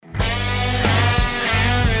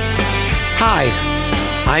Hi,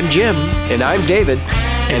 I'm Jim. And I'm David.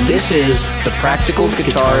 And this is the Practical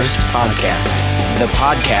Guitarist Podcast. The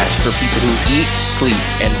podcast for people who eat, sleep,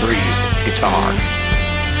 and breathe guitar.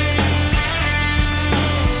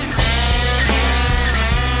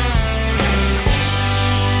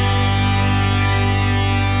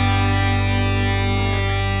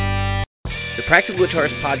 The Practical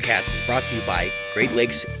Guitarist Podcast is brought to you by Great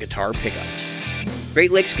Lakes Guitar Pickups. Great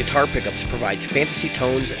Lakes Guitar Pickups provides fantasy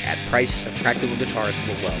tones at prices a practical guitarist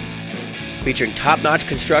will love. Featuring top-notch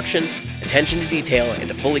construction, attention to detail, and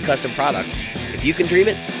a fully custom product, if you can dream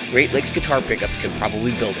it, Great Lakes Guitar Pickups can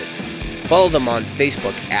probably build it. Follow them on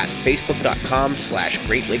Facebook at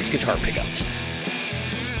facebook.com/Great Lakes Guitar Pickups.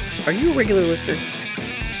 Are you a regular listener?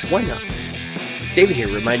 Why not? David here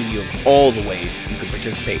reminding you of all the ways you can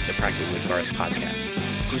participate in the Practical Guitarist Podcast.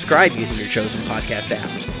 Subscribe using your chosen podcast app.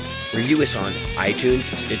 Review us on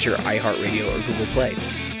iTunes, Stitcher, iHeartRadio, or Google Play.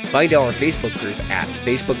 Find our Facebook group at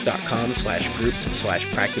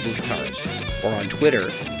facebook.com/groups/Practical Guitarist or on Twitter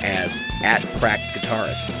as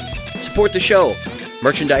 @PractGuitarist. Support the show.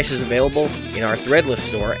 Merchandise is available in our Threadless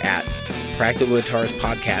store at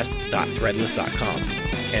practicalguitaristpodcast.threadless.com.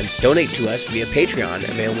 And donate to us via Patreon,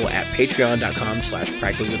 available at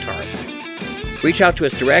patreon.com/practicalguitarist. Reach out to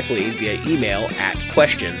us directly via email at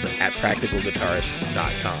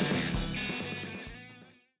questions@practicalguitarist.com.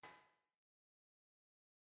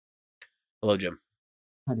 Hello, Jim.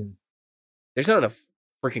 Hi, dude. There's not enough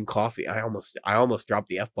freaking coffee. I almost dropped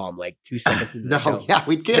the F-bomb like 2 seconds into the show. No, yeah,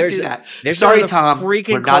 we can't do that. Sorry, Tom. We're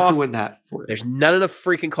not doing that for you. There's not enough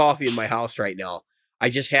freaking coffee in my house right now. I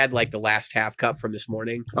just had like the last half cup from this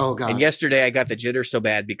morning. Oh, God. And yesterday I got the jitters so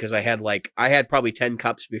bad because I had probably 10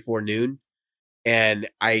 cups before noon. And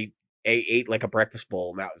I ate like a breakfast bowl,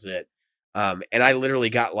 and that was it. And I literally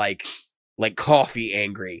got like coffee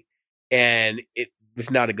angry, and it was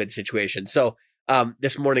not a good situation. So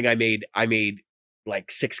this morning I made like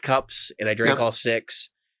 6 cups, and I drank all 6,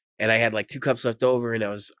 and I had like 2 cups left over. And I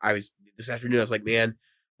was this afternoon I was like, man,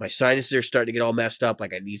 my sinuses are starting to get all messed up.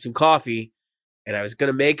 Like I need some coffee, and I was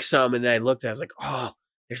gonna make some, and then I looked, and I was like, oh,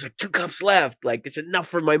 there's like 2 cups left. Like it's enough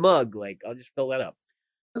for my mug. Like I'll just fill that up.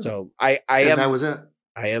 So that was it.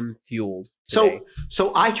 I am fueled today.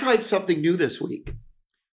 So I tried something new this week.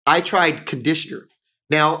 I tried conditioner.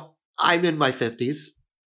 Now I'm in my 50s,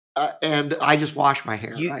 and I just wash my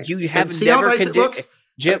hair. You and have see never how nice it looks?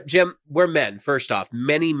 Jim, we're men. First off,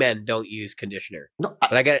 many men don't use conditioner. No,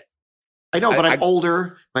 but I know, but I'm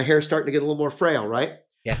older. My hair's starting to get a little more frail, right?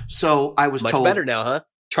 Yeah. So I was much told better now, huh?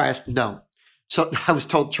 So I was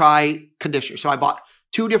told try conditioner. So I bought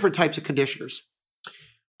 2 different types of conditioners.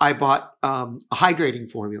 I bought a hydrating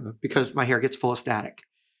formula because my hair gets full of static.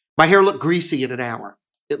 My hair looked greasy in an hour.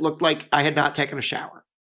 It looked like I had not taken a shower.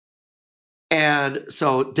 And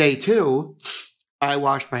so day 2, I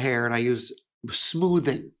washed my hair and I used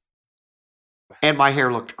smoothing. And my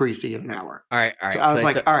hair looked greasy in an hour. All right. So I was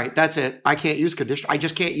like, all right, that's it. I can't use conditioner. I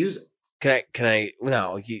just can't use it. Can I?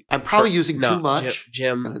 No. I'm probably using too much.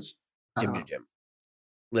 Jim.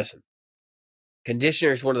 Listen.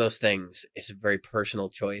 Conditioner is one of those things. It's a very personal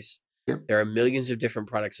choice. Yep. There are millions of different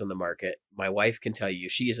products on the market. My wife can tell you,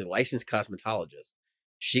 she is a licensed cosmetologist.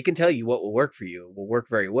 She can tell you what will work for you, will work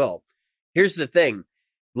very well. Here's the thing.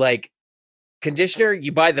 Like, conditioner,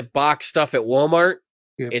 you buy the box stuff at Walmart.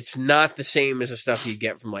 Yep. It's not the same as the stuff you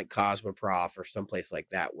get from like Cosmoprof or someplace like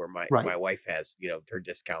that where my wife has, her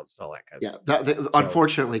discounts and all that kind of stuff. Yeah.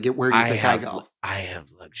 Unfortunately, where do you think I go? I have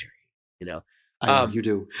luxury, I know you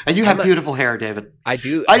do. And you have beautiful hair, David. I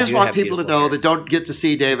do. I just want people to know that don't get to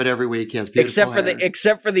see David every week. He has beautiful hair.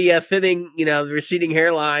 Except for the thinning, the receding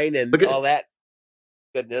hairline and all that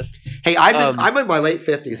goodness. Hey, I'm in my late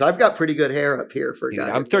 50s. I've got pretty good hair up here for a guy.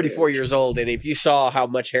 I'm 34 years old, and if you saw how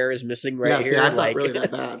much hair is missing here, I'm not really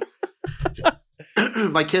that bad.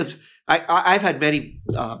 My kids, I've had many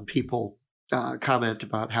people comment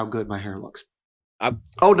about how good my hair looks.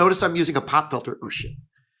 Notice I'm using a pop filter. Oh shit.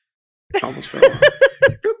 Almost fell off.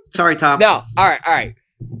 Sorry, Tom. No, all right.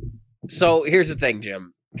 So here's the thing,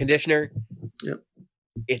 Jim. Conditioner. Yep.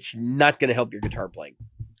 It's not going to help your guitar playing.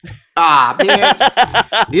 Ah, man.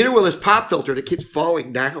 Neither will this pop filter that keeps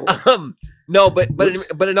falling down. No, but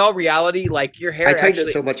in all reality, like your hair, I tightened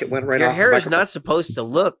it so much it went right off. Your hair is not supposed to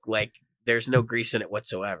look like there's no grease in it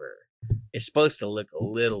whatsoever. It's supposed to look a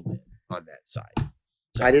little bit on that side.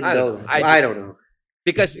 So, I didn't know that. I don't know.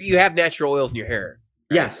 Because you have natural oils in your hair.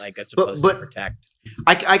 Right? Yes, like it's supposed to protect.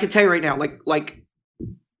 I can tell you right now, like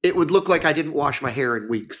it would look like I didn't wash my hair in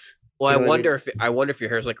weeks. Well, I wonder if your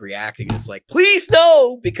hair's like reacting. It's like, please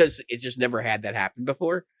no, because it just never had that happen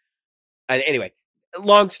before. And anyway,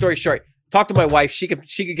 long story short, talk to my wife. She could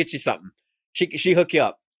get you something. She hook you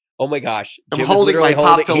up. Oh my gosh. I'm Jim holding my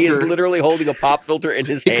pop filter. He is literally holding a pop filter in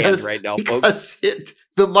his hand right now, folks.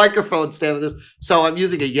 The microphone stand on this. So I'm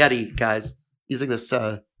using a Yeti, guys. Using this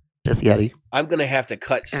Yeti. I'm going to have to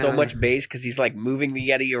cut so much bass because he's like moving the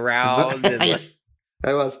Yeti around.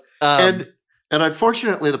 I was. And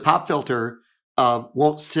unfortunately, the pop filter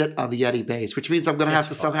won't sit on the Yeti base, which means I'm going to have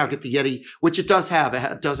to somehow get the Yeti, which it does have.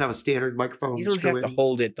 It does have a standard microphone. You don't have to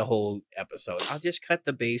hold it the whole episode. I'll just cut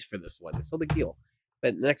the bass for this one. It's no big deal.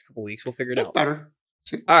 But in the next couple of weeks, we'll figure it out. Better.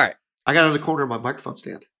 See? All right. I got it in the corner of my microphone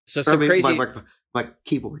stand. So my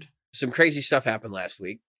keyboard. Some crazy stuff happened last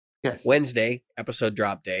week. Yes. Wednesday, episode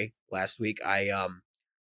drop day. Last week, I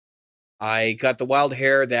got the wild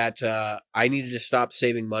hair that I needed to stop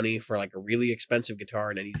saving money for like a really expensive guitar,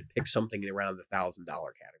 and I need to pick something around the $1,000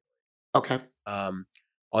 category. Okay.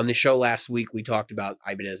 On the show last week, we talked about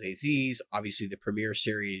Ibanez AZs. Obviously, the Premier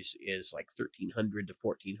Series is like $1,300 to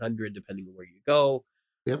 $1,400, depending on where you go.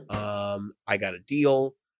 Yep. I got a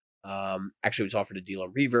deal. Actually, it was offered a deal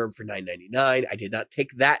on Reverb for $9.99. I did not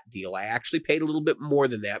take that deal. I actually paid a little bit more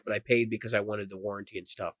than that, but I paid because I wanted the warranty and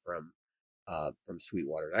stuff from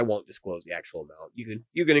Sweetwater. I won't disclose the actual amount. You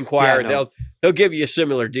can inquire. Yeah, no. They'll give you a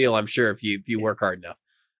similar deal, I'm sure, if you work hard enough.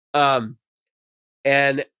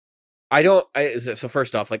 And so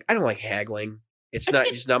first off, like, I don't like haggling. It's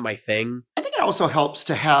just not my thing. I think it also helps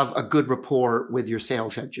to have a good rapport with your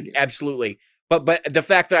sales engineer. Absolutely. But the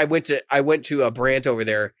fact that I went to a Brandt over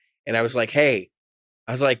there and I was like, hey,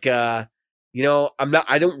 I don't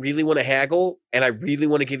really want to haggle, and I really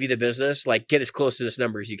want to give you the business. Like, get as close to this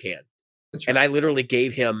number as you can. That's right. And I literally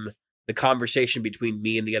gave him the conversation between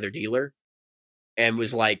me and the other dealer, and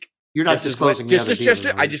was like, "You're not disclosing the other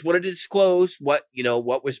dealer." I just wanted to disclose what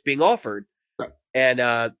was being offered, right.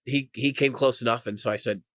 And he came close enough, and so I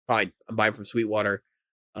said, "Fine, I'm buying from Sweetwater."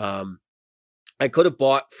 I could have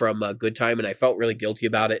bought from Good Time, and I felt really guilty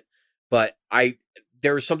about it, but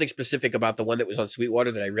there was something specific about the one that was on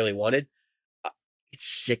Sweetwater that I really wanted.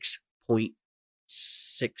 It's 6.6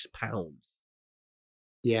 pounds.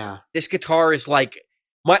 Yeah. This guitar is like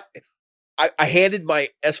I handed my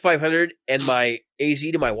S500 and my AZ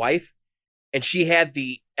to my wife, and she had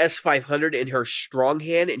the S500 in her strong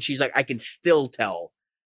hand, and she's like, I can still tell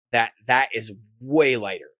that is way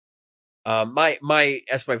lighter. My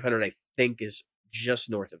S500, I think, is just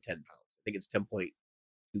north of 10 pounds. I think it's 10.2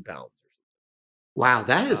 pounds. Wow,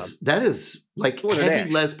 that is like Northern heavy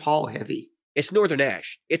Ash. Les Paul heavy. It's Northern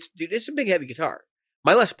Ash. It's a big heavy guitar.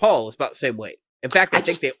 My Les Paul is about the same weight. In fact, I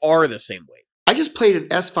think they are the same weight. I just played an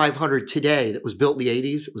S500 today that was built in the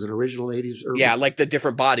 80s. It was an original 80s. Yeah, like the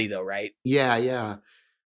different body though, right? Yeah.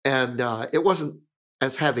 And it wasn't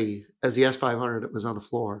as heavy as the S500 that was on the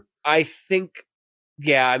floor. I think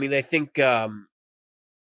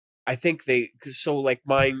so like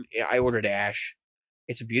mine, I ordered Ash.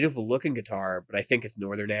 It's a beautiful looking guitar, but I think it's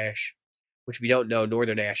Northern Ash, which if you don't know,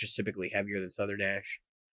 Northern Ash is typically heavier than Southern Ash.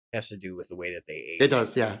 It has to do with the way that they age. It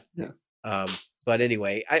does, yeah. But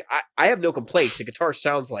anyway, I have no complaints. The guitar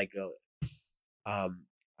sounds like I'm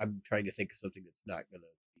trying to think of something that's not going to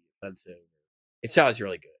be offensive. It sounds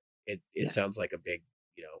really good. It sounds like a big,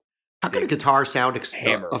 How can a guitar sound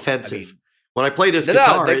hammer offensive? I mean, when I play this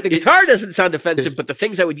guitar... the guitar doesn't sound offensive, but the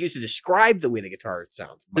things I would use to describe the way the guitar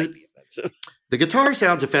sounds might be offensive. The guitar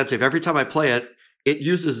sounds offensive. Every time I play it, it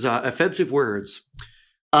uses offensive words.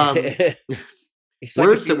 Words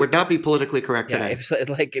that would not be politically correct today. It's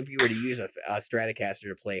like if you were to use a Stratocaster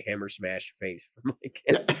to play Hammer Smash Face from like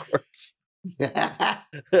Corpse.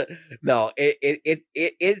 No,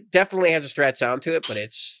 it definitely has a Strat sound to it, but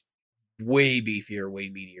it's way beefier, way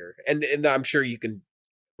meatier. And I'm sure you can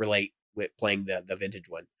relate with playing the vintage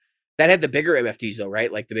one. That had the bigger MFTs though,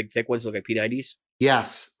 right? Like the big thick ones look like P90s.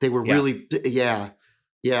 Yes, they were really, yeah.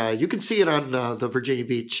 You can see it on the Virginia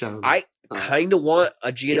Beach. I kind of want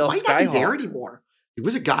a G&L Skyhawk. It might not be there anymore. There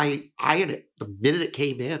was a guy eyeing it the minute it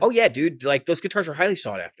came in. Oh yeah, dude! Like those guitars are highly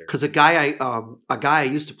sought after. Because a guy I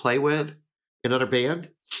used to play with, another band,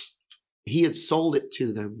 he had sold it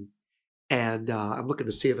to them, and I'm looking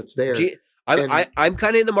to see if it's there. I'm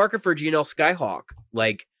kind of in the market for a G&L Skyhawk,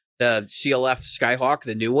 like the CLF Skyhawk,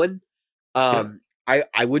 the new one. I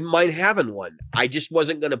wouldn't mind having one. I just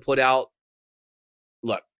wasn't going to put out.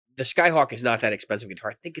 Look, the Skyhawk is not that expensive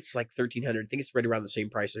guitar. I think it's like $1,300. I think it's right around the same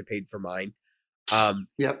price I paid for mine. But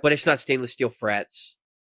it's not stainless steel frets.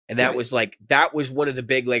 And that was one of the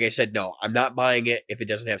big, like I said, no, I'm not buying it if it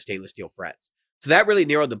doesn't have stainless steel frets. So that really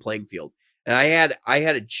narrowed the playing field. And I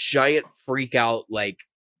had a giant freak out, like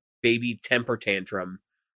baby temper tantrum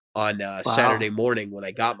on Saturday morning when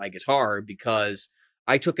I got my guitar, because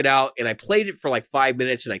I took it out and I played it for like 5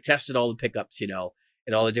 minutes and I tested all the pickups,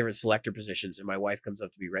 and all the different selector positions. And my wife comes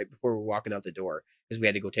up to me right before we're walking out the door because we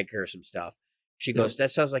had to go take care of some stuff. She goes,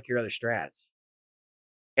 "That sounds like your other Strats."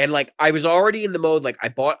 And like I was already in the mode, like I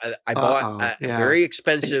bought a very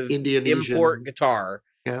expensive import guitar,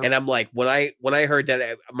 and I'm like, when I heard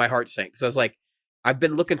that, my heart sank because I was like, I've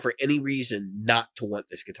been looking for any reason not to want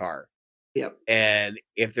this guitar. Yep. And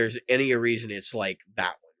if there's any reason, it's like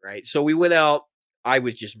that one, right? So we went out. I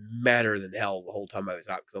was just madder than hell the whole time I was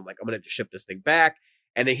out because I'm like, I'm gonna have to ship this thing back.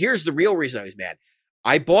 And then here's the real reason I was mad.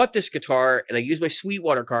 I bought this guitar and I used my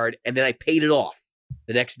Sweetwater card, and then I paid it off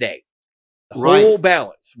the next day. The whole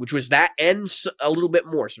balance, which was that and a little bit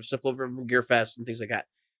more, some stuff over from Gear Fest and things like that.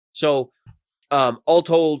 So, all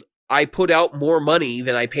told, I put out more money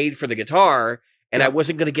than I paid for the guitar, and I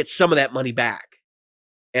wasn't going to get some of that money back.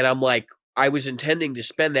 And I'm like, I was intending to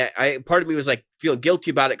spend that. Part of me was like feeling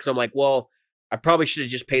guilty about it because I'm like, well, I probably should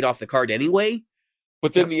have just paid off the card anyway.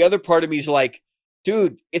 But then the other part of me is like,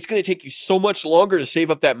 dude, it's going to take you so much longer to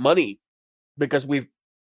save up that money because we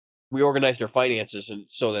organized our finances and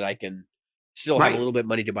so that I can still have a little bit of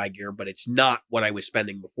money to buy gear, but it's not what I was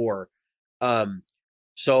spending before.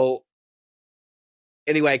 So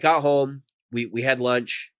anyway, I got home. We had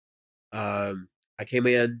lunch. I came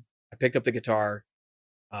in. I picked up the guitar.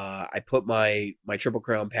 I put my Triple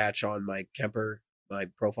Crown patch on my Kemper, my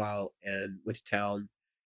profile, and went to town.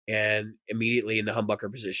 And immediately in the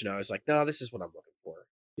humbucker position, I was like, "No, this is what I'm looking for."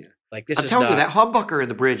 Yeah, like this. I'm telling you, that humbucker in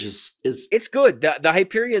the bridge is it's good. The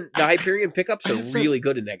Hyperion pickups are really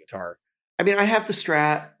good in that guitar. I mean, I have the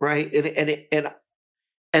Strat, right? And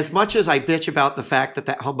as much as I bitch about the fact that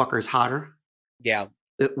humbucker is hotter,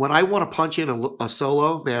 when I want to punch in a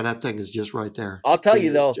solo, man, that thing is just right there. I'll tell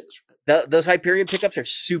you though, those Hyperion pickups are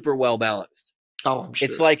super well balanced. Oh, I'm sure.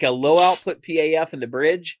 It's like a low output PAF in the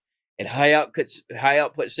bridge and high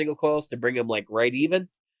output single coils to bring them like right even.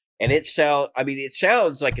 And it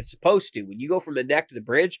sounds like it's supposed to. When you go from the neck to the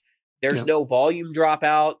bridge, there's no volume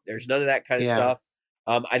dropout. There's none of that kind of stuff.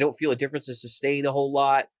 I don't feel a difference in sustain a whole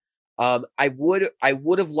lot. I would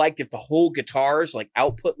have liked if the whole guitar's like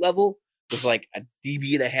output level was like a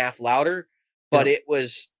dB and a half louder, but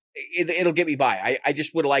it'll get me by. I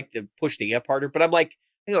just would have liked to push the amp harder, but I'm like,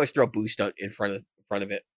 I can always throw a boost in front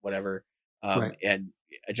of it, whatever, and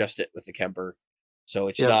adjust it with the Kemper. So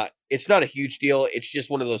it's not a huge deal. It's just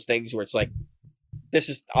one of those things where it's like,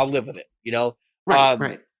 I'll live with it, you know?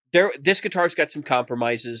 Right. This guitar's got some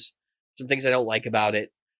compromises. Some things I don't like about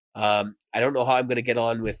it. I don't know how I'm going to get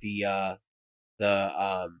on with the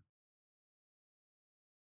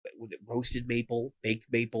roasted maple, baked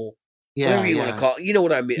maple, whatever you want to call it. You know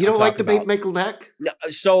what I mean? You don't like the baked maple neck? No.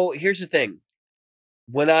 So here's the thing.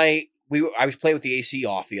 When I was playing with the AC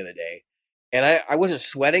off the other day, and I wasn't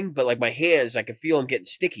sweating, but like my hands, I could feel them getting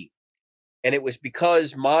sticky, and it was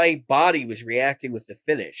because my body was reacting with the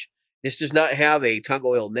finish. This does not have a tung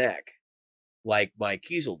oil neck like my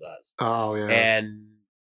Kiesel does. Oh yeah. And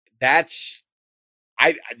that's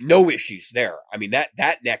no issues there. I mean that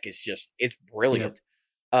neck is it's brilliant.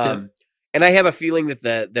 And I have a feeling that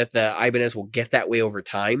the Ibanez will get that way over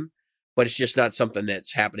time, but it's just not something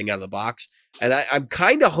that's happening out of the box. And I'm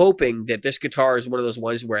kind of hoping that this guitar is one of those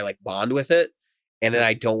ones where I like bond with it and then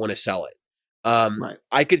I don't want to sell it.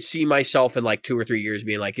 I could see myself in like 2 or 3 years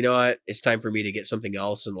being like, you know what, it's time for me to get something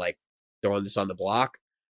else and like throwing this on the block.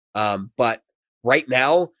 But right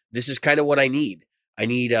now, this is kind of what I need. I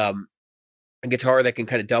need a guitar that can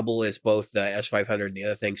kind of double as both the S500 and the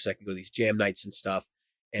other things, so I can go to these jam nights and stuff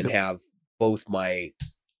and have both my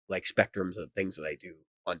like spectrums of things that I do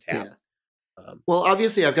on tap. Yeah. Well,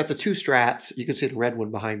 obviously, I've got the 2 Strats. You can see the red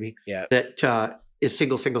one behind me. Yeah. That is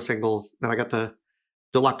single. Then I got the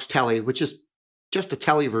Deluxe Telly, which is just a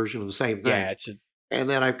Telly version of the same thing. Yeah, and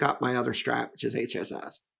then I've got my other Strat, which is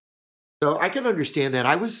HSS. So I can understand that.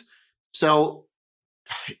 I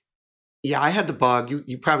had the bug.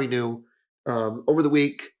 You probably knew over the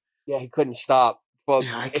week. Yeah, he couldn't stop. Folks,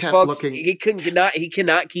 I kept looking. He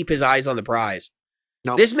cannot keep his eyes on the prize.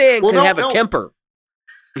 No. This man can have a Kemper.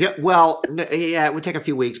 Yeah, well, it would take a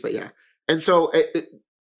few weeks, but yeah. And so,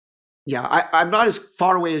 I'm not as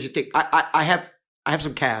far away as you think. I have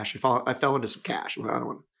some cash. I fell into some cash. I don't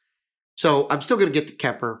want. So I'm still going to get the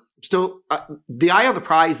Kemper. Still, the eye on the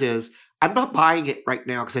prize is I'm not buying it right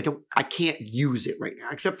now because I can't use it right now,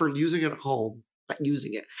 except for using it at home. Not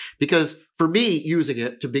using it because for me, using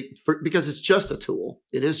it because it's just a tool.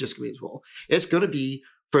 It is just going to be a tool. It's going to be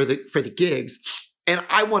for the gigs, and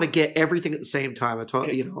I want to get everything at the same time. I want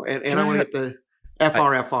to get the FR.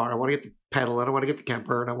 I want to get the pedal, and I want to get the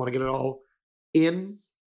Kemper, and I want to get it all in.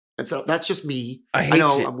 And so that's just me. I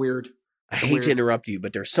know I'm weird. I hate to interrupt you,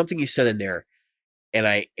 but there's something you said in there, and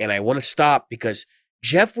I want to stop because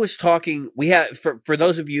Jeff was talking. We have for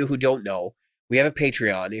those of you who don't know, we have a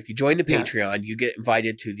Patreon. If you join the Yeah. Patreon, you get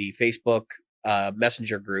invited to the Facebook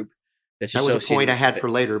Messenger group. That's That was a associated point I had with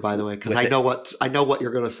for later, by the way, because I know what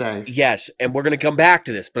you're going to say. Yes, and we're going to come back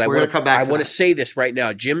to this, but We're going to come back. I want to say this right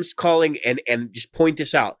now. Jim's calling, and just point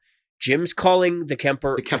this out. Jim's calling the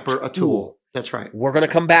Kemper a tool. That's right. We're going to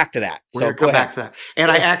come back to that. We're going to come back to that.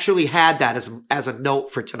 And I actually had that as a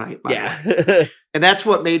note for tonight. By the way. And that's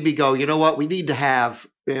what made me go, you know what? We need to have.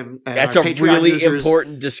 And that's a Patreon really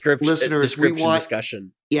important description.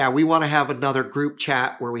 Discussion. Yeah, we want to have another group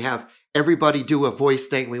chat where we have everybody do a voice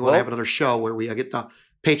thing. We want to have another show where we get the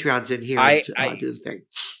Patreons in here and do the thing.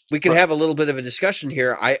 We can have a little bit of a discussion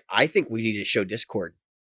here. I think we need to show Discord.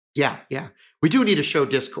 Yeah. We do need to show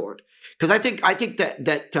Discord. Because I think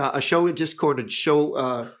that a show in Discord and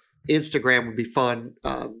show Instagram would be fun.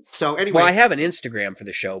 So anyway. Well, I have an Instagram for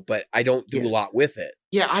the show, but I don't do a lot with it.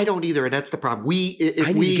 Yeah, I don't either, and that's the problem. We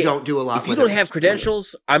don't do a lot. If you don't have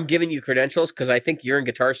credentials, I'm giving you credentials because I think you're in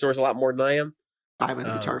guitar stores a lot more than I am. I'm in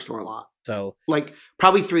a guitar store a lot. So like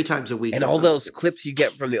probably 3 times a week. And all those clips you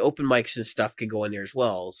get from the open mics and stuff can go in there as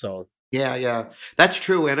well. So yeah, that's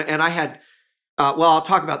true. And I had, I'll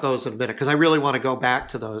talk about those in a minute because I really want to go back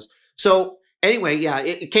to those. So anyway, yeah,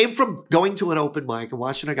 it came from going to an open mic and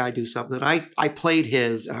watching a guy do something. And I played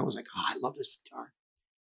his, and I was like, oh, I love this guitar.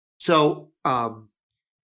 So I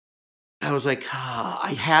was like,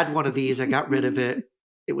 I had one of these. I got rid of it.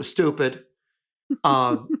 It was stupid.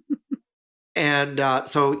 And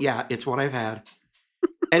so, yeah, it's what I've had.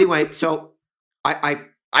 Anyway, so I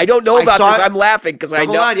don't know about this. I'm laughing because I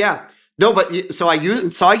know. Hold on, yeah. No, but so I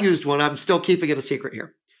used one. I'm still keeping it a secret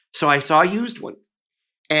here. So I saw a used one.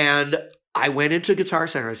 And I went into Guitar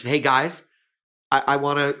Center. I said, hey, guys, I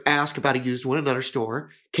want to ask about a used one in another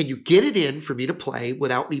store. Can you get it in for me to play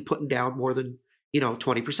without me putting down more than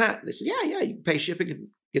 20%? And they said, yeah, you can pay shipping and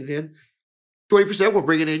get it in. 20%, we'll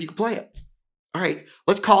bring it in, you can play it. All right,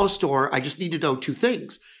 let's call the store. I just need to know 2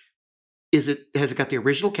 things. Has it got the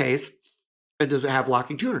original case? And does it have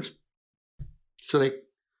locking tuners? So they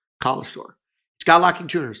call the store. It's got locking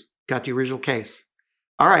tuners, got the original case.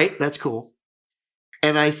 All right, that's cool.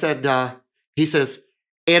 And I said, he says,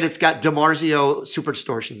 and it's got DiMarzio super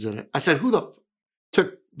distortions in it. I said, who the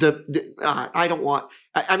took I don't want.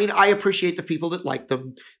 I mean, I appreciate the people that like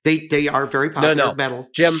them. They are very popular metal.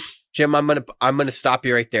 Jim, I'm gonna stop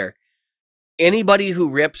you right there. Anybody who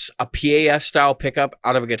rips a PAF style pickup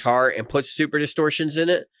out of a guitar and puts super distortions in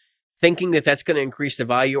it, thinking that that's going to increase the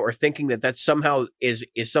value or thinking that somehow is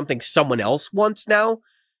something someone else wants now,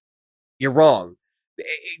 you're wrong.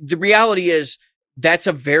 The reality is that's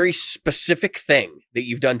a very specific thing that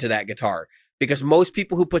you've done to that guitar. Because most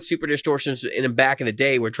people who put super distortions in them back in the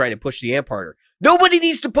day were trying to push the amp harder. Nobody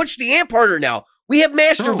needs to push the amp harder now. We have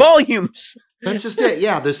master volumes. That's just it.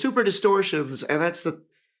 Yeah, the super distortions, and that's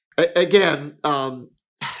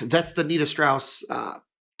that's the Nita Strauss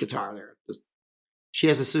guitar there. She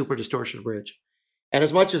has a super distortion bridge. And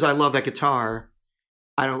as much as I love that guitar,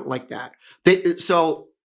 I don't like that. So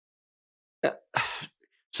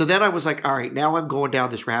then I was like, all right, now I'm going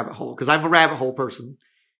down this rabbit hole because I'm a rabbit hole person.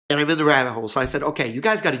 And I'm in the rabbit hole. So I said, okay, you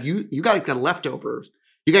guys got leftovers.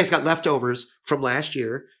 You guys got leftovers from last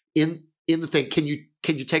year in the thing. Can you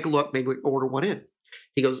take a look? Maybe order one in.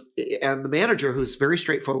 He goes, and the manager, who's very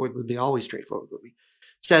straightforward with me, always straightforward with me,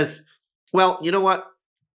 says, well, you know what?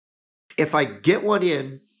 If I get one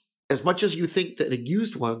in, as much as you think that a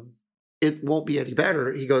used one, it won't be any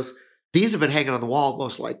better. He goes, these have been hanging on the wall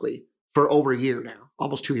most likely for over a year now,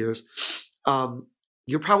 almost 2 years.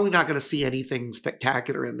 You're probably not going to see anything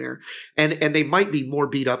spectacular in there. And they might be more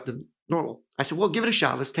beat up than normal. I said, well, give it a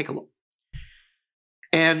shot. Let's take a look.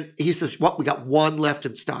 And he says, well, we got one left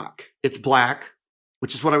in stock. It's black,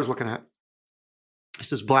 which is what I was looking at. He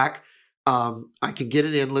says, black. I can get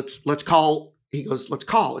it in. Let's call. He goes, let's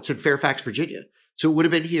call. It's in Fairfax, Virginia. So it would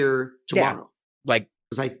have been here tomorrow. Yeah, like,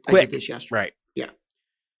 because I did this yesterday. Right. Yeah.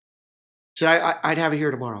 So I'd have it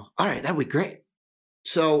here tomorrow. All right. That'd be great.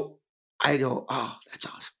 So I go, oh, that's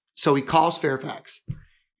awesome. So he calls Fairfax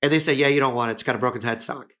and they say, yeah, you don't want it. It's got a broken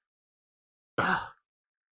headstock.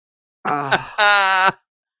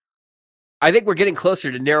 I think we're getting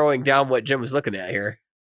closer to narrowing down what Jim was looking at here.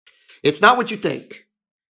 It's not what you think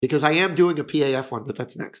because I am doing a PAF one, but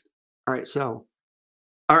that's next. All right. So,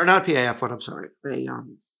 or not a PAF one. I'm sorry.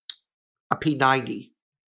 A P90.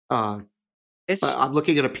 I'm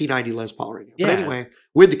looking at a P90 Les Paul right now. Yeah. But anyway,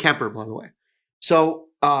 with the Kemper, by the way. So,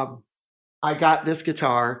 I got this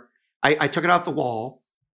guitar. I took it off the wall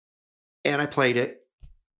and I played it.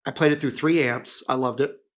 I played it through 3 amps. I loved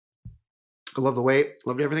it. I love the weight,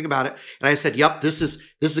 loved everything about it. And I said, "Yep, this is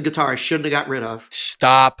the guitar I shouldn't have got rid of."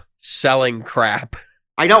 Stop selling crap.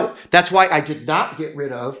 I know. That's why I did not get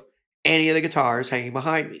rid of any of the guitars hanging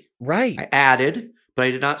behind me. Right. I added, but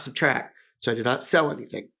I did not subtract. So I did not sell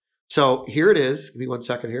anything. So here it is. Give me 1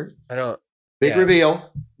 second here. I don't. Big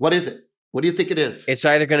reveal. What is it? What do you think it is? It's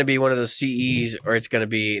either going to be one of those CEs or it's going to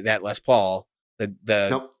be that Les Paul.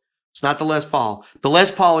 Nope. It's not the Les Paul. The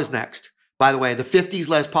Les Paul is next. By the way, the 50s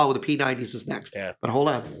Les Paul with the P90s is next. Yeah. But hold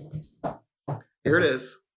on. Here it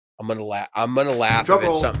is. I'm gonna laugh Drum if it's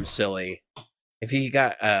roll. something silly. If he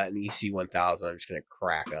got an EC 1000, I'm just gonna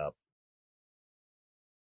crack up.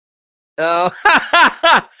 Oh,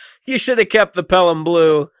 you should have kept the Pelham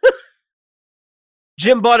Blue.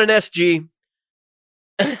 Jim bought an SG.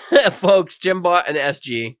 Folks, Jim bought an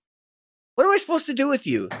SG. What am I supposed to do with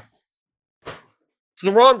you? It's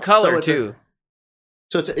the wrong color too.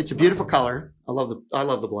 It's a beautiful color. I love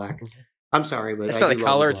the black. I'm sorry, but it's not a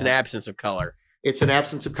color. It's an absence of color. It's an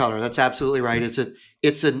absence of color. That's absolutely right.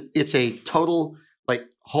 It's a total like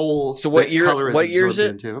whole. So what year? Color what year is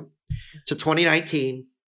it? Into. It's a 2019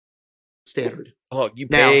 standard. Oh, you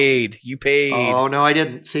paid. You paid. Oh no, I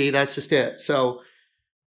didn't. See, that's just it. So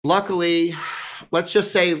luckily, let's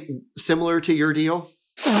just say similar to your deal.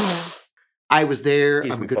 I was there.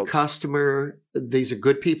 I'm a good customer. These are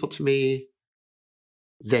good people to me.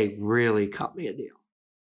 They really cut me a deal.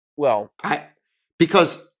 Well,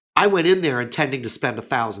 because I went in there intending to spend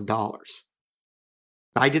 $1,000.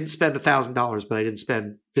 I didn't spend $1,000, but I didn't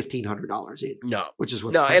spend $1,500 either. No, which is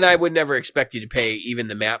what. No, and I would never expect you to pay even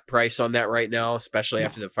the map price on that right now, especially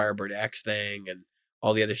after the Firebird X thing and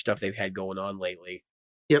all the other stuff they've had going on lately.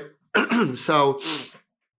 Yep. So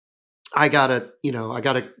I got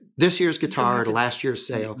this year's guitar at last year's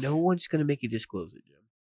sale. No one's going to make you disclose it,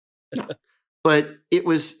 Jim. No. But it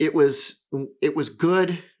was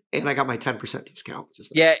good, and I got my 10% discount.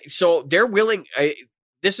 Yeah, so they're willing.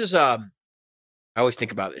 This is I always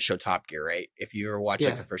think about the show Top Gear, right? If you ever watch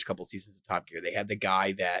like the first couple seasons of Top Gear, they had the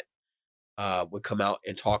guy that would come out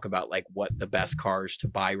and talk about like what the best cars to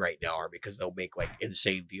buy right now are because they'll make like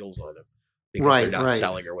insane deals on them because they're not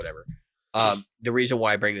selling or whatever. The reason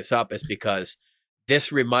why I bring this up is because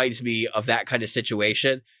this reminds me of that kind of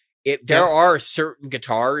situation. There are certain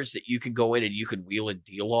guitars that you can go in and you can wheel and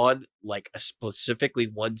deal on, like specifically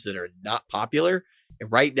ones that are not popular.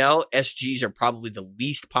 And right now, SGs are probably the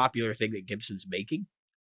least popular thing that Gibson's making.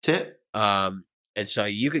 That's it. And so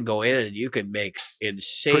you can go in and you can make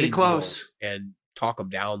insane pretty close and talk them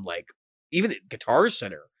down, like even at Guitar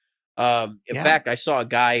Center. In fact, I saw a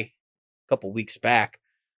guy a couple weeks back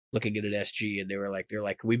looking at an SG, and they're like, "Can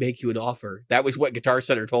we make you an offer?" That was what Guitar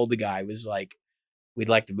Center told the guy. Was like, "We'd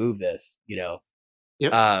like to move this," you know.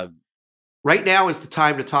 Yep. Right now is the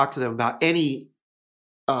time to talk to them about any.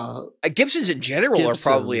 Gibsons in general are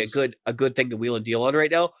probably a good thing to wheel and deal on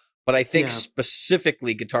right now. But I think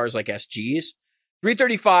specifically guitars like SGs,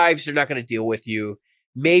 335s, they're not going to deal with you.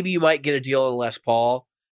 Maybe you might get a deal on Les Paul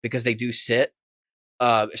because they do sit,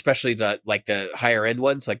 especially the higher end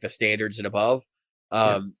ones, like the standards and above.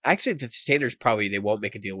 Actually, the standards probably they won't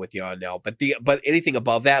make a deal with you on now. But anything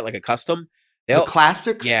above that, like a custom. The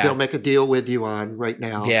classics, they'll make a deal with you on right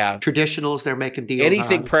now. Yeah. Traditionals, they're making deals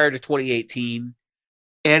anything on. Prior to 2018.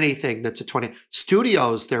 Anything that's a 20.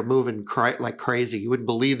 Studios, they're moving like crazy. You wouldn't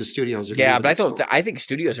believe the studios are. Yeah, but I think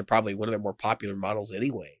studios are probably one of their more popular models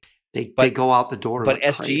anyway. They go out the door. But like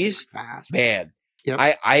SGs, fast. Man,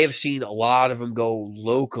 I have seen a lot of them go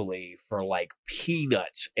locally for like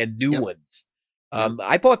peanuts and new ones.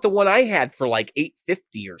 I bought the one I had for like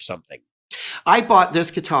 $850 or something. I bought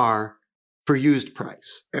this guitar for used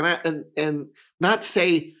price, and not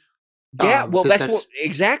say. Well, that's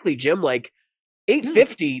exactly, Jim. Like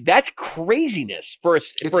 $850. That's craziness for a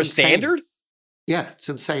standard. Yeah, it's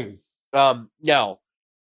insane. Now,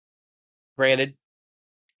 granted,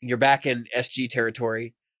 you're back in SG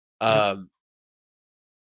territory.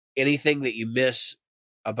 Anything that you miss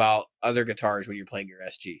about other guitars when you're playing your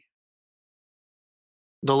SG?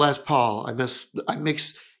 The Les Paul. I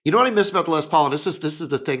mix. You know what I miss about the Les Paul? And this is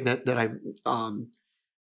the thing that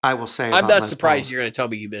I will say. I'm not surprised you're going to tell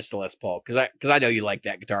me you missed the Les Paul because I know you like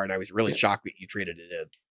that guitar, and I was really shocked that you traded it in.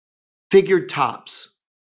 Figured tops.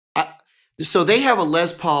 So they have a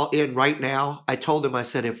Les Paul in right now. I told them, I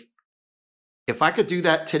said, if I could do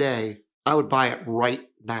that today, I would buy it right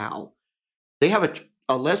now. They have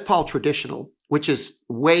a Les Paul traditional, which is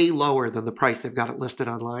way lower than the price they've got it listed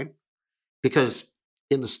online, because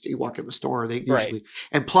you walk in the store, they usually,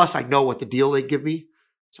 and plus I know what the deal they give me.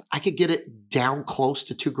 So I could get it down close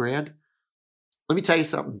to $2,000. Let me tell you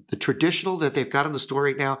something. The traditional that they've got in the store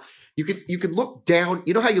right now, you can look down.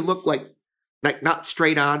 You know how you look like like not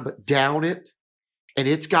straight on, but down it. And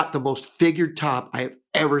it's got the most figured top I have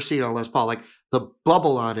ever seen on Les Paul. Like the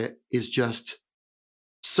bubble on it is just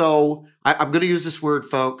so, I'm going to use this word,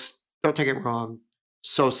 folks. Don't take it wrong.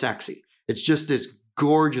 So sexy. It's just this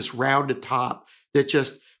gorgeous rounded top that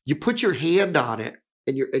just, you put your hand on it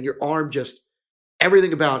and your arm just,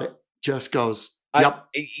 everything about it just goes, yep.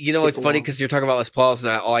 It's funny because you're talking about Les Pauls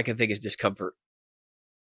and all I can think is discomfort.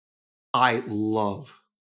 I love.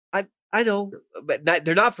 I know, but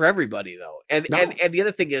they're not for everybody though. And the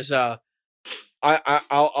other thing is,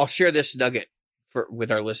 I'll share this nugget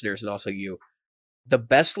with our listeners and also you. The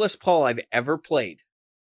best Les Paul I've ever played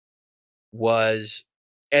was,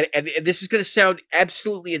 and this is going to sound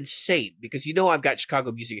absolutely insane because I've got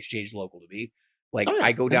Chicago Music Exchange local to me. Like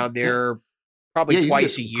I go down there probably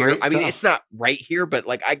twice a year. I mean, it's not right here, but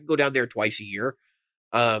like I can go down there twice a year.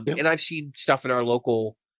 And I've seen stuff in our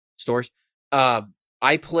local stores.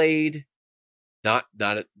 I played not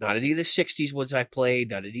any of the 60s ones I've played,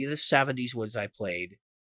 not any of the 70s ones I played,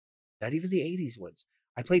 not even the 80s ones.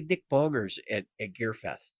 I played Nick Bongers at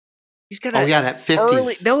Gearfest. He's got that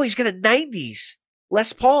 50s. He's got a 90s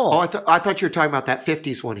Les Paul. Oh, I thought you were talking about that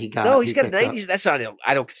 50s one he got. No, he's got a 90s. That's not him.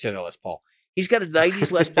 I don't consider that Les Paul. He's got a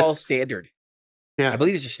 90s Les Paul standard. Yeah. I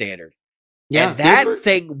believe it's a standard. Yeah. And that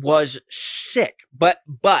thing was sick. But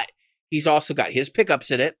he's also got his pickups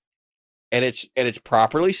in it. And it's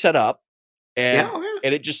properly set up, and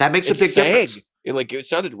it just that makes a big difference. It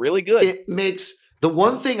sounded really good. It makes the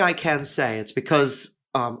one thing I can say. It's because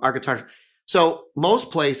our guitar. So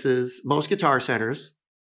most places, most guitar centers,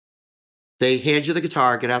 they hand you the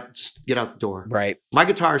guitar, get out the door. Right. My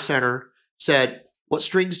guitar center said, "What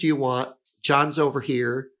strings do you want?" John's over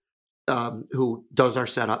here, who does our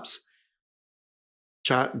setups.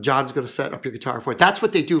 John's going to set up your guitar for it. That's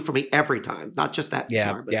what they do for me every time, not just that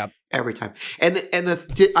guitar, but every time. And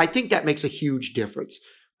I think that makes a huge difference.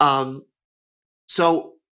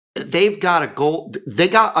 So they've got they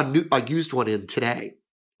got a used one in today.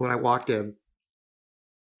 When I walked in,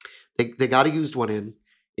 they got a used one in.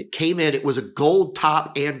 It came in. It was a gold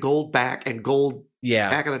top and gold back and gold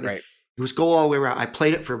back on the right. It was gold all the way around. I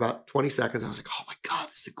played it for about 20 seconds. I was like, oh my God,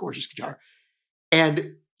 this is a gorgeous guitar.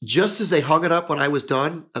 And just as they hung it up when I was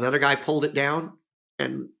done, another guy pulled it down,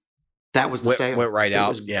 and that was the sale. Went right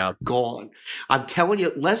out. Gone. I'm telling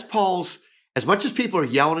you, Les Paul's, as much as people are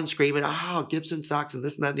yelling and screaming, Gibson sucks and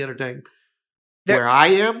this and that and the other thing, where I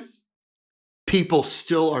am, people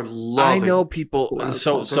still are loving. I know people.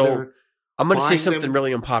 So I'm going to say something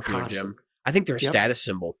really unpopular, Jim. I think they're a status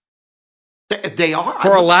symbol. They are.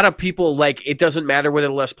 For a lot of people, like, it doesn't matter whether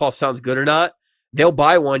Les Paul sounds good or not. They'll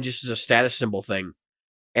buy one just as a status symbol thing.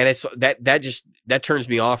 And it's that turns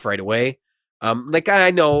me off right away. Like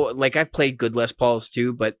I know, like I've played good Les Pauls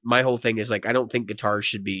too, but my whole thing is like I don't think guitars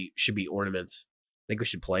should be ornaments. I think we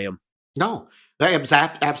should play them. No,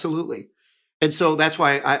 absolutely. And so that's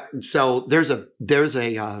why there's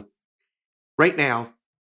a right now.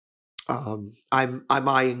 I'm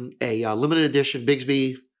eyeing a limited edition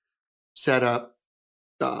Bigsby setup,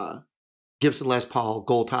 Gibson Les Paul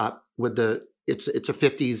gold top with it's a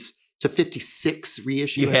 50s. It's a 56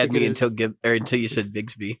 reissue. You had me until you said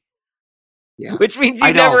Bigsby. Yeah. Which means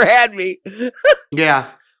you never had me. Yeah.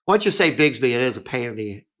 Once you say Bigsby, it is a pain in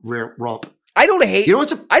the rump. I don't hate.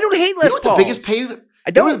 I don't hate Les Paul. The biggest pain. I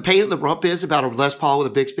don't. You know what the pain in the rump is about a Les Paul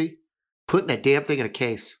with a Bigsby? Putting that damn thing in a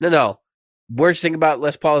case. No. Worst thing about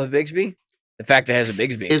Les Paul with a Bigsby, the fact that it has a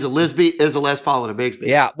Bigsby is a Les Paul with a Bigsby.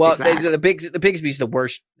 Yeah. Well, exactly. the Bigsby's the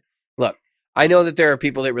worst. Look, I know that there are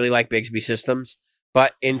people that really like Bigsby systems.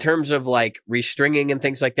 But in terms of like restringing and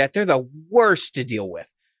things like that, they're the worst to deal with.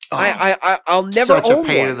 I'll never such own a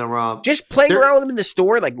pain one. In the rump. Just playing around with them in the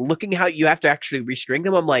store, like looking how you have to actually restring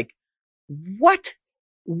them. I'm like, what?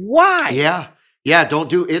 Why? Yeah. Don't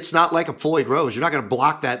do. It's not like a Floyd Rose. You're not going to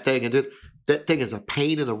block that thing, and that thing is a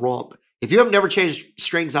pain in the rump. If you have never changed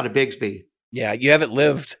strings on a Bigsby, you haven't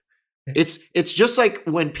lived. It's just like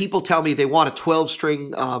when people tell me they want a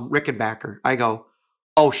 12-string Rickenbacker. I go,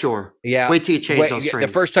 oh, sure. Yeah. Wait till you change those strings.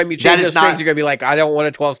 The first time you change those strings, you're going to be like, I don't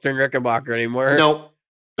want a 12-string Rickenbacker anymore. No.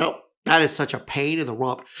 That is such a pain in the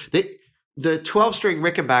rump. The 12-string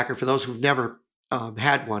Rickenbacker, for those who've never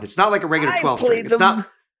had one, it's not like a regular 12-string. It's not.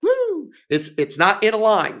 Woo! It's not in a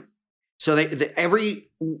line. So every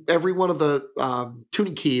one of the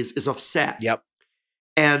tuning keys is offset. Yep.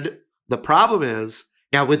 And the problem is,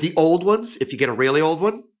 now with the old ones, if you get a really old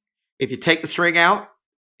one, if you take the string out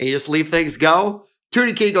and you just leave things go,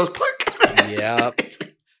 tuning key goes click. Yep. It's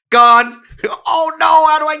gone. Oh no,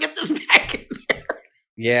 how do I get this back in there?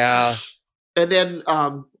 Yeah. And then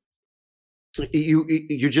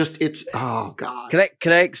You just it's oh god.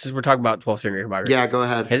 Can I since we're talking about 12 string Rickenbacker? Yeah, go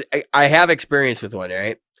ahead. I have experience with one,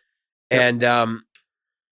 right? Yep. And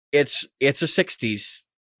it's a 60s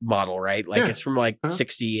model, right? Like Yeah. it's from like Uh-huh.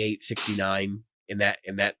 68, 69 in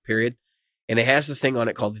that period. And it has this thing on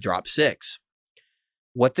it called the Drop 6.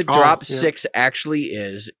 What the Drop 6 actually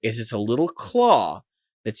is it's a little claw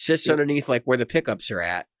that sits underneath like where the pickups are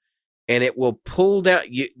at, and it will pull down.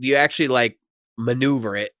 You actually like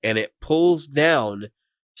maneuver it, and it pulls down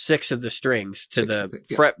 6 of the strings to the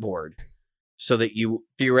fretboard, so that you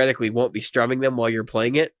theoretically won't be strumming them while you're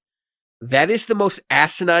playing it. That is the most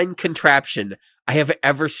asinine contraption I have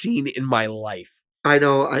ever seen in my life. I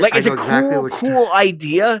know. It's a cool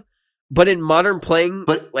idea. But in modern playing,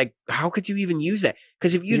 like, how could you even use that?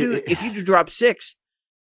 Because if you do Drop 6,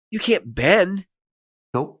 you can't bend.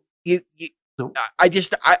 Nope. Nope. I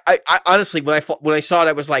honestly, when I saw it,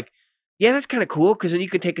 I was like, yeah, that's kind of cool. Because then you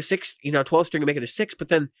could take a 12 string and make it a 6. But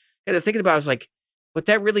then, thinking about it, I was like, but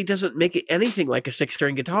that really doesn't make it anything like a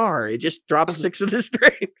 6-string guitar. It just drops 6 of the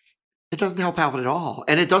strings. It doesn't help out at all,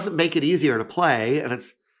 and it doesn't make it easier to play. And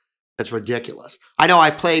it's ridiculous. I know I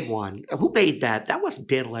played one. Who made that? That wasn't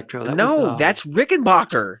Dan Electro. That's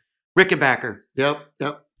Rickenbacker. Rickenbacker. Yep.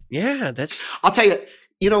 Yeah, I'll tell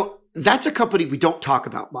you, that's a company we don't talk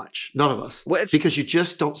about much. None of us. Because you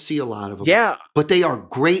just don't see a lot of them. Yeah. But they are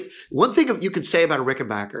great. One thing you can say about a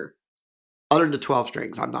Rickenbacker, other than the 12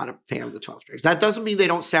 strings, I'm not a fan of the 12 strings. That doesn't mean they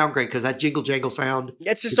don't sound great, because that jingle jangle sound.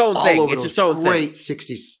 It's its own thing. It's its own great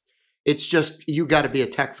 60s. It's just, you got to be a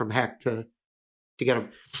tech from heck to get them.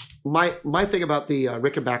 My thing about the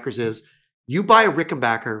Rickenbackers is, you buy a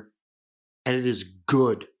Rickenbacker and it is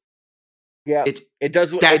good. Yeah, it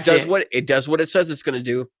does what it says it's going to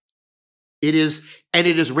do. It is, and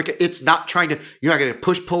it is it's not trying to. You're not going to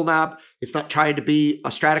push pull knob. It's not trying to be a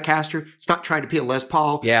Stratocaster. It's not trying to be a Les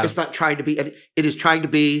Paul. Yeah, it's not trying to be. It is trying to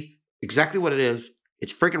be exactly what it is.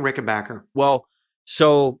 It's freaking Rickenbacker. Well,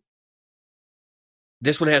 so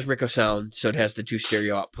this one has Rico sound, so it has the 2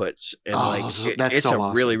 stereo outputs, and it's so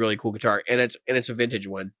awesome. Really, really cool guitar, and it's a vintage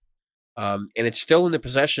one, and it's still in the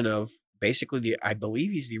possession of basically I believe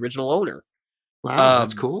he's the original owner. Wow,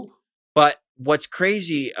 that's cool. But what's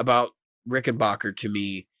crazy about Rickenbacker to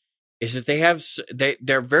me is that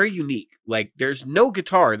they're very unique. Like, there's no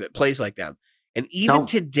guitar that plays like them, and even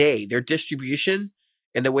today, their distribution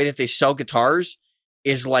and the way that they sell guitars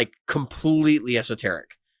is like completely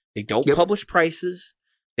esoteric. They don't publish prices.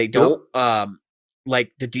 They don't,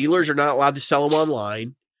 like, the dealers are not allowed to sell them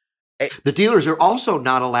online. The dealers are also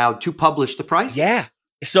not allowed to publish the prices. Yeah.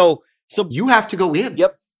 So you have to go in.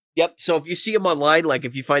 Yep. So if you see them online, like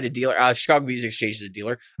if you find a dealer, Chicago Music Exchange is a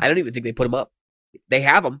dealer. I don't even think they put them up. They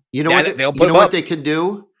have them. You know what? They'll put them up. What they can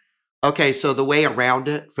do? Okay, so the way around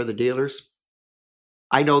it for the dealers,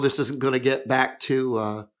 I know this isn't going to get back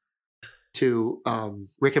to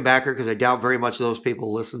Rickenbacker, because I doubt very much those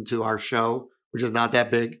people listen to our show, which is not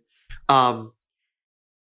that big. The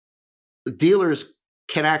dealers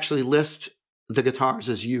can actually list the guitars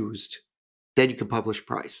as used. Then you can publish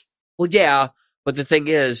price. Well, yeah, but the thing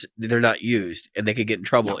is, they're not used, and they could get in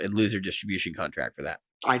trouble and lose their distribution contract for that.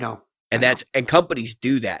 I know. And companies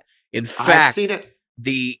do that. In fact, I've seen it.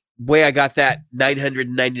 The way I got that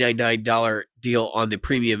 $999 deal on the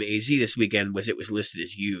premium AZ this weekend was it was listed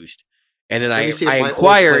as used. And then I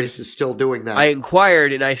inquired. Place is still doing that. I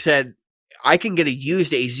inquired and I said, I can get a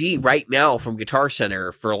used AZ right now from Guitar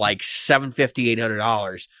Center for like $750,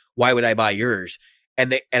 $800. Why would I buy yours?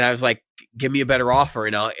 And I was like, give me a better offer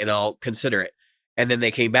and I'll consider it. And then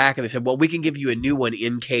they came back and they said, well, we can give you a new one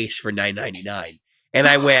in case for $999. And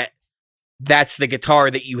I went, that's the guitar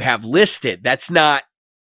that you have listed. That's not,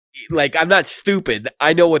 like, I'm not stupid.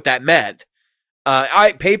 I know what that meant.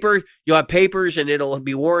 You'll have papers and it'll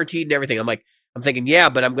be warranted and everything. I'm thinking, yeah,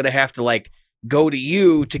 but I'm going to have to like go to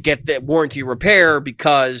you to get that warranty repair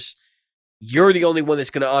because you're the only one that's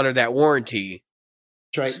going to honor that warranty.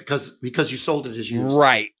 That's right. Because you sold it as used.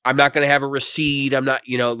 Right. I'm not going to have a receipt. I'm not,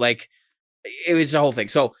 like, it was the whole thing.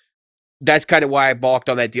 So that's kind of why I balked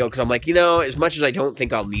on that deal. Cause I'm like, as much as I don't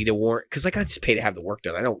think I'll need a warrant, cause like I just pay to have the work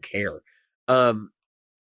done. I don't care. I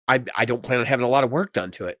don't plan on having a lot of work done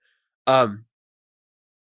to it. That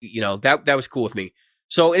was cool with me.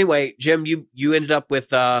 So anyway, Jim, you ended up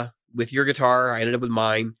with your guitar. I ended up with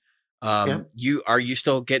mine. Are you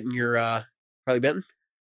still getting your Harley Benton?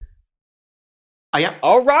 I am.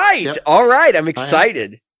 All right. Yep. All right. I'm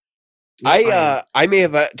excited. I may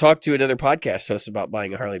have talked to another podcast host about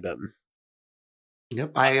buying a Harley Benton.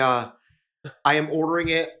 Yep. I am ordering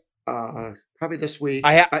it probably this week.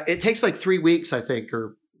 It takes like 3 weeks, I think,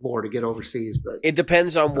 or more to get overseas, but it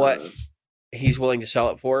depends on what he's willing to sell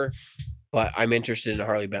it for. but I'm interested in a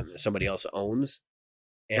Harley Benton that somebody else owns.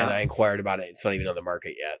 And I inquired about it. It's not even on the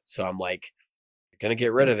market yet. So I'm like, gonna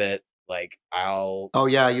get rid of it. Like Oh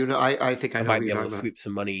yeah, I think I know might who be you're able to talking about. sweep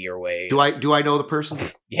some money your way. Do I know the person?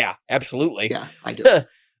 Yeah, absolutely. Yeah, I do. All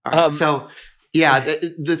right. So yeah,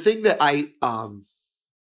 the thing that I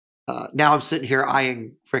now I'm sitting here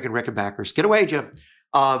eyeing freaking Rickenbackers. Get away, Jim.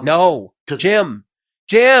 No, because Jim.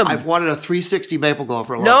 I've wanted a 360 Maple Glow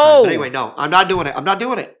for a long time. But anyway, no, I'm not doing it. I'm not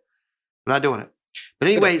doing it. But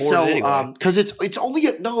anyway, so because it's only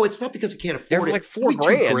it's not because I can't afford it. Like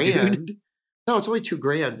 $4,000, dude. No, it's only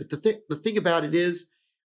 $2,000. But the thing about it is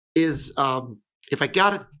if I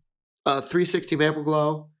got a 360 Maple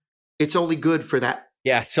Glow, it's only good for that.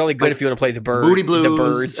 Yeah, it's only good if you want to play the birds, Moody Blues, the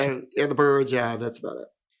birds, and the birds. Yeah, that's about it.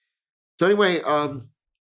 So anyway, and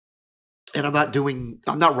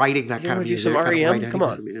I'm not writing that kind of music. Do some REM? Come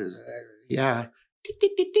on. Yeah.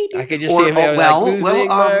 I could just see him losing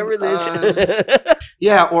my religion.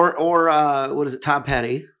 Yeah, or what is it, Tom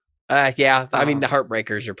Petty? Yeah. I mean, the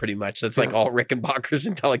Heartbreakers are pretty much that's like all Rickenbackers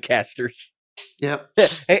and Telecasters. Yep. Yeah.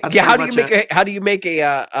 How do you make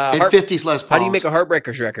a 50s Les Pauls? How do you make a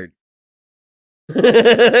Heartbreakers record?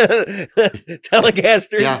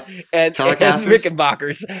 Telecasters and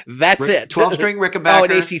Rickenbackers. That's it. 12-string Rickenbacker. Oh,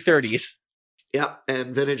 and AC30s. Yep,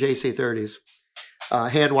 and vintage AC30s,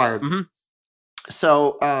 hand wired. Mm-hmm.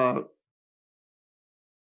 So,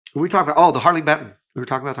 we talked about the Harley Benton. We were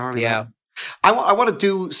talking about the Harley Benton. I want to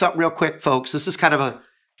do something real quick, folks. This is kind of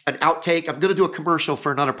an outtake. I'm going to do a commercial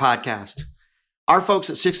for another podcast. Our folks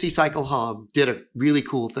at 60 Cycle Hum did a really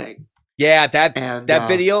cool thing. Yeah, that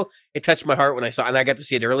video, it touched my heart when I saw it, and I got to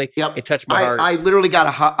see it early. Yep. It touched my heart. I literally got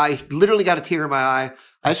a tear in my eye.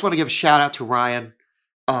 I just want to give a shout out to Ryan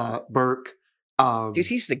Burke. Dude,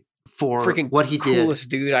 he's the for freaking what he coolest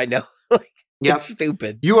dude I know. Yeah,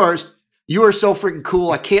 stupid. You are so freaking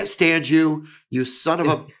cool. I can't stand you, you son of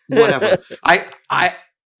a whatever.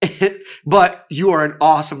 But you are an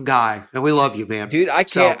awesome guy, and we love you, man. Dude, I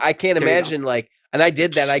can't imagine and I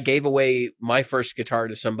did that. I gave away my first guitar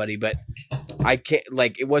to somebody, but I can't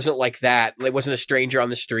it wasn't like that. It wasn't a stranger on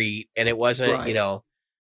the street, and it wasn't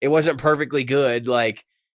it wasn't perfectly good. Like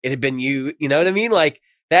it had been you know what I mean? Like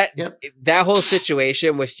that that whole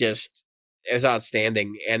situation was just. It was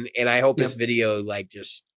outstanding, and I hope this video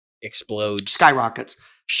just explodes, skyrockets.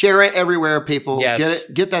 Share it everywhere, people. Yes.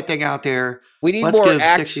 Get that thing out there. We need more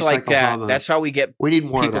acts like that. That's how we get. We need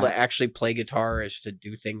more people to actually play guitar, is to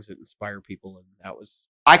do things that inspire people, and that was.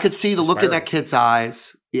 I could see the look in that kid's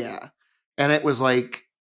eyes, and it was like,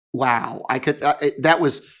 wow. I could. That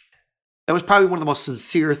was probably one of the most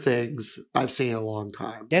sincere things I've seen in a long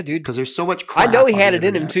time. Yeah, dude. Because there's so much crap. I know he had it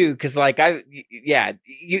in him too. Because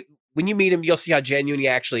when you meet him, you'll see how genuine he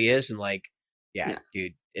actually is. And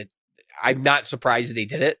dude, I'm not surprised that he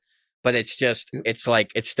did it, but it's just, it's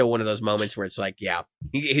still one of those moments where it's like,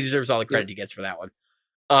 he deserves all the credit he gets for that one.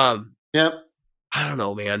 I don't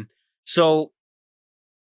know, man. So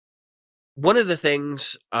one of the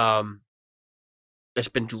things, that's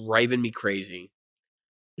been driving me crazy,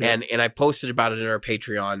 and I posted about it in our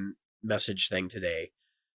Patreon message thing today.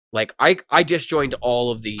 Like I just joined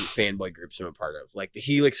all of the fanboy groups I'm a part of, like the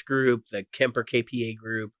Helix group, the Kemper KPA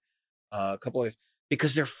group, a couple others,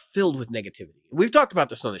 because they're filled with negativity. We've talked about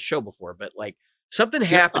this on the show before, but something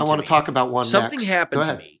happened. I want to talk about one. Something happened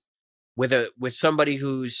to me with somebody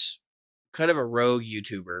who's kind of a rogue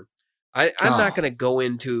YouTuber. I'm not going to go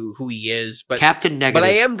into who he is, but Captain Negative. But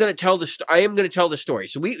I am going to tell the story.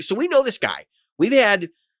 So we know this guy. We've had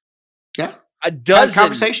a dozen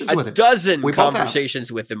conversations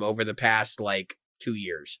with him over the past 2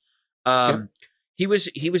 years. He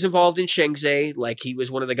was involved in Shengzai. He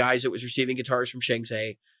was one of the guys that was receiving guitars from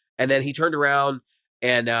Shengzai, and then he turned around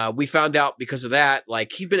and we found out because of that,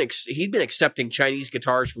 he'd been accepting Chinese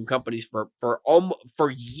guitars from companies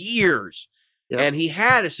for years, and he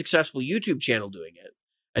had a successful YouTube channel doing it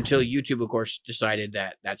until YouTube, of course, decided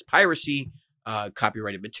that that's piracy,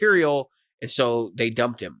 copyrighted material, and so they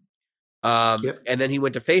dumped him. And then he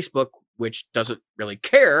went to Facebook, which doesn't really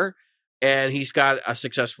care, and he's got a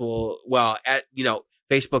successful.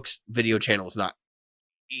 Facebook's video channel is not.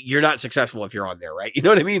 You're not successful if you're on there, right? You know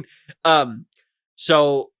what I mean?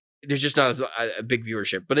 So there's just not a big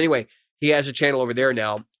viewership. But anyway, he has a channel over there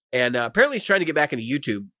now, and apparently he's trying to get back into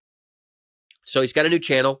YouTube. So he's got a new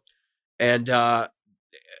channel, and a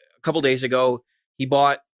couple days ago he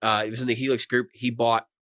bought. He was in the Helix group. He bought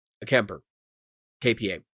a Kemper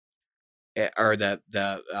KPA. Or the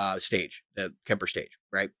stage, the Kemper stage,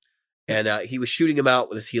 right? And he was shooting him out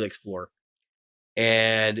with his Helix floor.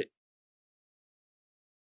 And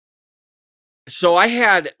So I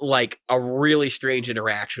had like a really strange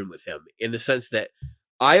interaction with him in the sense that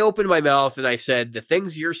I opened my mouth and I said, the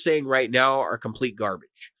things you're saying right now are complete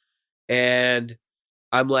garbage. And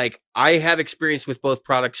I'm like, I have experience with both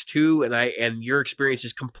products too, and your experience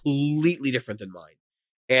is completely different than mine.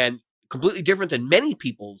 And completely different than many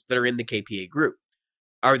people's that are in the KPA group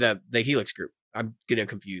or the Helix group. I'm getting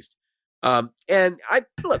confused. And I'm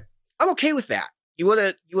okay with that. You want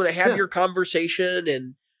to have your conversation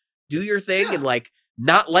and do your thing and like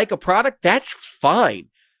not like a product, that's fine.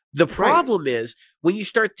 The problem is when you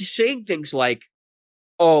start saying things like,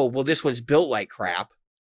 oh, well, this one's built like crap.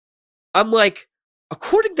 I'm like,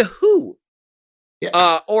 according to who?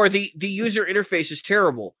 Yeah. Or the user interface is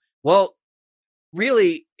terrible. Well,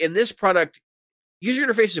 really, in this product, user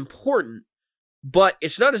interface is important, but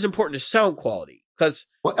it's not as important as sound quality because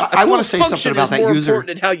I want to say something about that more user. Important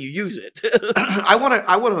in how you use it. I want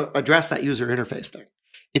to address that user interface thing.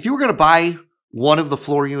 If you were going to buy one of the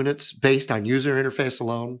floor units based on user interface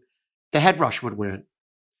alone, the Headrush would win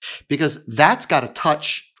because that's got a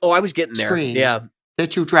touch. Oh, I was getting there. Yeah,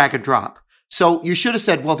 that you drag and drop. So you should have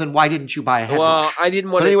said, well, then why didn't you buy a Headrush? Well, I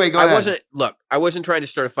didn't want to. Anyway, go ahead. I wasn't trying to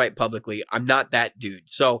start a fight publicly. I'm not that dude.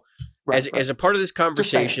 So as a part of this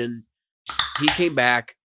conversation, he came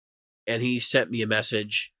back and he sent me a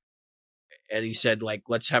message and he said, like,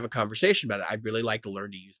 let's have a conversation about it. I'd really like to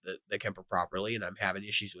learn to use the Kemper properly and I'm having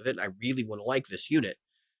issues with it. And I really want to like this unit.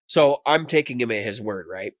 So I'm taking him at his word,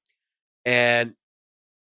 right? And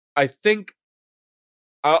I think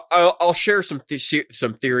I'll share some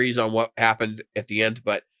theories on what happened at the end,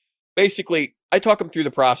 but basically, I talk him through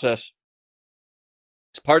the process.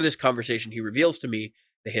 As part of this conversation, he reveals to me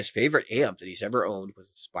that his favorite amp that he's ever owned was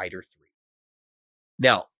a Spider 3.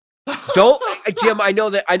 Now, Jim, I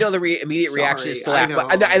know the immediate reaction is to laugh,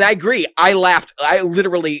 and I agree. I laughed. I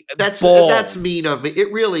literally that's mean of me.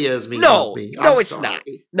 It really is mean of me. No, it's not.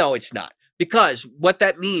 No, it's not. Because what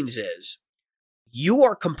that means is you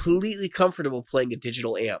are completely comfortable playing a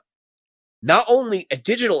digital amp. Not only a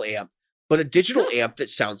digital amp, but a digital amp that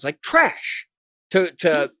sounds like trash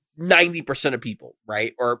to 90% of people,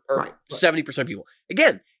 right? Or 70% of people.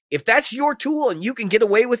 Again, if that's your tool and you can get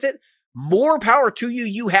away with it, more power to you.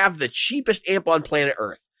 You have the cheapest amp on planet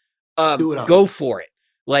Earth. Go for it.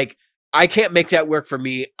 Like, I can't make that work for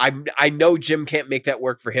me. I know Jim can't make that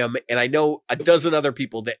work for him, and I know a dozen other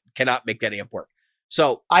people that cannot make that amp work.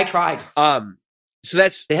 So I tried. So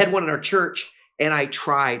they had one in our church, and I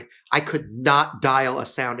tried. I could not dial a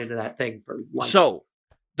sound into that thing for life. So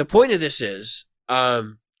the point of this is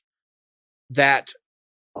that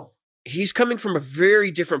he's coming from a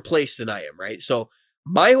very different place than I am, right? So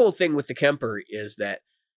my whole thing with the Kemper is that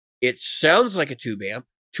it sounds like a tube amp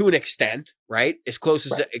to an extent, right? As close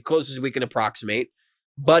as we can approximate.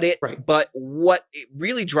 But what it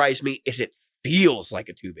really drives me is it feels like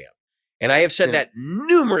a tube amp. And I have said that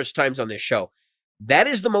numerous times on this show. That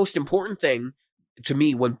is the most important thing to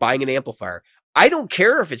me when buying an amplifier. I don't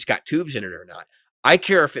care if it's got tubes in it or not. I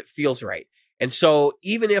care if it feels right. And so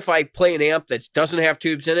even if I play an amp that doesn't have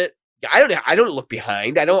tubes in it, I don't look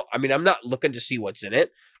behind. I'm not looking to see what's in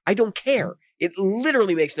it. I don't care. It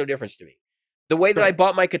literally makes no difference to me. The way that I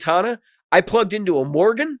bought my Katana, I plugged into a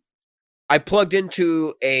Morgan. I plugged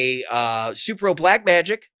into a Supro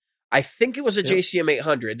Blackmagic. I think it was a JCM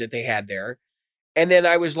 800 that they had there. And then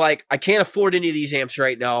I was like, I can't afford any of these amps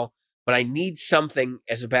right now, but I need something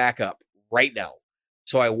as a backup right now.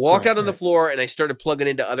 So I walked out on the floor and I started plugging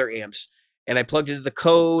into other amps. And I plugged into the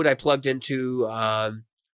Code. I plugged into,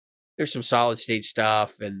 there's some solid state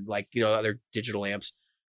stuff and other digital amps.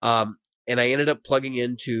 And I ended up plugging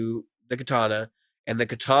into the Katana. And the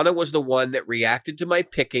Katana was the one that reacted to my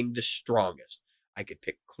picking the strongest. I could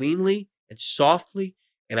pick cleanly and softly,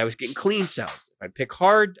 and I was getting clean sounds. If I pick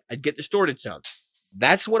hard, I'd get distorted sounds.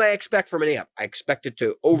 That's what I expect from an amp. I expect it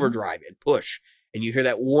to overdrive and push. And you hear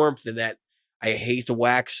that warmth and that, I hate to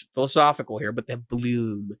wax philosophical here, but that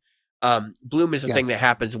bloom. Bloom is a thing that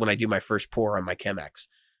happens when I do my first pour on my Chemex.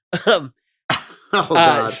 God.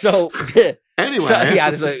 Anyway.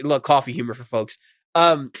 There's a little coffee humor for folks.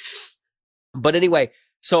 But anyway,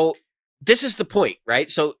 so this is the point, right?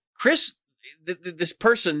 So Chris, this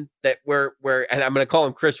person that we're and I'm going to call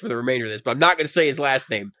him Chris for the remainder of this, but I'm not going to say his last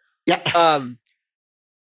name. Yeah.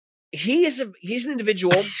 He's an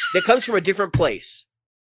individual that comes from a different place.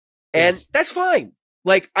 And that's fine.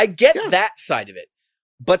 Like, I get that side of it.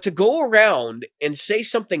 But to go around and say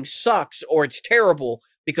something sucks or it's terrible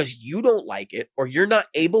because you don't like it or you're not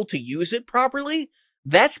able to use it properly,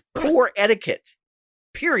 that's poor etiquette.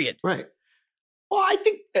 Period. Right. Well, I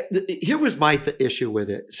think here was my issue with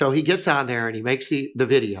it. So he gets on there and he makes the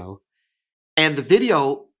video. And the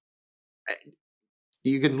video,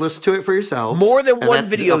 You can listen to it for yourselves. More than And one that-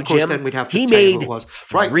 video, of course, Jim. Then we'd have to He tell you who made it was.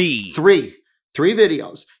 three. Right. Three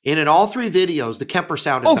videos. And in all three videos, the Kemper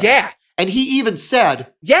sounded better. Yeah. And he even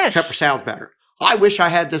said, yes, Kemper sounds better. I wish I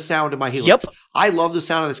had this sound in my Helix. Yep. I love the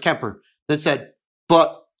sound of this Kemper. Then said,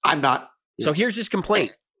 but I'm not. So here's his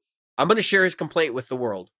complaint. I'm going to share his complaint with the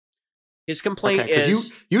world. His complaint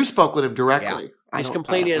is... You spoke with him directly. Yeah. His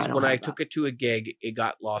complaint is when I took it to a gig, it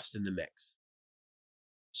got lost in the mix.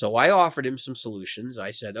 So I offered him some solutions.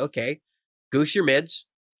 I said, okay, goose your mids.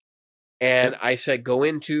 And I said, go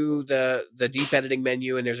into the deep editing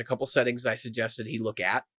menu, and there's a couple settings I suggested he look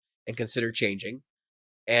at and consider changing.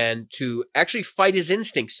 And to actually fight his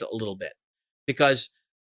instincts a little bit. Because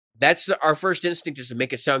that's our first instinct is to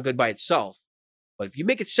make it sound good by itself. But if you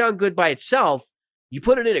make it sound good by itself, you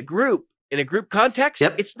put it in a group context,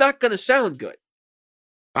 it's not going to sound good.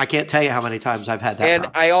 I can't tell you how many times I've had that. And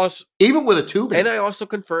problem. I also... Even with a tubing. And I also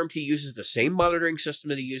confirmed he uses the same monitoring system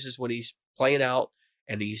that he uses when he's playing out,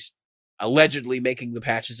 and he's allegedly making the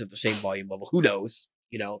patches at the same volume level. Who knows?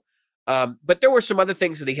 You know? But there were some other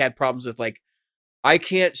things that he had problems with, like, I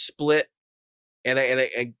can't split, and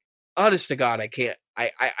I honest to God, I can't.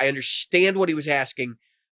 I understand what he was asking,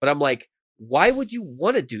 but I'm like, why would you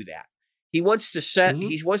want to do that? He wants to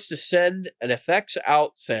he wants to send an effects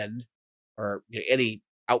send, or any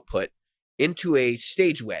output into a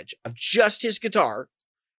stage wedge of just his guitar,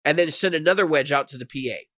 and then send another wedge out to the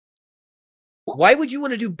PA. Why would you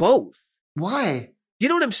want to do both? Why? You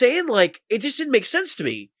know what I'm saying? Like, it just didn't make sense to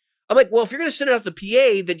me. I'm like, well, if you're going to send it out the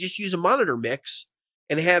PA, then just use a monitor mix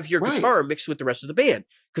and have your guitar mixed with the rest of the band.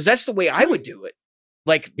 Because that's the way I would do it.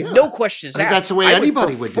 Like, no questions asked. That's the way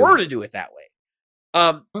anybody would prefer to do it that way.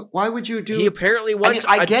 But why would you do... He apparently wants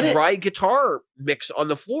a dry guitar mix on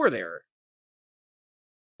the floor there.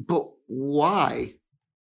 But why?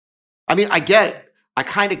 I mean, I get it. I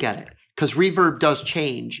kind of get it. Because reverb does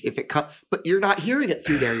change if it comes... But you're not hearing it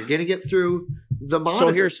through there. You're getting it through the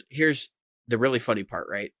monitor. So here's the really funny part,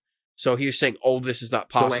 right? So he was saying, oh, this is not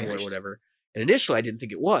possible or whatever. And initially, I didn't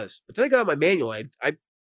think it was. But then I got on my manual. I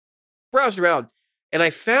browsed around, and I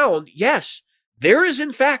found, yes, there is,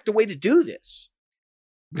 in fact, a way to do this.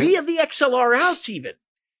 Via the XLR outs, even.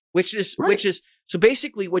 Which is... So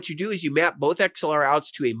basically, what you do is you map both XLR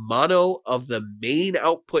outs to a mono of the main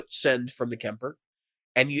output send from the Kemper.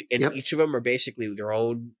 And each of them are basically their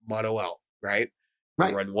own mono out, right? You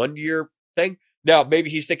run one to your thing. Now, maybe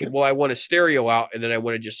he's thinking, well, I want a stereo out, and then I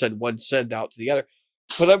want to just send one send out to the other.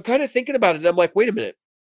 But I'm kind of thinking about it, and I'm like, wait a minute.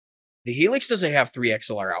 The Helix doesn't have 3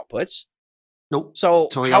 XLR outputs. Nope. So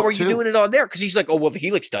how are you doing it on there? Because he's like, oh, well, the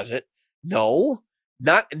Helix does it. No,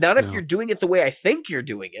 not if you're doing it the way I think you're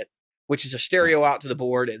doing it, which is a stereo out to the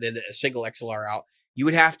board and then a single XLR out. You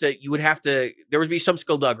would have to, there would be some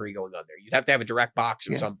skullduggery going on there. You'd have to have a direct box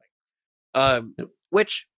or something.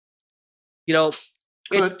 Which,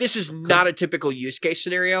 this is not a typical use case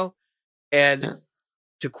scenario. And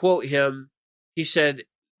to quote him, he said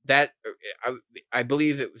that, I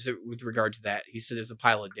believe it was with regard to that, he said there's a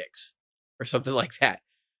pile of dicks or something like that.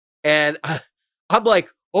 And I'm like,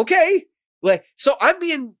 okay. Like, so I'm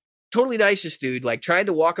being totally nice, this dude, like trying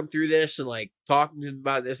to walk him through this and like talking to him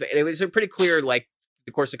about this. And it was pretty clear, like,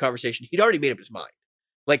 the course of the conversation, he'd already made up his mind.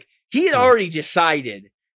 Like, he had already decided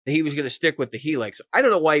that he was going to stick with the Helix. I don't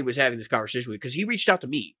know why he was having this conversation with me, because he reached out to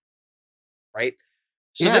me. Right?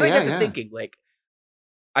 So then I got to thinking, like,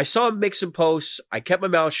 I saw him make some posts. I kept my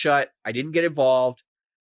mouth shut. I didn't get involved.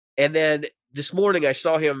 And then this morning I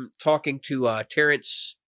saw him talking to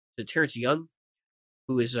Terrence Young,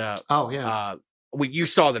 who is when you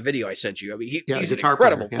saw the video I sent you. I mean, he's an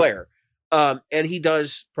incredible player. And he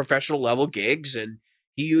does professional level gigs, and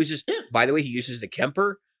he uses, by the way, he uses the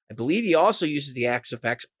Kemper. I believe he also uses the Axe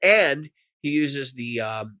FX, and he uses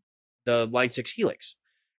the Line 6 Helix.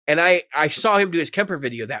 And I saw him do his Kemper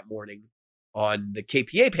video that morning on the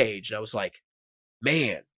KPA page, and I was like,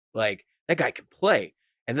 man, like, that guy can play.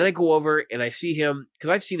 And then I go over and I see him, because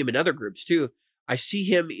I've seen him in other groups too. I see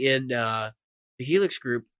him in the Helix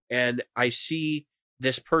group, and I see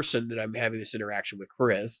this person that I'm having this interaction with,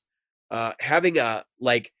 Chris, having a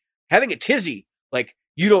tizzy, like,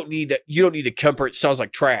 you don't need a Kemper, it sounds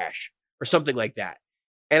like trash, or something like that.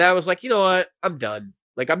 And I was like, you know what? I'm done.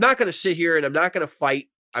 Like, I'm not going to sit here and I'm not going to fight.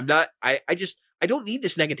 I don't need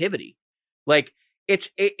this negativity. Like,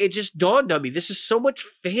 it just dawned on me. This is so much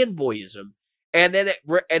fanboyism. And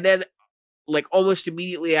then like almost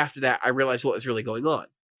immediately after that, I realized what was really going on.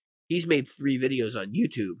 He's made 3 videos on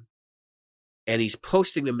YouTube, and he's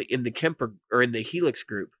posting them in the Kemper, or in the Helix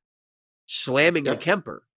group, slamming the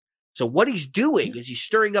Kemper. So what he's doing is he's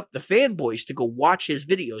stirring up the fanboys to go watch his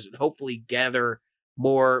videos and hopefully gather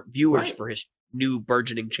more viewers for his new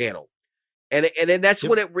burgeoning channel. And then that's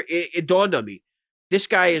when it dawned on me. This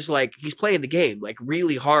guy is like, he's playing the game like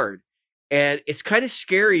really hard. And it's kind of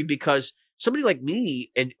scary because somebody like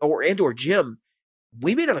me or Jim,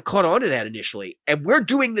 we may not have caught on to that initially. And we're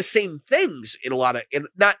doing the same things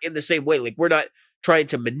not in the same way. Like we're not trying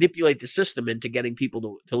to manipulate the system into getting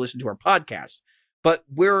people to listen to our podcast. But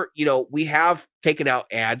we have taken out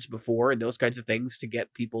ads before and those kinds of things to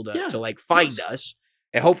get people to like find us.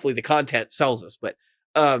 And hopefully the content sells us. But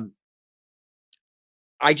I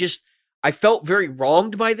felt very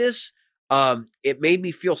wronged by this. It made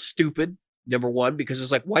me feel stupid, number one, because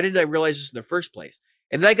it's like, why didn't I realize this in the first place?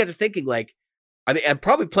 And then I got to thinking, like, I mean, I'm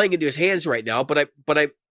probably playing into his hands right now, but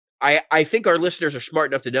I think our listeners are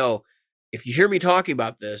smart enough to know, if you hear me talking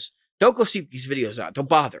about this, don't go seek these videos out. Don't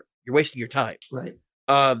bother. You're wasting your time. Right.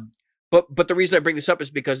 But the reason I bring this up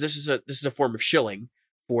is because this is a form of shilling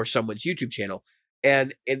for someone's YouTube channel.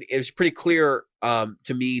 And it was pretty clear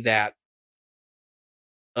to me that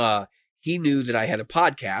he knew that I had a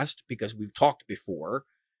podcast because we've talked before,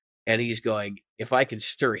 and he's going, if I can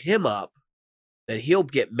stir him up, then he'll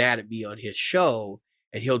get mad at me on his show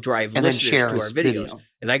and he'll drive listeners to our videos.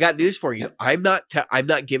 And I got news for you. Yep. I'm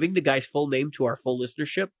not giving the guy's full name to our full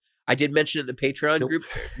listenership. I did mention it in the Patreon group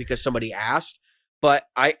because somebody asked, but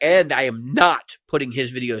I am not putting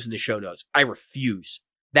his videos in the show notes. I refuse.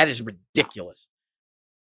 That is ridiculous.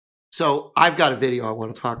 So I've got a video I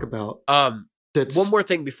want to talk about. One more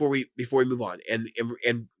thing before we move on,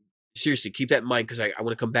 and seriously, keep that in mind because I want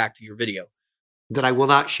to come back to your video that I will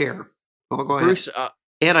not share. Oh, go Bruce, ahead.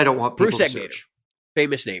 And I don't want people Bruce to Egnator, search.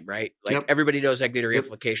 famous name, right? Like everybody knows Egnator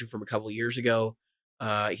amplification from a couple of years ago.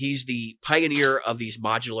 He's the pioneer of these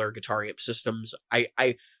modular guitar amp systems.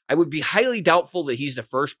 I would be highly doubtful that he's the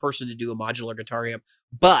first person to do a modular guitar amp,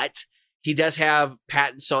 but he does have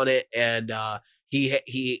patents on it, and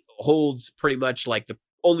he holds pretty much like the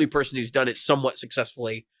only person who's done it somewhat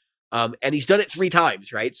successfully. And he's done it 3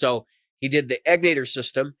 times, right? So he did the Egnator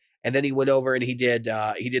system, and then he went over and he did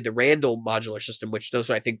the Randall modular system, which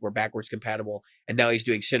those I think were backwards compatible. And now he's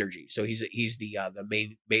doing Synergy. So he's the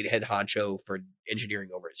main head honcho for engineering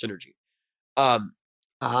over at Synergy.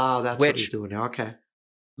 That's what he's doing now. Okay.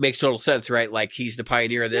 Makes total sense, right? Like he's the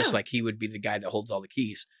pioneer of this. Yeah. Like he would be the guy that holds all the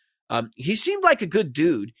keys. He seemed like a good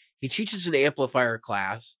dude. He teaches an amplifier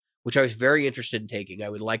class, which I was very interested in taking. I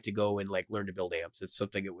would like to go and like learn to build amps. It's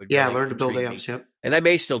something that would learn to build amps. Yep. And I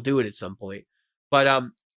may still do it at some point.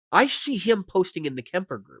 But I see him posting in the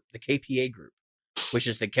Kemper group, the KPA group, which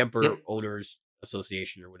is the Kemper Owners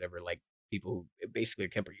Association or whatever, like people who basically a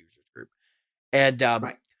Kemper users group. And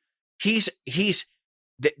right.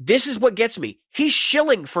 This is what gets me. He's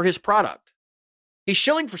shilling for his product. He's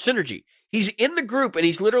shilling for Synergy. He's in the group and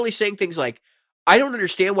he's literally saying things like, I don't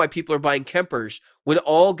understand why people are buying Kempers when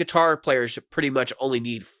all guitar players pretty much only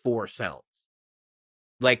need 4 sounds.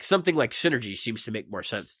 Like something like Synergy seems to make more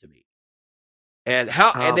sense to me. And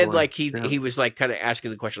he was like kind of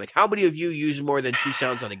asking the question, like, how many of you use more than 2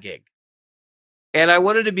 sounds on a gig? And I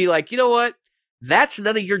wanted to be like, you know what? That's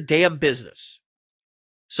none of your damn business.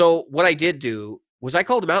 So what I did do was I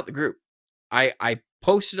called him out in the group. I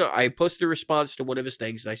posted a response to one of his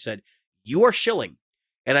things, and I said, you are shilling.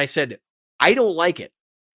 And I said, I don't like it.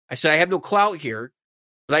 I said, I have no clout here.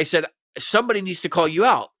 But I said, somebody needs to call you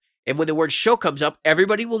out. And when the word show comes up,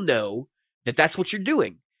 everybody will know that that's what you're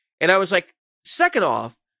doing. And I was like, second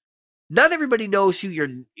off, not everybody knows who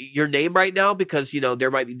your name right now because,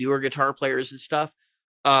 there might be newer guitar players and stuff.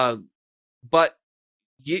 But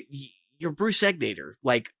you're Bruce Egnator.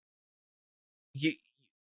 Like,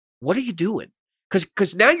 what are you doing?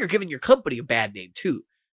 Because now you're giving your company a bad name too.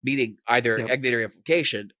 Meaning either Egnator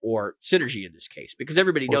amplification or Synergy in this case, because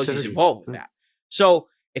everybody knows he's involved with that. So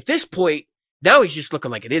at this point, now he's just looking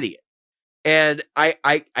like an idiot. And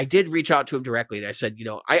I did reach out to him directly, and I said,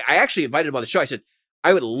 I actually invited him on the show. I said,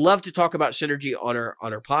 I would love to talk about Synergy on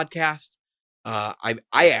our podcast. I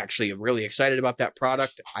actually am really excited about that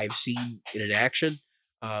product. I've seen it in action.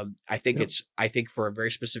 I think for a very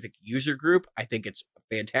specific user group, I think it's a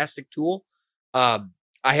fantastic tool. I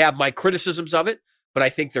have my criticisms of it, but I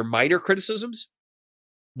think they're minor criticisms.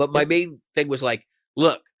 But my main thing was like,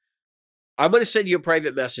 look, I'm going to send you a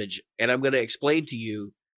private message and I'm going to explain to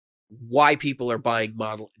you why people are buying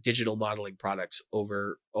digital modeling products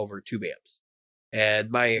over tube amps. And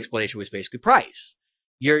my explanation was basically price.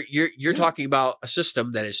 You're talking about a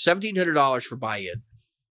system that is $1,700 for buy-in.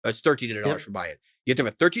 It's $1,300 for buy-in. You have to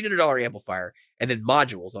have a $1,300 amplifier and then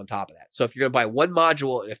modules on top of that. So if you're going to buy one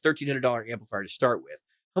module and a $1,300 amplifier to start with,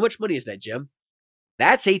 how much money is that, Jim?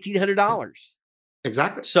 That's $1,800.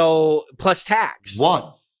 Exactly. So plus tax.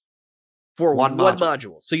 One. for One one module.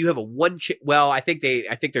 module. So you have a well, I think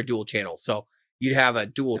they're dual channel. So you'd have a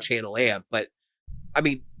dual channel amp, but I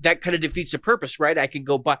mean, that kind of defeats the purpose, right? I can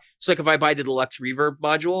go buy, it's like if I buy the deluxe reverb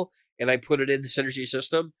module and I put it in the Synergy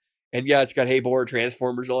system, and yeah, it's got Haybor,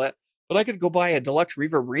 transformers, all that, but I could go buy a deluxe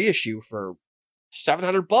reverb reissue for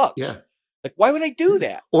 $700. Yeah. Like, why would I do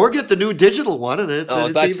that? Or get the new digital one, and it's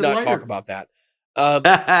let's even not lighter. talk about that.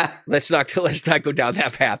 Let's not go down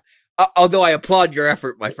that path. Although I applaud your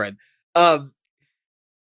effort, my friend. I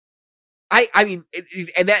mean,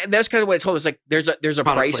 and that's kind of what I told him. It's like there's a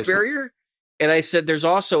price barrier, and I said there's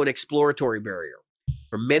also an exploratory barrier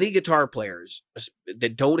for many guitar players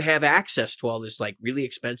that don't have access to all this like really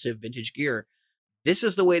expensive vintage gear. This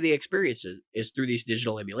is the way they experience it, is through these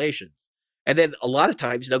digital emulations, and then a lot of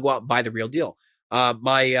times they'll go out and buy the real deal.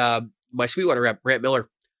 My Sweetwater rep, Brant Miller,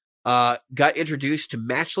 got introduced to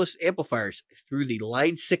matchless amplifiers through the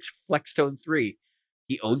Line 6 Flextone 3.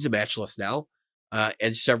 He owns a matchless now,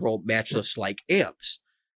 and several matchless-like amps.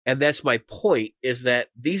 And that's my point, is that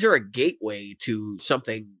these are a gateway to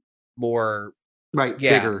something more...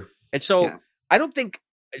 bigger. And so I don't think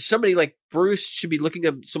somebody like Bruce should be looking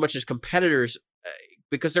at them so much as competitors,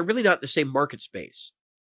 because they're really not in the same market space.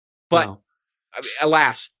 But, I mean,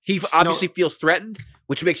 alas, he obviously feels threatened,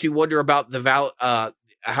 which makes me wonder about the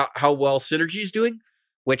how well Synergy is doing,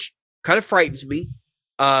 which kind of frightens me,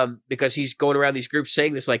 because he's going around these groups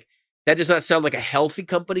saying this, like, that does not sound like a healthy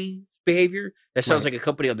company behavior. That sounds like a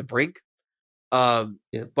company on the brink.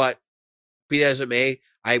 But be that as it may,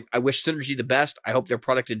 I wish Synergy the best. I hope their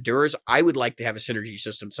product endures. I would like to have a Synergy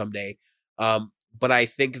system someday. But I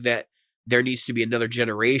think that there needs to be another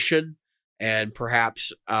generation and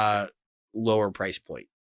perhaps lower price point.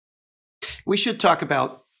 We should talk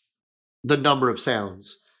about the number of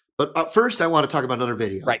sounds. But first, I want to talk about another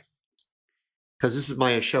video. Right. Because this is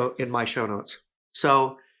my show notes.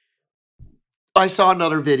 So I saw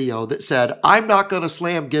another video that said, I'm not going to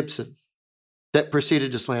slam Gibson, that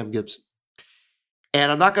proceeded to slam Gibson.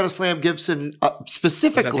 And I'm not going to slam Gibson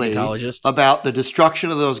specifically about the destruction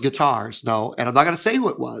of those guitars. No. And I'm not going to say who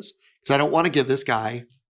it was, because I don't want to give this guy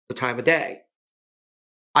the time of day.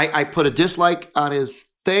 I put a dislike on his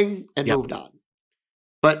thing and moved on.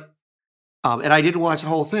 But, and I didn't watch the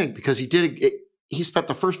whole thing, because he spent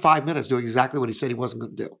the first 5 minutes doing exactly what he said he wasn't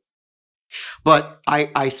going to do. But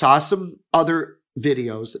I saw some other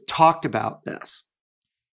videos that talked about this.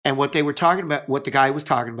 And what they were talking about, what the guy was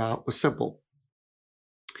talking about, was simple.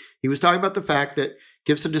 He was talking about the fact that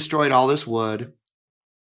Gibson destroyed all this wood,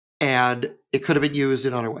 and it could have been used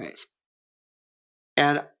in other ways.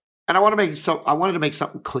 And I wanted to make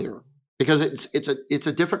something clear, because it's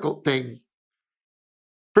a difficult thing.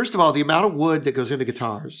 First of all, the amount of wood that goes into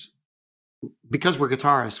guitars, because we're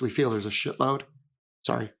guitarists, we feel there's a shitload.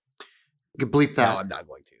 Sorry. You can bleep that. No, I'm not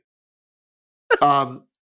going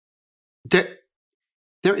to.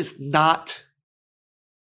 There is not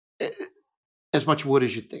as much wood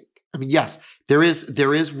as you think. I mean, yes, there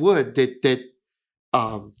is wood that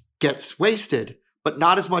gets wasted, but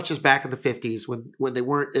not as much as back in the 50s when they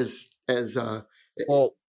weren't as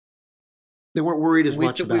well. They weren't worried as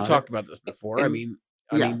much about it. We've talked about this before. And, I mean,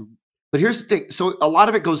 but here's the thing. So a lot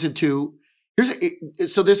of it goes into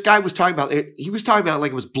so this guy was talking about it. He was talking about it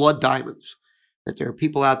like it was blood diamonds, that there are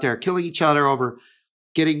people out there killing each other over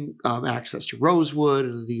getting access to rosewood,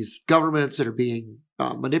 and these governments that are being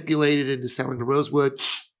manipulated into selling the rosewood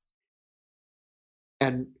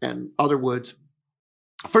and other woods.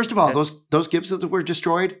 First of all, those Gibsons that were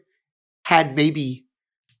destroyed had maybe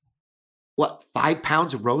 5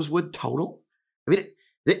 pounds of rosewood total. I mean,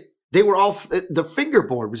 they were all, the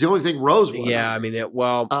fingerboard was the only thing rosewood. Yeah, I mean,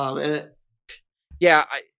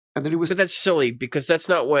 and then it was, but that's silly, because that's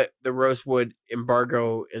not what the rosewood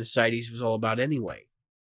embargo in CITES was all about anyway.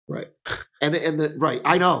 Right. And right,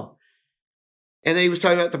 I know. And then he was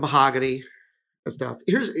talking about the mahogany and stuff.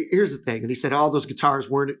 Here's the thing. And he said all those guitars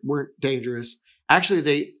weren't dangerous.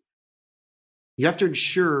 Actually, you have to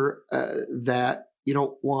ensure that you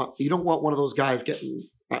don't want one of those guys getting.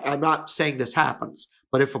 I'm not saying this happens,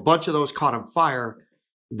 but if a bunch of those caught on fire,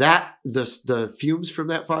 the fumes from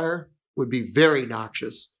that fire would be very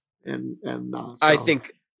noxious. And so, I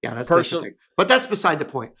think, that's the thing. But that's beside the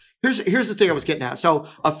point. Here's the thing I was getting at. So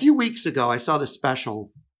a few weeks ago, I saw this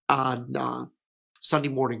special on Sunday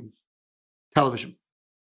morning television,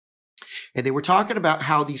 and they were talking about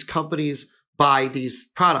how these companies buy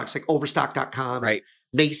these products like Overstock.com, right?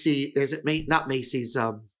 Macy's, not Macy's,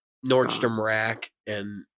 Nordstrom Rack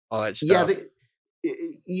and all that Yeah, stuff.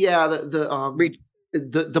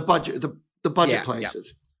 the budget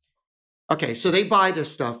places. Yeah. Okay, so they buy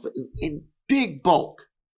this stuff in big bulk.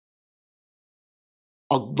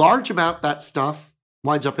 a large amount of that stuff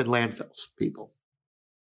winds up in landfills, people.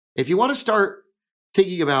 If you want to start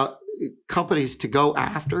thinking about companies to go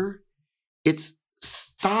after, it's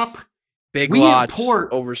stop. Big We Lots, import-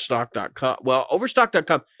 Overstock.com. Well,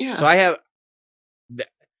 Overstock.com. Yeah. So I have.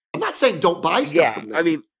 I'm not saying don't buy stuff from them. I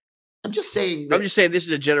mean, I'm just saying this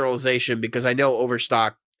is a generalization because I know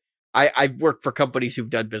Overstock. I've worked for companies who've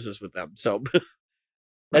done business with them, so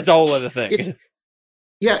that's a whole other thing.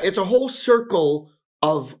 It's a whole circle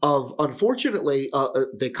of unfortunately,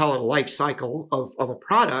 they call it a life cycle of a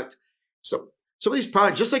product. So some of these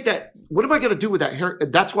products, just like that, what am I going to do with that hair?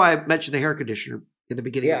 That's why I mentioned the hair conditioner in the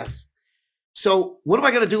beginning. Yes. So what am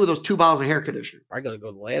I going to do with those 2 bottles of hair conditioner? I'm going to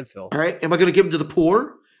go to the landfill. All right. Am I going to give them to the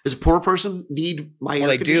poor? Does a poor person need my hair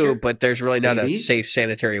conditioner? Well, they do, but there's really not a safe,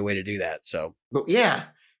 sanitary way to do that. So, but yeah.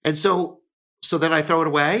 And so then I throw it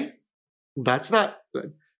away. That's not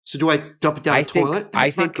good. So do I dump it down the toilet? I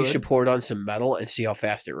think you should pour it on some metal and see how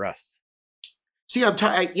fast it rusts. See, I'm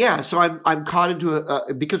so I'm caught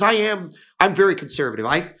into because I'm very conservative.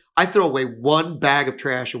 I throw away 1 bag of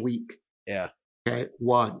trash a week. Yeah. Okay,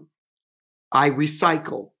 1. I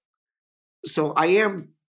recycle. So I am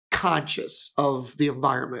conscious of the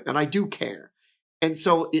environment and I do care. And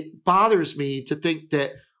so it bothers me to think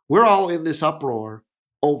that we're all in this uproar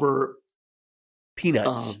over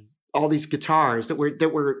peanuts. All these guitars that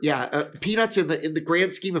were peanuts in the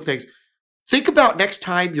grand scheme of things. Think about next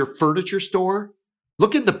time your furniture store.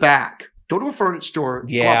 Look in the back. Go to a furniture store.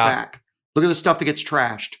 Yeah. Go out back. Look at the stuff that gets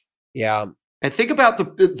trashed. Yeah. And think about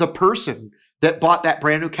the person that bought that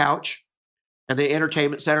brand new couch and the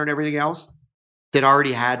entertainment center and everything else that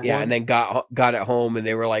already had one. Yeah, and then got it home and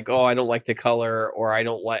they were like, "Oh, I don't like the color," or "I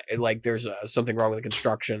don't like there's something wrong with the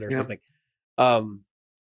construction," or something.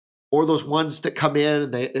 Or those ones that come in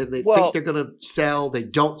and they think they're going to sell, they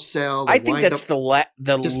don't sell. I think that's the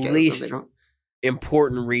least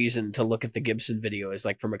important reason to look at the Gibson video is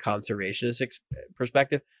like from a conservationist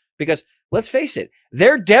perspective, because let's face it,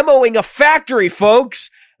 they're demoing a factory, folks.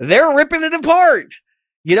 They're ripping it apart.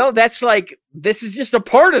 That's like, this is just a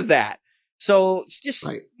part of that. So it's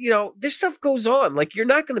just, this stuff goes on. Like, you're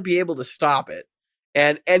not going to be able to stop it.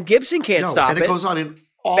 And Gibson can't stop it. And it goes on in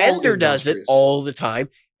all Fender does it all the time.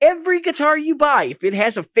 Every guitar you buy, if it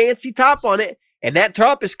has a fancy top on it and that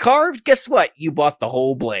top is carved, guess what? You bought the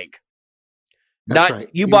whole blank. That's right.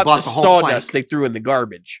 You bought the sawdust they threw in the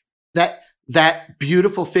garbage. That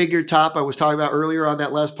beautiful figured top I was talking about earlier on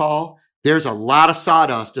that Les Paul, there's a lot of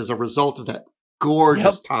sawdust as a result of that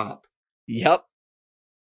gorgeous top. Yep.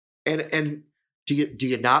 And do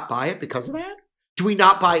you not buy it because of that? Do we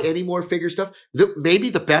not buy any more figure stuff? Maybe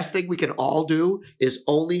the best thing we can all do is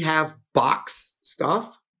only have box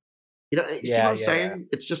stuff. See what I'm saying? Yeah.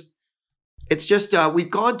 It's just we've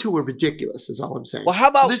gone to a ridiculous is all I'm saying. Well, how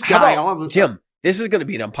about this guy, Jim? This is going to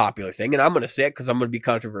be an unpopular thing, and I'm going to say it because I'm going to be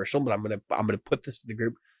controversial, but I'm going to put this to the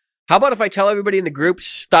group. How about if I tell everybody in the group,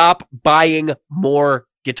 stop buying more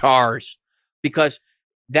guitars? Because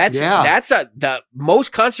that's the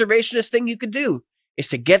most conservationist thing you could do is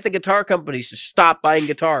to get the guitar companies to stop buying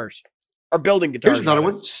guitars or building guitars. Here's another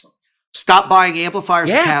one. Stop buying amplifiers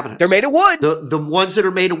and cabinets. They're made of wood. The ones that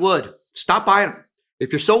are made of wood. Stop buying them.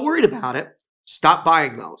 If you're so worried about it, stop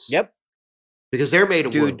buying those. Yep. Because they're made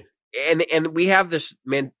of wood. And we have this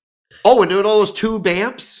man. Oh, and doing all those tube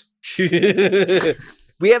amps.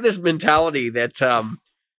 We have this mentality that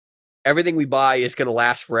everything we buy is going to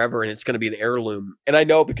last forever and it's going to be an heirloom. And I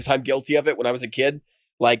know because I'm guilty of it. When I was a kid,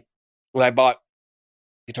 like when I bought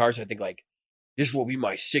guitars, I think like this will be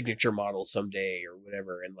my signature model someday or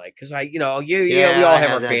whatever. And like, because we all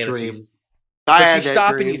have our fantasies. Dream. But you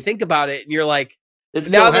stop and you think about it and you're like,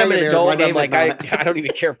 now that I'm an adult, I'm like, I don't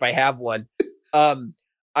even care if I have one. I'm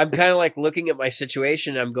kind of like looking at my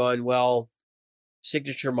situation. I'm going, well,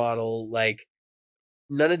 signature model, like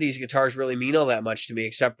none of these guitars really mean all that much to me,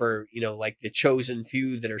 except for, like the chosen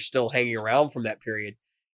few that are still hanging around from that period.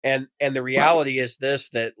 And the reality is this,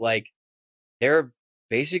 that like, they're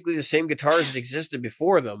basically the same guitars that existed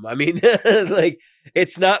before them. I mean, like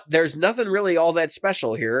there's nothing really all that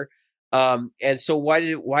special here. And so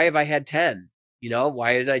why have I had 10?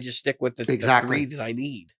 Why didn't I just stick with the 3 that I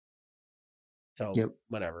need? So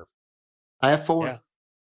whatever. I have 4. Yeah.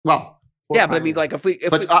 Well, yeah, but I mean, like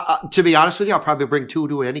to be honest with you, I'll probably bring 2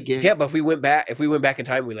 to any gig. Yeah, but if we went back in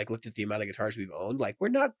time, we like looked at the amount of guitars we've owned. Like we're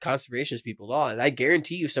not conservationist people at all, and I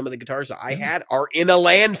guarantee you, some of the guitars that I had are in a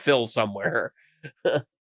landfill somewhere.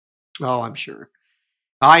 Oh, I'm sure.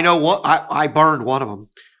 I know what I burned one of them.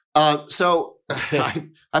 So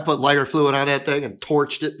I put lighter fluid on that thing and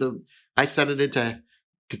torched it. I sent it into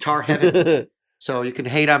guitar heaven. So you can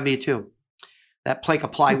hate on me too. That plank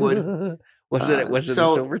of plywood. Was it the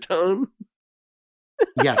silver tone?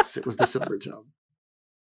 Yes, it was the silver tone.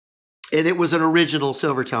 And it was an original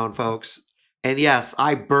silver tone, folks. And yes,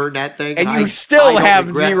 I burned that thing. And you still have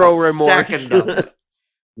zero remorse. Second of it.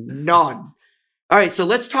 None. All right, so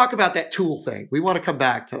let's talk about that tool thing. We want to come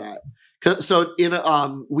back to that. So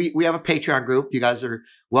we have a Patreon group. You guys are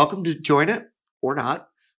welcome to join it or not.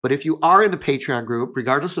 But if you are in the Patreon group,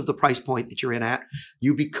 regardless of the price point that you're in at,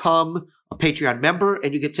 you become a Patreon member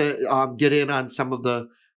and you get to get in on some of the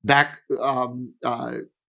back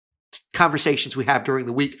conversations we have during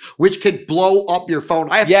the week, which can blow up your phone.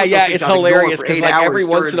 It's hilarious because like every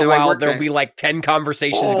once in a while there'll be like 10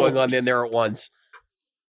 conversations going on in there at once.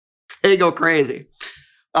 They go crazy.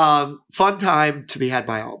 Fun time to be had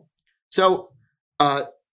by all. So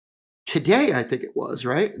today, I think it was,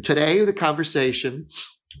 right? Today, the conversation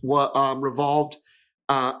revolved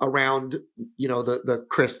around, the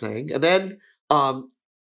Chris thing. And then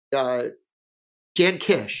Jan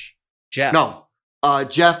Kish. Jeff. No.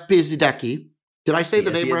 Jeff Bizadecki. Did I say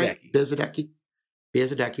the name right?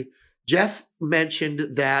 Bizadecki. Jeff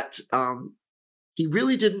mentioned that he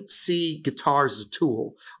really didn't see guitars as a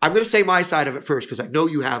tool. I'm going to say my side of it first because I know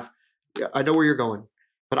I know where you're going.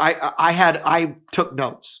 But I took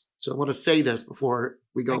notes. So I want to say this before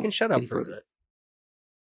we go. I can shut up for a minute.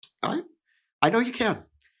 I know you can.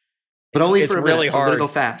 But only for a minute. Really so I'm going to go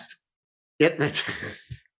fast.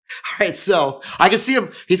 All right, so I can see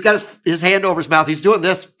him. He's got his hand over his mouth. He's doing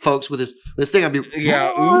this, folks, with this thing.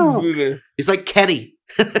 He's like Kenny.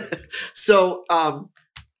 So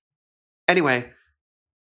anyway,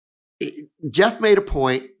 Jeff made a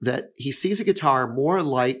point that he sees a guitar more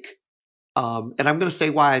like, and I'm going to say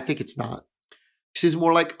why I think it's not. He sees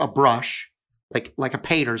more like a brush, like a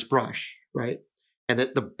painter's brush, right? And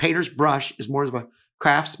that the painter's brush is more of a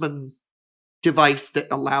craftsman device that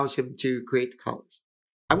allows him to create the colors.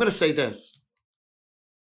 I'm going to say this.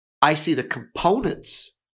 I see the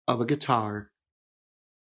components of a guitar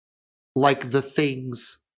like the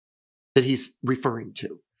things that he's referring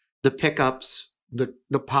to. The pickups, the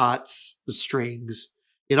pots, the strings.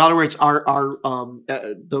 In other words,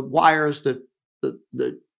 the wires,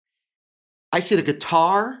 I see the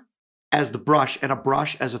guitar as the brush and a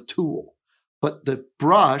brush as a tool. But the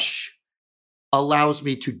brush allows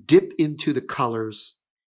me to dip into the colors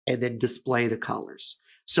and then display the colors.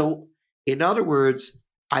 So, in other words,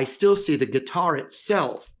 I still see the guitar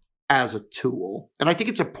itself as a tool. And I think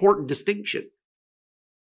it's an important distinction.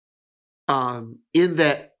 In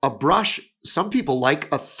that a brush, some people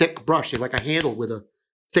like a thick brush. They like a handle with a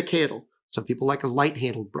thick handle. Some people like a light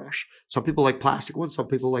handled brush. Some people like plastic ones. Some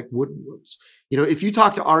people like wooden ones. If you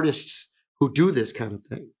talk to artists who do this kind of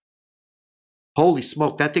thing, holy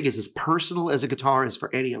smoke, that thing is as personal as a guitar is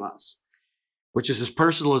for any of us. Which is as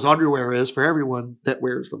personal as underwear is for everyone that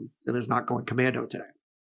wears them and is not going commando today.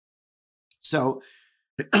 So,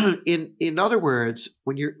 in other words,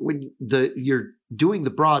 when you're doing the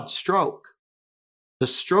broad stroke, the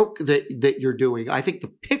stroke that you're doing, I think the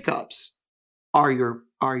pickups are your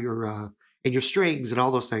and your strings and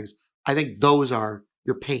all those things. I think those are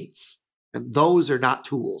your paints, and those are not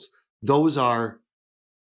tools. Those are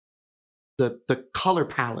the color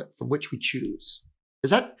palette from which we choose. Does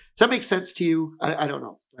that make sense to you? I don't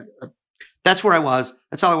know. That's where I was.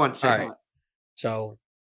 That's all I wanted to say about it. So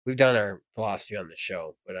we've done our philosophy on this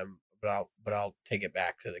show, but I'll take it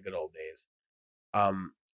back to the good old days.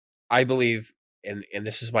 I believe, and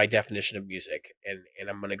this is my definition of music, and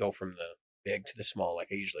I'm going to go from the big to the small like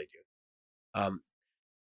I usually do.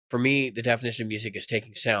 For me, the definition of music is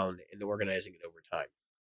taking sound and organizing it over time.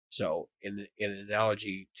 So in an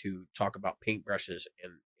analogy to talk about paintbrushes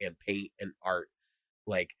and paint and art,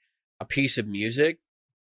 like a piece of music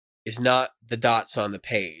is not the dots on the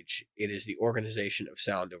page. It is the organization of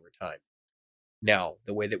sound over time. Now,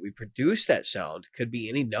 the way that we produce that sound could be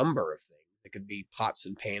any number of things. It could be pots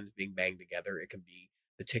and pans being banged together. It could be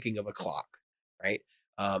the ticking of a clock, right?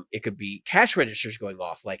 It could be cash registers going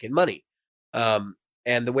off, like in money.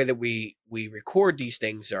 And the way that we record these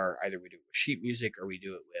things are either we do it with sheet music or we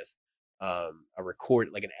do it with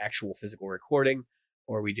like an actual physical recording,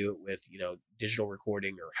 or we do it with, digital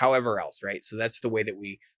recording or however else, right? So that's the way that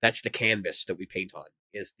that's the canvas that we paint on,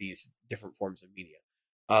 is these different forms of media.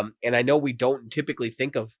 And I know we don't typically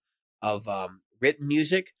think of written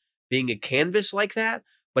music being a canvas like that,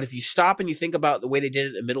 but if you stop and you think about the way they did it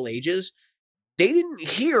in the Middle Ages, they didn't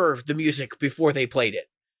hear the music before they played it.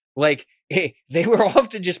 Like, they were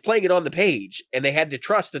often just playing it on the page, and they had to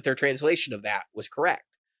trust that their translation of that was correct.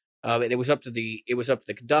 And it was up to the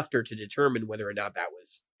conductor to determine whether or not that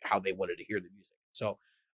was how they wanted to hear the music. So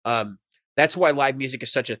that's why live music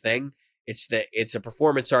is such a thing. It's a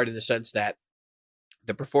performance art in the sense that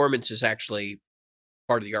The performance is actually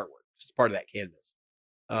part of the artwork. It's part of that canvas.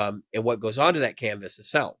 And what goes onto that canvas is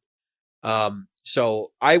sound.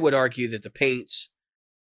 So I would argue that the paints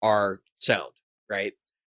are sound, right?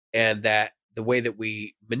 And that the way that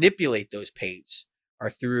we manipulate those paints are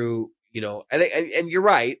through, and you're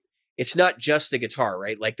right. It's not just the guitar,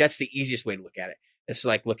 right? Like that's the easiest way to look at it. It's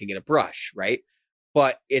like looking at a brush, right?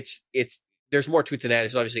 But there's more to it than that.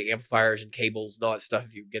 There's obviously amplifiers and cables and all that stuff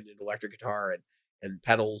if you get an electric guitar and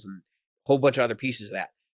pedals and a whole bunch of other pieces of that.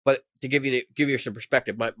 But to give you some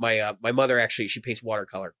perspective, my mother actually, she paints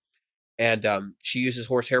watercolor, and she uses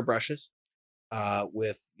horsehair brushes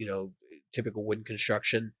with typical wooden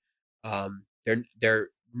construction. They're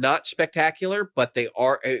not spectacular, but they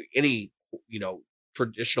are any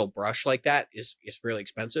traditional brush like that is fairly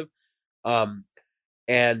expensive.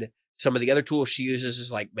 And some of the other tools she uses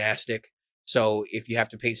is like mastic. So if you have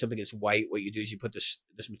to paint something that's white, what you do is you put this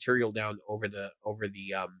material down over the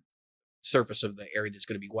surface of the area that's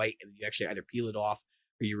going to be white, and you actually either peel it off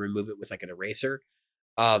or you remove it with like an eraser.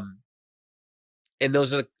 And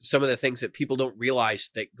those are some of the things that people don't realize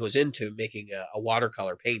that goes into making a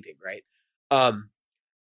watercolor painting, right?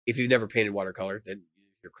 If you've never painted watercolor, then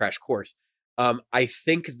your crash course. I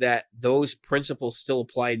think that those principles still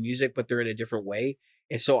apply in music, but they're in a different way.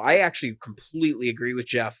 And so I actually completely agree with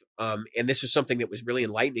Jeff. And this was something that was really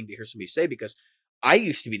enlightening to hear somebody say, because I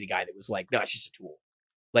used to be the guy that was like, no, it's just a tool.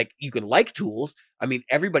 Like, you can like tools. I mean,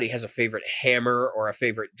 everybody has a favorite hammer or a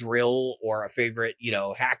favorite drill or a favorite,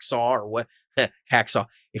 hacksaw or what. Hacksaw.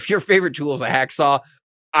 If your favorite tool is a hacksaw,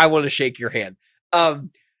 I want to shake your hand.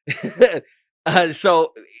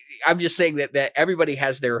 So I'm just saying that everybody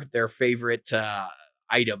has their favorite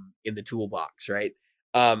item in the toolbox, right?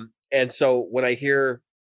 And so when I hear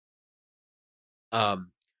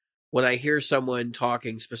someone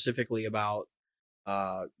talking specifically about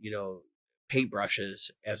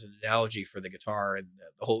paintbrushes as an analogy for the guitar and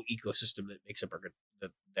the whole ecosystem that makes up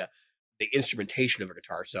the instrumentation of a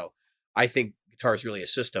guitar. So I think guitar is really a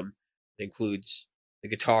system that includes the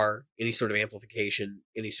guitar, any sort of amplification,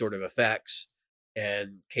 any sort of effects,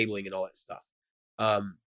 and cabling and all that stuff.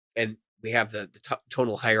 And we have the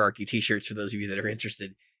tonal hierarchy t-shirts for those of you that are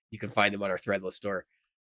interested. You can find them on our Threadless store.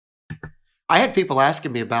 I had people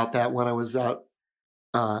asking me about that when I was out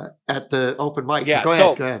at the open mic. Yeah, go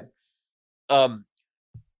ahead.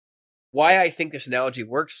 Why I think this analogy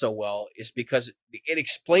works so well is because it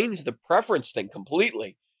explains the preference thing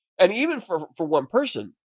completely. And even for one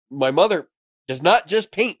person, my mother does not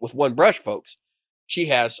just paint with one brush, folks. She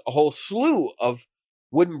has a whole slew of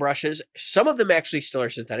wooden brushes. Some of them actually still are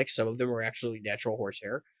synthetic. Some of them are actually natural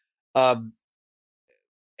horsehair.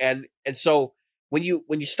 And so when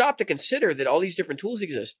you stop to consider that all these different tools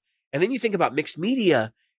exist, and then you think about mixed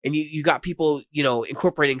media, and you got people,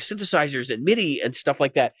 incorporating synthesizers and MIDI and stuff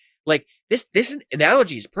like that. Like this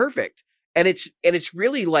analogy is perfect. And it's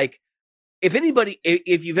really like,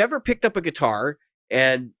 if you've ever picked up a guitar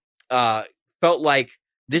and felt like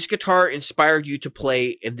this guitar inspired you to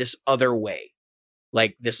play in this other way,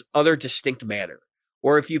 like this other distinct manner,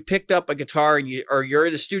 or if you picked up a guitar and you're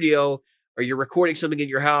in the studio or you're recording something in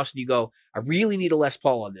your house and you go, I really need a Les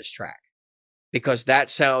Paul on this track because that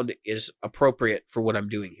sound is appropriate for what I'm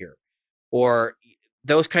doing here, or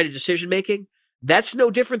those kind of decision making, that's no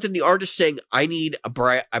different than the artist saying, I need a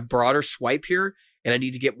broader swipe here, and I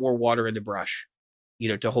need to get more water in the brush,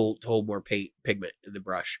 to hold more pigment in the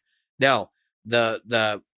brush. Now,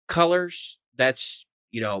 the colors, that's,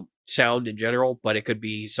 sound in general, but it could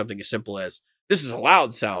be something as simple as this is a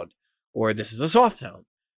loud sound, or this is a soft sound,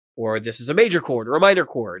 or this is a major chord or a minor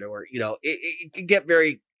chord, or, it can get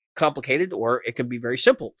very complicated, or it can be very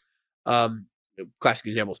simple. Classic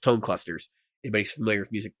example is tone clusters. Anybody's familiar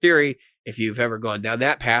with music theory, if you've ever gone down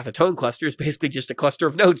that path, a tone cluster is basically just a cluster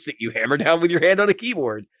of notes that you hammer down with your hand on a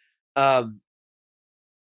keyboard. But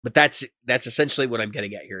that's essentially what I'm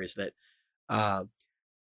getting at here, is that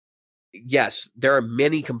yes, there are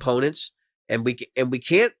many components, and we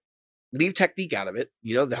can't leave technique out of it.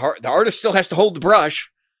 The artist still has to hold the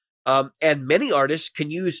brush, and many artists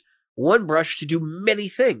can use one brush to do many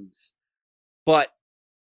things, but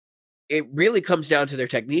it really comes down to their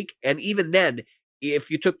technique. And even then, if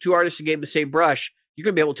you took two artists and gave them the same brush, you're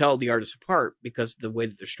going to be able to tell the artists apart because of the way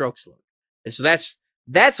that their strokes look. And so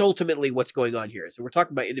that's ultimately what's going on here. So we're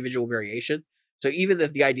talking about individual variation. So even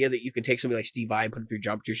the idea that you can take something like Steve Vai and put him through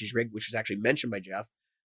John Petrucci's rig, which was actually mentioned by Jeff,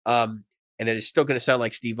 and that it's still going to sound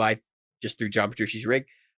like Steve Vai just through John Petrucci's rig,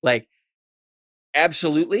 like,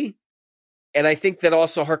 absolutely. And I think that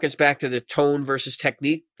also harkens back to the tone versus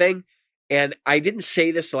technique thing. And I didn't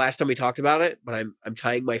say this the last time we talked about it, but I'm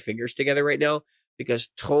tying my fingers together right now, because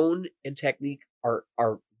tone and technique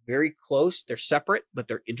are very close. They're separate, but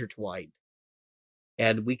they're intertwined.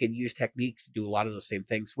 And we can use techniques to do a lot of those same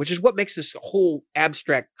things, which is what makes this whole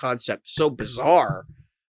abstract concept so bizarre.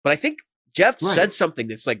 But I think Jeff said something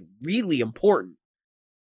that's like really important.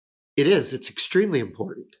 It is. It's extremely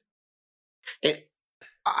important. And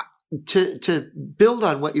to build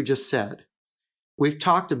on what you just said, we've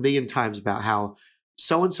talked a million times about how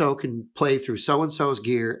so-and-so can play through so-and-so's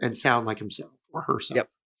gear and sound like himself or herself,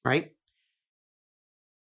 right?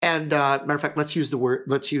 And matter of fact, let's use the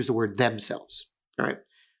word themselves. All right.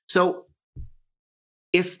 So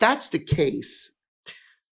if that's the case,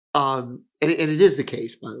 and it is the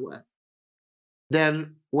case, by the way,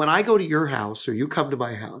 then when I go to your house or you come to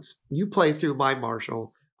my house, you play through my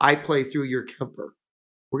Marshall, I play through your Kemper.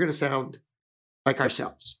 We're going to sound like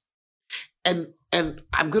ourselves. And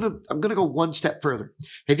I'm gonna go one step further.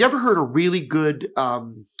 Have you ever heard a really good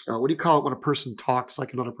what do you call it when a person talks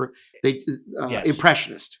like another person?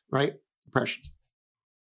 Impressionist, right? Impressionist.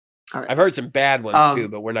 All right. I've heard some bad ones too,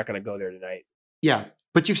 but we're not going to go there tonight. Yeah,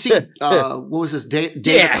 but you've seen what was this?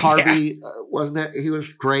 David Harvey, wasn't it? He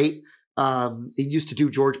was great. He used to do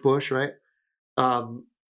George Bush, right? All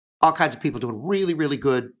kinds of people doing really, really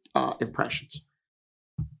good impressions.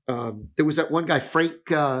 There was that one guy, Frank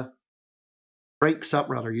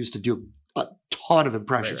something or other, used to do a ton of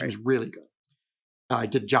impressions. Right. He was really good. I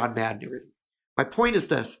did John Madden and everything. My point is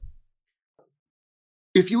this.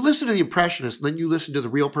 If you listen to the impressionist and then you listen to the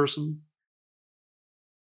real person,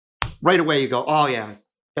 right away you go, oh yeah,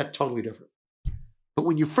 that's totally different. But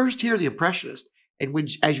when you first hear the impressionist and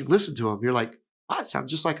as you listen to him, you're like, oh, it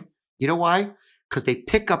sounds just like him. You know why? Because they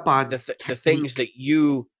pick up on the things that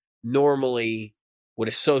you normally would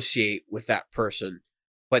associate with that person,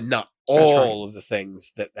 but not all of the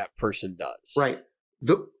things that person does. Right.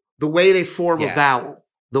 The way they form a vowel,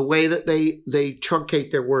 the way that they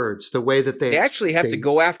truncate their words, the way that they actually have to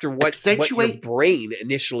go after what your brain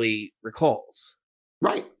initially recalls.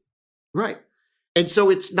 Right. Right. And so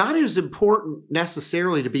it's not as important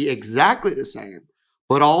necessarily to be exactly the same,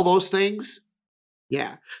 but all those things,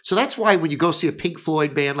 yeah. So that's why when you go see a Pink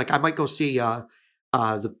Floyd band, like I might go see the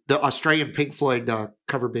Australian Pink Floyd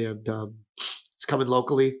cover band. It's coming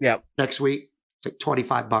locally next week. It's like $25.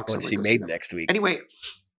 I want to see Maiden next week. Anyway.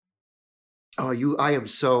 I am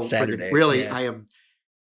so Saturday. Really, I am.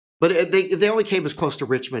 But they only came as close to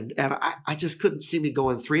Richmond, and I just couldn't see me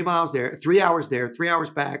going 3 miles there, 3 hours there, 3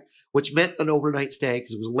 hours back, which meant an overnight stay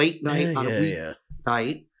because it was late night on a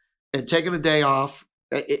weeknight, and taking a day off.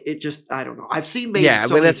 It just, I don't know. I've seen Maiden. Yeah,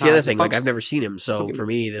 but that's the other thing. Like I've never seen him, so for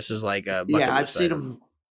me, this is like a bucket I've seen him.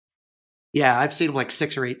 Yeah, I've seen him like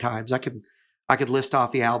 6 or 8 times. I could list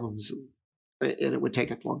off the albums, and it would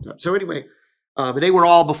take a long time. So anyway. And they were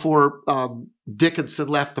all before Dickinson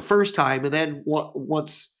left the first time, and then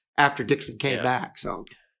once after Dixon came back. So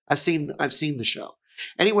I've seen the show.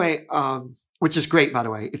 Anyway, which is great, by the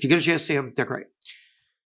way. If you get a chance to see them, they're great.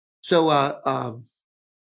 So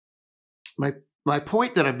my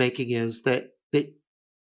point that I'm making is that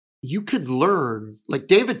you could learn. Like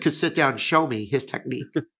David could sit down and show me his technique.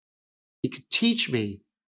 He could teach me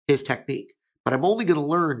his technique, but I'm only going to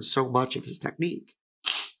learn so much of his technique.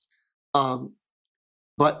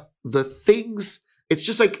 But the things, it's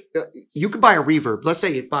just like you can buy a reverb. Let's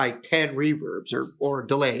say you buy 10 reverbs or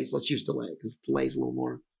delays. Let's use delay because delay is a little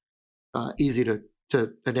more easy to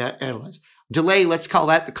analyze. Delay, let's call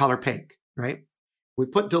that the color pink, right? We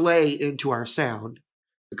put delay into our sound,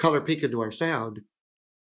 the color pink into our sound.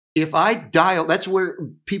 If I dial, that's where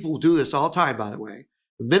people do this all the time, by the way.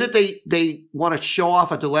 The minute they want to show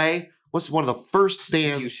off a delay, what's one of the first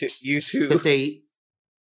bands U2 that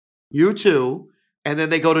U2, and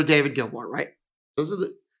then they go to David Gilmour, right? Those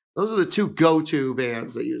are the two go-to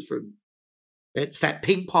bands they use for. It's that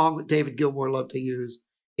ping pong that David Gilmour loved to use.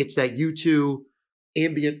 It's that U2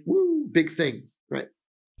 ambient big thing, right?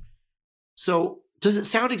 So does it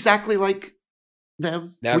sound exactly like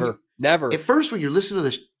them? Never. At first, when you're listening to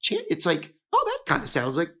this chant, it's like, oh, that kind of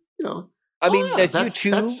sounds like, I mean, that's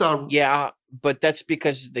U2, but that's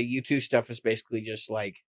because the U2 stuff is basically just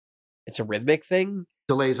like, it's a rhythmic thing.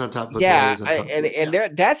 Delays on top of delays on top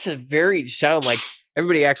and that's a very sound like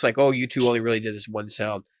everybody acts like, oh, U2 only really did this one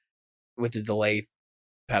sound with the delay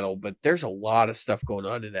pedal, but there's a lot of stuff going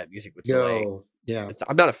on in that music with delay. Yeah,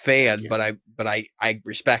 I'm not a fan, but I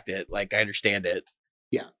respect it. Like I understand it.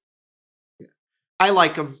 Yeah. I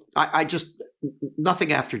like them. I just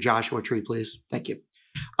nothing after Joshua Tree, please. Thank you.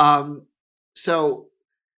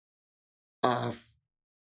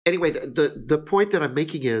 Anyway, the point that I'm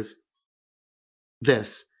making is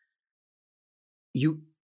this. You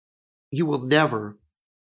will never,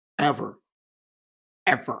 ever,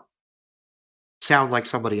 ever sound like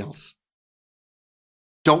somebody else.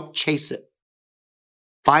 Don't chase it.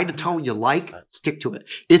 Find a tone you like, stick to it.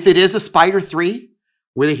 If it is a Spider 3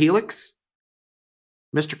 with a helix,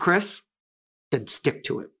 Mr. Chris, then stick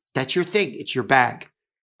to it. That's your thing. It's your bag.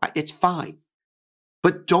 It's fine.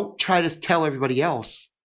 But don't try to tell everybody else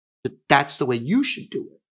that that's the way you should do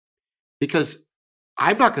it. Because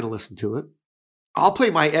I'm not going to listen to it. I'll play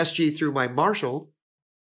my SG through my Marshall,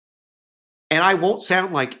 and I won't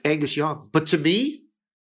sound like Angus Young. But to me,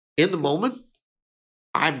 in the moment,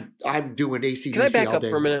 I'm doing AC/DC. Can I back up for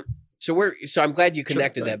a long. minute? So I'm glad you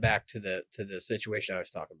connected that back to the situation I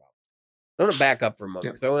was talking about. I want to back up for a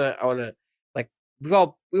moment. Yeah. I want to like we've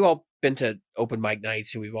all been to open mic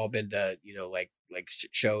nights, and we've all been to like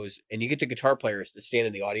shows, and you get to guitar players that stand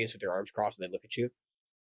in the audience with their arms crossed and they look at you.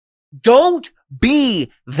 Don't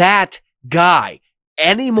be that guy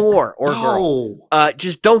anymore or girl.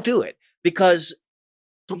 Just don't do it, because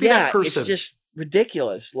don't be that person. It's just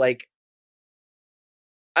ridiculous. Like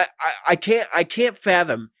I can't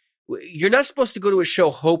fathom. You're not supposed to go to a show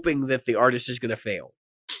hoping that the artist is going to fail.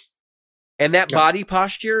 And that body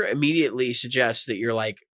posture immediately suggests that you're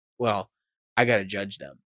like, well, I got to judge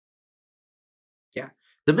them. Yeah.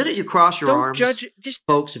 The minute you cross your arms,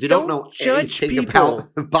 folks, if you don't know anything about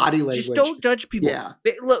body language. Just don't judge people. Yeah.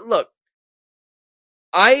 Look,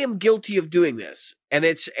 I am guilty of doing this. And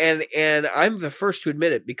and I'm the first to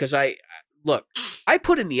admit it, because I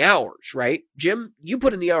put in the hours, right? Jim, you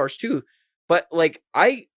put in the hours too. But like,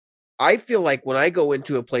 I feel like when I go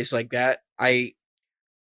into a place like that, I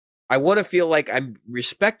want to feel like I'm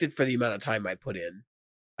respected for the amount of time I put in.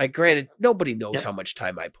 Granted, nobody knows how much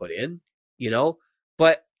time I put in,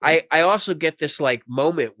 but I also get this like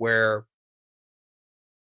moment where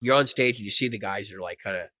you're on stage and you see the guys that are like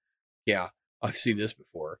kind of, yeah, I've seen this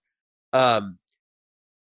before.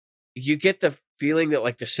 You get the feeling that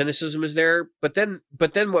like the cynicism is there, but then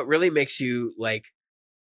what really makes you like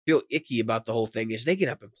feel icky about the whole thing is they get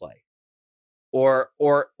up and play, or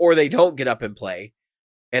they don't get up and play,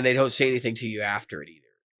 and they don't say anything to you after it either.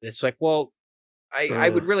 And it's like, well, I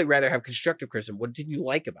would really rather have constructive criticism. What didn't you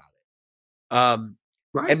like about it?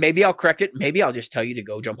 Right. And maybe I'll correct it. Maybe I'll just tell you to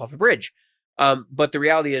go jump off a bridge. But the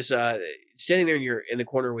reality is, standing there in the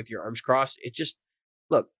corner with your arms crossed, it just,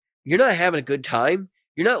 look, you're not having a good time.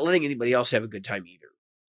 You're not letting anybody else have a good time either.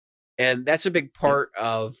 And that's a big part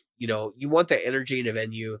of, you want that energy in a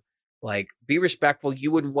venue. Like, be respectful.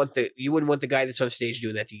 You wouldn't want the guy that's on stage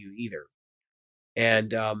doing that to you either.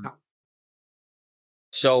 And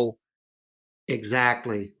so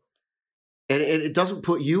exactly. And it doesn't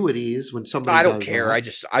put you at ease when somebody I don't does care.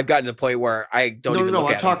 that. I've gotten to the point where I don't even look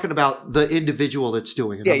at I'm talking about the individual that's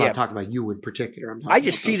doing it. I'm not talking about you in particular. I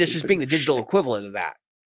just see this as being the digital equivalent of that.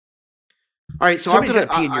 All right, so I'm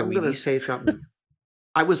going to say something.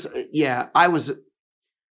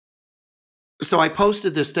 So I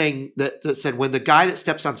posted this thing that said, when the guy that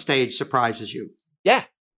steps on stage surprises you. Yeah.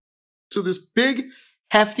 So this big,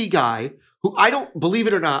 hefty guy who, I don't believe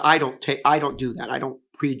it or not, I don't do that. I don't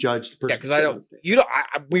prejudge the person. Yeah, because I don't.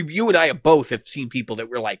 You and I both have seen people that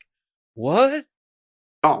were like, "What?"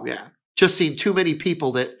 Oh yeah, just seen too many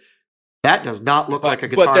people that does not look like a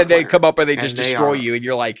guitar player. But then they come up and they just destroy you, and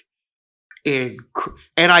you're like, and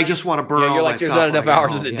I just want to burn. Yeah, you're like, there's not enough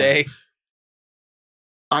hours in the day.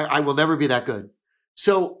 I will never be that good.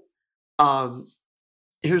 So,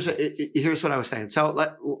 here's what I was saying.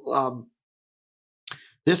 So,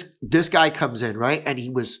 this guy comes in, right, and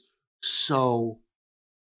he was so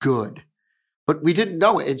good, but we didn't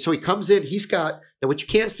know it. And so he comes in. He's got, now what you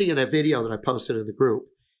can't see in that video that I posted in the group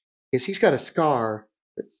is he's got a scar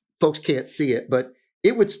that folks can't see it, but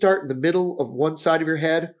it would start in the middle of one side of your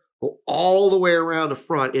head, go all the way around the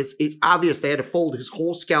front. It's obvious they had to fold his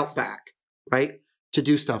whole scalp back, right, to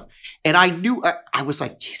do stuff. And I knew, I was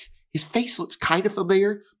like, geez, his face looks kind of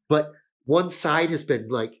familiar, but one side has been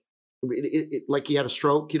like, like he had a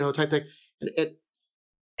stroke, type thing. And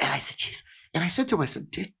I said, geez. And I said to him, I said,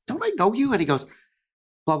 don't I know you? And he goes,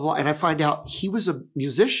 blah, blah. And I find out he was a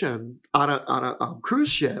musician on a cruise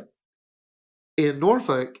ship in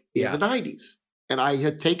Norfolk in the 90s. And I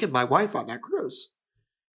had taken my wife on that cruise.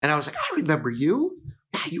 And I was like, I remember you.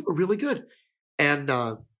 Yeah, you were really good. And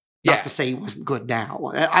not to say he wasn't good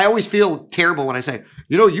now. I always feel terrible when I say,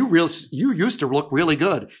 you used to look really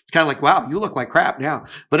good. It's kind of like, wow, you look like crap now.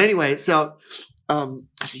 But anyway, so I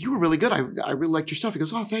said, you were really good. I really liked your stuff. He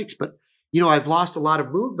goes, oh, thanks. But, I've lost a lot of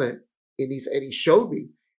movement in these. And he showed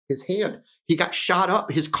me his hand. He got shot up.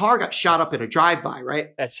 His car got shot up in a drive-by,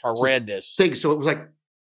 right? That's horrendous. Thing. So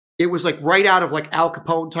it was like right out of like Al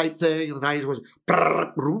Capone type thing. And the 90s was,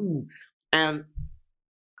 and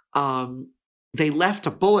they left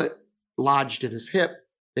a bullet lodged in his hip.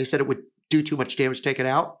 They said it would do too much damage to take it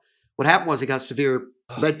out. What happened was he got severe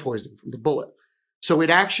lead poisoning from the bullet. So it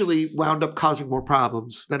actually wound up causing more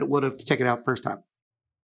problems than it would have to take it out the first time.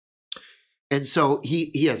 And so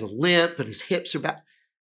he has a limp and his hips are back.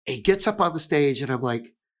 He gets up on the stage and I'm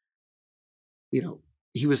like, you know,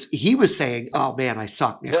 he was saying, "Oh man, I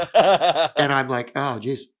suck now." And I'm like, "Oh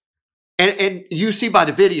geez." And you see by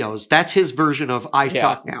the videos, that's his version of "I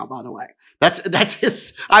suck now." By the way, that's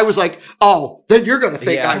his. I was like, "Oh, then you're gonna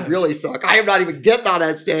think I really suck. I am not even getting on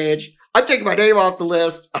that stage. I'm taking my name off the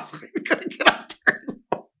list. I'm gonna get out there."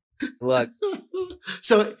 Look,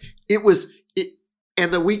 so it was.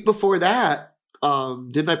 And the week before that,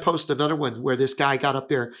 didn't I post another one where this guy got up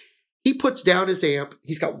there? He puts down his amp.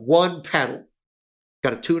 He's got one pedal,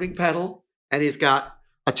 got a tuning pedal, and he's got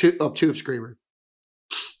a tube screamer.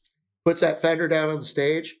 Puts that Fender down on the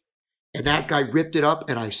stage, and that guy ripped it up.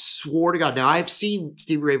 And I swore to God, now I've seen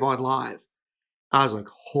Stevie Ray Vaughan live. I was like,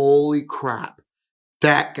 "Holy crap,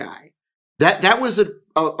 that guy!" That was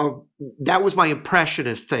that was my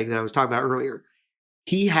impressionist thing that I was talking about earlier.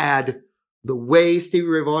 He had the way Stevie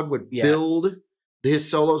Ray Vaughan would build his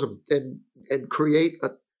solos and create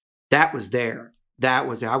that was there. That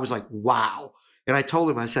was there. I was like, wow. And I told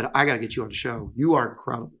him, I said, "I got to get you on the show. You are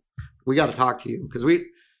incredible. We got to talk to you because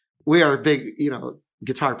we are big,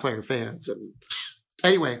 guitar player fans." And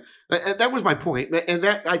anyway, that was my point. And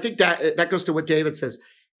that I think that goes to what David says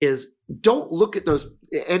is don't look at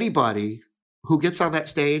anybody who gets on that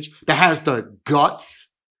stage that has the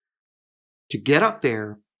guts to get up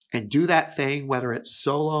there and do that thing, whether it's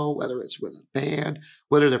solo, whether it's with a band,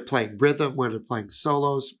 whether they're playing rhythm, whether they're playing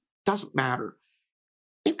solos, doesn't matter.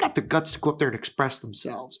 They've got the guts to go up there and express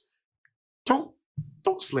themselves. Don't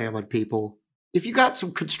slam on people. If you got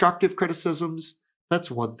some constructive criticisms,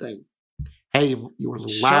 that's one thing. Hey, you were a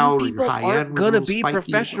little loud, or your high end was a little spiky. Some people aren't going to be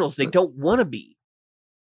professionals. They don't want to be.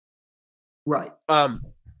 Right.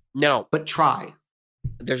 Now, but try.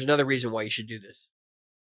 There's another reason why you should do this.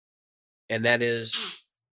 And that is,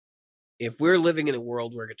 if we're living in a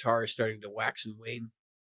world where guitar is starting to wax and wane,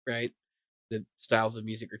 right? The styles of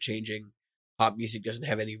music are changing. Pop music doesn't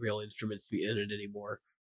have any real instruments to be in it anymore.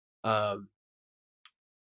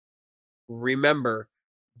 Remember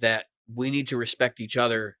that we need to respect each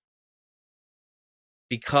other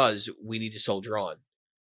because we need to soldier on.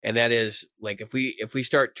 And that is, like, if we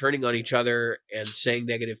start turning on each other and saying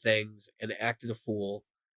negative things and acting a fool,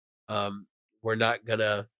 we're not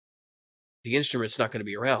gonna, the instrument's not gonna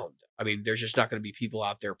be around. I mean, there's just not gonna be people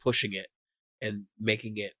out there pushing it and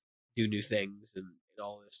making it do new things and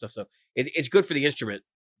all this stuff. So it's good for the instrument,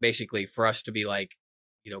 basically, for us to be like,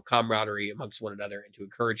 camaraderie amongst one another and to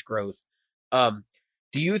encourage growth.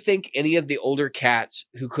 Do you think any of the older cats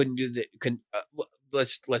who couldn't do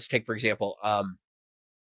let's take, for example,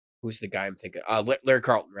 who's the guy I'm thinking? Larry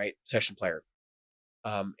Carlton, right? Session player.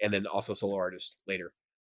 And then also solo artist later.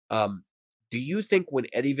 Do you think when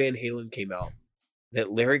Eddie Van Halen came out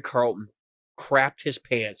that Larry Carlton crapped his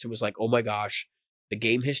pants and was like, "Oh my gosh, the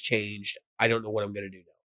game has changed. I don't know what I'm going to do now"?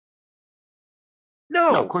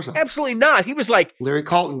 No, of course not. Absolutely not. He was like, Larry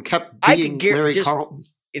Carlton kept being Larry Carlton.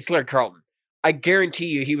 It's Larry Carlton. I guarantee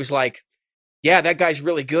you he was like, "Yeah, that guy's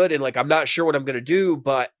really good. And like, I'm not sure what I'm going to do,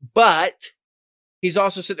 but he's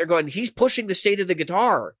also sitting there going, he's pushing the state of the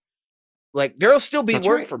guitar. Like, there'll still be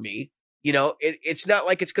work for me. It's not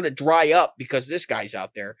like it's going to dry up because this guy's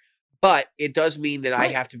out there, but it does mean that I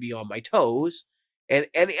have to be on my toes." And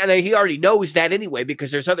he already knows that anyway,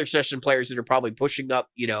 because there's other session players that are probably pushing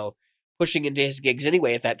into his gigs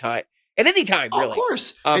anyway at that time. At any time, really. Of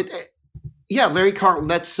course. Larry Carlton,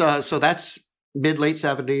 that's mid-late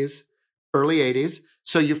 70s, early 80s.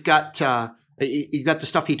 So you've got you got the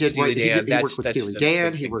stuff he did. Steely Dan. He worked with Steely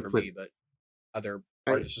Dan. He worked with other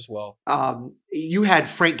artists as well. You had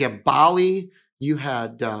Frank Gambale. You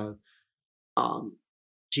had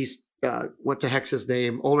what the heck's his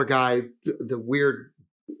name? Older guy, the weird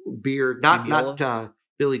beard. Not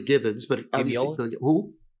Billy Gibbons, but obviously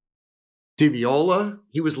who? Demiola.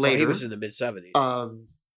 He was later. He was in the mid-70s.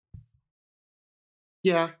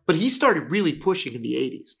 Yeah, but he started really pushing in the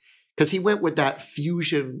 80s because he went with that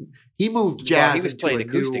fusion. He moved jazz. He was playing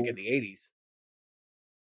acoustic in the 80s.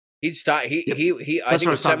 He'd start. He I think it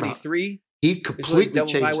was 73. He completely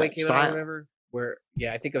changed Highway that came style. out or whatever.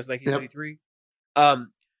 I think it was 1973.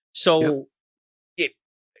 Yep.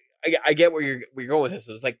 I get where you're going with this.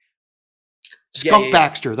 It was like Skunk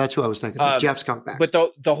Baxter. That's who I was thinking of. Jeff Skunk Baxter.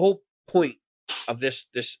 But the whole point of this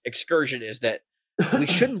excursion is that we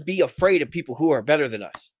shouldn't be afraid of people who are better than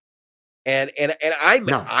us. And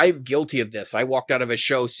I'm guilty of this. I walked out of a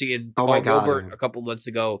show seeing Paul Gilbert a couple months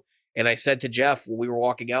ago, And I said to Jeff when we were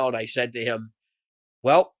walking out, I said to him,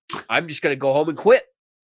 well, I'm just going to go home and quit.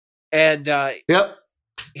 And yep.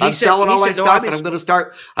 I'm selling all my stuff, and I'm going to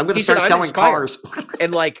start selling cars.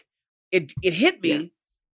 And like, it hit me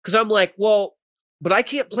because I'm like, well, but I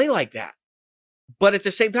can't play like that. But at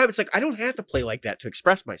the same time, it's like, I don't have to play like that to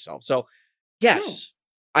express myself. So yes,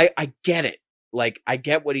 I get it. Like, I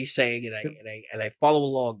get what he's saying, and I follow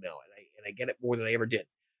along now, and I get it more than I ever did.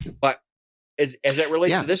 But as it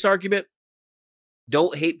relates to this argument,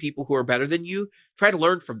 don't hate people who are better than you. Try to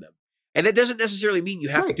learn from them. And that doesn't necessarily mean you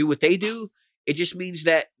have to do what they do. It just means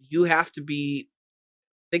that you have to be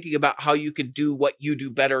thinking about how you can do what you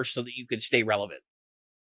do better so that you can stay relevant.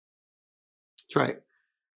 That's right.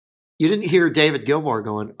 You didn't hear David Gilmour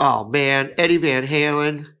going, oh man, Eddie Van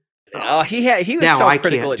Halen. He was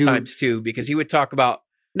self-critical at times too, because he would talk about,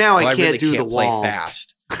 I can't do the play wall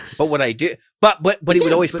fast. But what I do, but he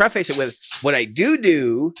would always preface it with, what I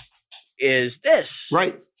do is this.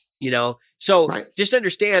 Right. So just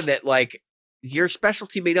understand that, like, your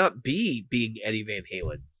specialty may not be being Eddie Van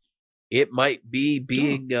Halen. It might be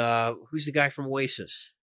being, who's the guy from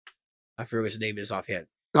Oasis? I forget what his name is offhand.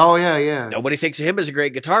 Oh, yeah. Nobody thinks of him as a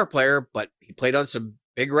great guitar player, but he played on some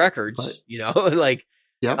big records, like,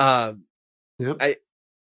 I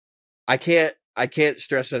can't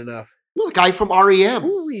stress it enough. Well, the guy from REM.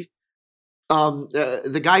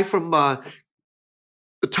 The guy from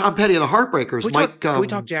Tom Petty and the Heartbreakers. Can we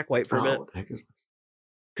talk Jack White for a minute? What the heck is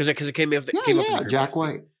Because it came up. Jack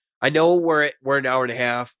White. I know we're an hour and a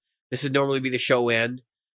half. This would normally be the show end.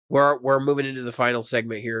 We're moving into the final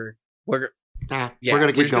segment here. We're gonna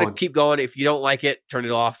keep going. If you don't like it, turn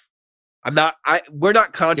it off. We're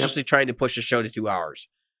not consciously trying to push the show to 2 hours.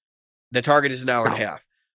 The target is an hour and a half.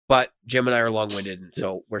 But Jim and I are long-winded, and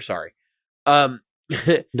so we're sorry.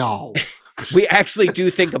 No. We actually do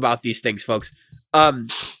think about these things, folks.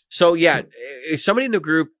 So yeah, somebody in the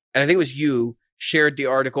group, and I think it was you, shared the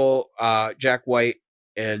article. Jack White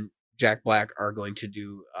and Jack Black are going to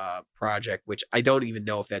do a project, which I don't even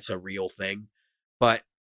know if that's a real thing, but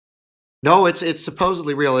no, it's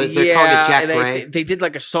supposedly real. They're calling it Jack Gray. They did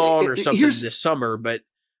like a song or something this summer, but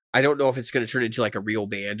I don't know if it's going to turn into like a real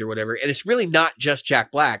band or whatever. And it's really not just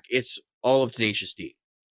Jack Black; it's all of Tenacious D.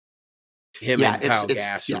 Him and Kyle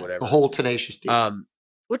Gass or whatever. The whole Tenacious D.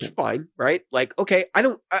 Which is fine, right? Like, okay,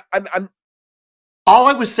 I'm all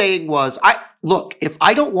I was saying was, if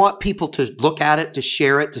I don't want people to look at it, to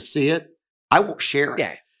share it, to see it, I won't share it.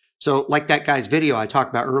 Yeah. So like that guy's video I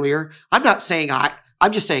talked about earlier, I'm not saying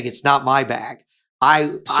I'm just saying it's not my bag.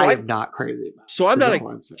 I'm not crazy about it. So I'm not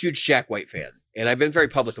a huge Jack White fan, and I've been very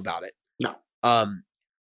public about it. No.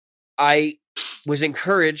 I was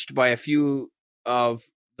encouraged by a few of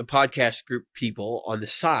the podcast group people on the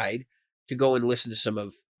side to go and listen to some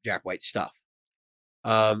of Jack White's stuff.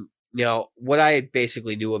 Now, what I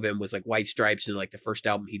basically knew of him was like White Stripes and like the first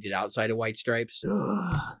album he did outside of White Stripes.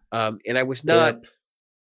 And I was not,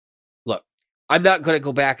 look, I'm not going to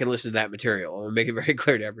go back and listen to that material. I'm going to make it very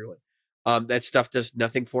clear to everyone. That stuff does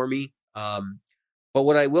nothing for me. But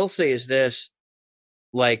what I will say is this,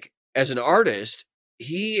 like, as an artist,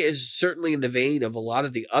 he is certainly in the vein of a lot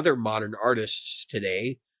of the other modern artists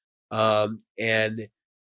today, and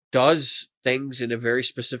does things in a very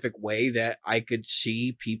specific way that I could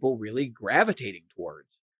see people really gravitating towards.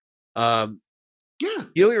 You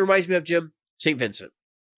know what it reminds me of, Jim? St. Vincent.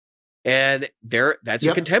 And that's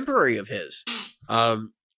a contemporary of his. And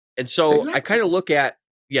so I kind of look at,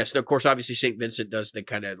 yes, of course, obviously St. Vincent does the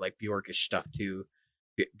kind of like Bjorkish stuff too.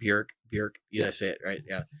 Bjork, I say it right,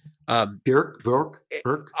 yeah. Bjork.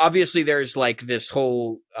 Obviously, there's like this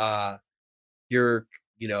whole Bjork,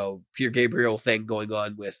 Peter Gabriel thing going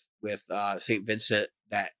on with St. Vincent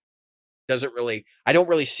that doesn't really, I don't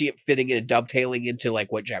really see it fitting in and dovetailing into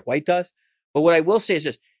like what Jack White does. But what I will say is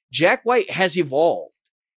this: Jack White has evolved.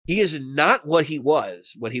 He is not what he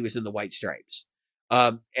was when he was in the White Stripes.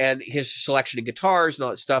 And his selection of guitars and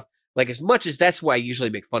all that stuff, like, as much as that's why I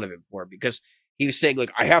usually make fun of him for, because he was saying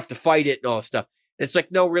like, I have to fight it and all that stuff. And it's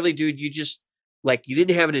like, no, really, dude, you just, like, you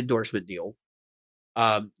didn't have an endorsement deal.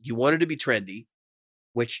 You wanted to be trendy,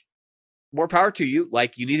 which, more power to you.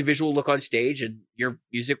 Like, you need a visual look on stage, and your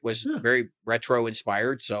music was very retro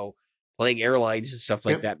inspired. So playing airlines and stuff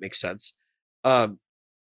like that makes sense. But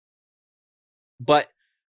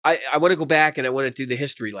I want to go back and I want to do the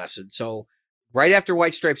history lesson. So right after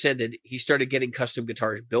White Stripes ended, he started getting custom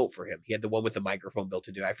guitars built for him. He had the one with the microphone built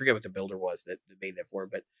to do. I forget what the builder was that made that for him.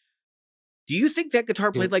 But do you think that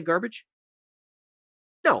guitar played like garbage?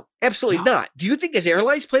 No, absolutely not. Do you think his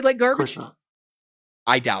airlines played like garbage? Of course not.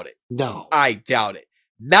 I doubt it. No. I doubt it.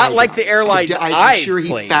 Not like the airlines I'm sure he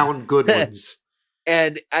played. found good ones.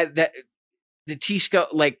 and that the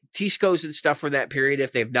T-scos and stuff from that period,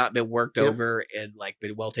 if they've not been worked over and like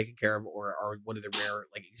been well taken care of, or are one of the rare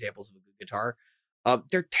like examples of a good guitar,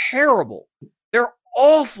 they're terrible. They're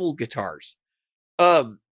awful guitars.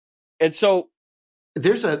 And so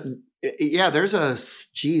there's a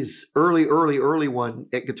early one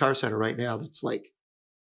at Guitar Center right now that's like,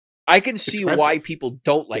 I can see expensive. why people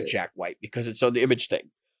don't like Jack White, because it's on the image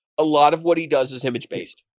thing. A lot of what he does is image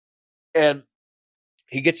based, and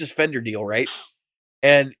he gets his Fender deal, right?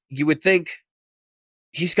 And you would think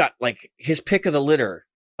he's got like his pick of the litter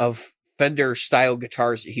of Fender style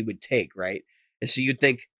guitars that he would take, right? And so you'd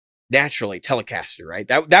think naturally Telecaster, right?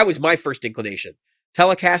 That was my first inclination.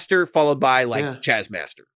 Telecaster followed by like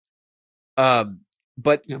Jazzmaster.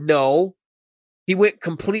 But no, he went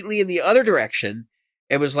completely in the other direction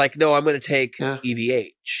and was like, no, I'm going to take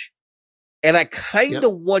EVH. And I kind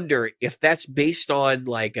of wonder if that's based on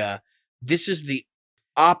like, this is the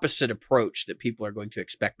opposite approach that people are going to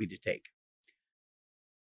expect me to take.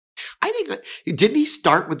 I think didn't he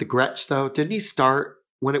start with the Gretsch though? Didn't he start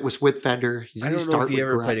when it was with Fender? I don't know if he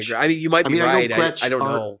ever played a Gretsch. I mean, you might be right. I don't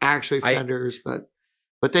know. Actually, Fenders,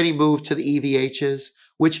 but then he moved to the EVHs,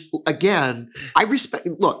 which again, I respect.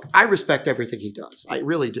 Look, I respect everything he does. I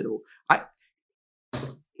really do.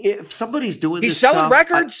 If somebody's doing, he's selling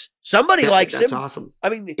records. Somebody likes him. That's awesome. I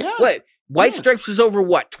mean, what? White Stripes was over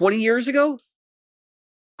what? 20 years ago?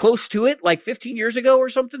 Close to it, like 15 years ago or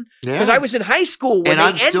something. Because I was in high school when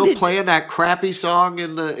I'm still playing that crappy song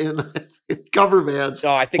in the cover bands.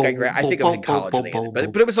 No, I think I was in college when they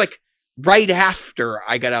ended, but it was like right after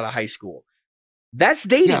I got out of high school. That's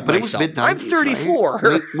dating myself. It was mid-90s, I'm 34.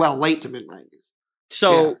 Right? Late to mid-90s.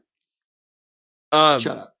 So, shut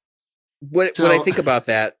up. When I think about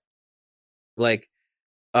that, like,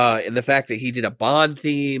 and the fact that he did a Bond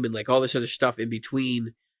theme and like all this other stuff in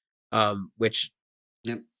between, which.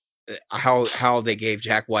 How they gave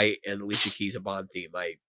Jack White and Alicia Keys a Bond theme,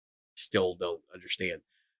 I still don't understand.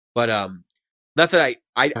 But not that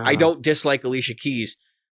I don't dislike Alicia Keys,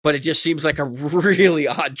 but it just seems like a really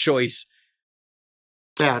odd choice.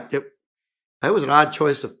 Yeah, that was an odd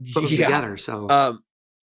choice to put them together. So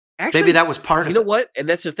actually, maybe that was part of it. You know what? And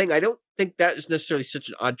that's the thing. I don't think that is necessarily such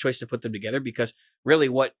an odd choice to put them together, because really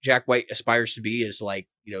what Jack White aspires to be is like,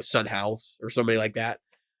 Son House or somebody like that.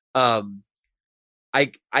 But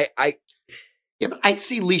I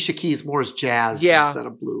see Alicia Keys more as jazz instead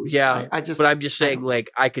of blues. Yeah, but I'm just saying,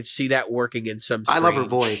 like, I could see that working in some strange, I love her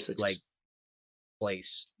voice, like,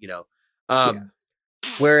 place,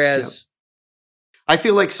 Whereas I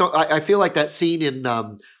feel like that scene in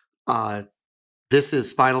This Is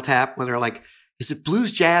Spinal Tap when they're like, is it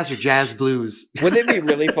blues jazz or jazz blues? Wouldn't it be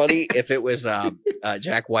really funny if it was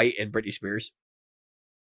Jack White and Britney Spears?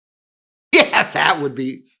 Yeah, that would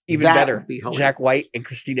be even better. Jack White and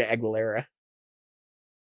Christina Aguilera.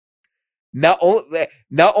 Not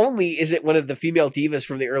only is it one of the female divas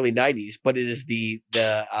from the early 90s, but it is the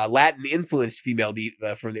Latin influenced female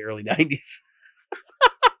diva from the early 90s.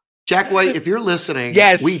 Jack White, if you're listening,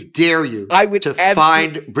 yes, we dare you to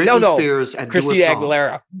find Britney Spears and Christina do a song.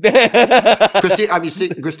 Aguilera.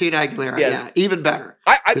 Christina Aguilera. Yes. Yeah, even better.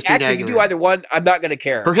 I actually can do either one. I'm not going to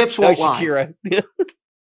care. Her hips won't lie. Shakira.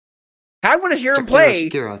 I want to hear him play.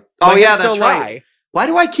 Shakira. Oh yeah, that's right. Lie. Why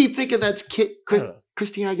do I keep thinking that's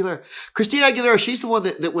Christina Aguilera? Christina Aguilera, she's the one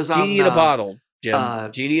that was on Genie in a Bottle, Jim.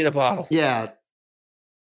 Genie in a Bottle. Yeah.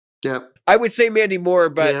 Yep. I would say Mandy Moore,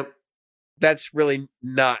 but that's really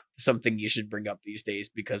not something you should bring up these days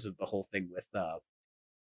because of the whole thing with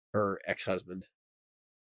her ex-husband.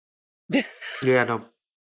 Yeah, no.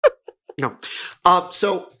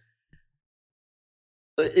 So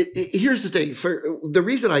here's the thing. For the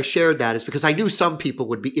reason I shared that is because I knew some people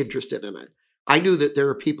would be interested in it. I knew that there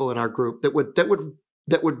are people in our group that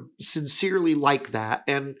would sincerely like that,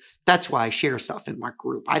 and that's why I share stuff in my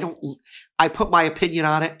group. I put my opinion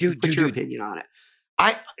on it. Put your opinion on it.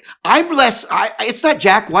 I'm less. It's not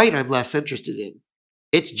Jack White I'm less interested in.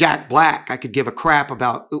 It's Jack Black. I could give a crap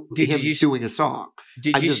about him doing a song.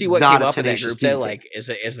 Did you see what came up in that group then, like as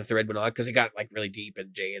the thread went on? Because it got like really deep,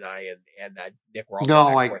 and Jay and I and Nick were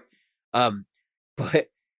all but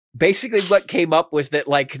basically what came up was that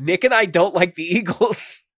like Nick and I don't like the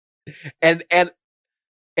Eagles, and that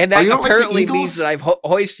apparently means that I've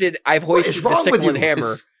hoisted the sickle and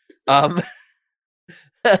hammer. Oh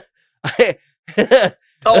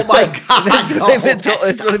my God! That's what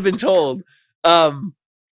I've been told.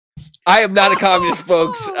 I am not a communist,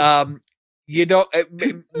 folks. You don't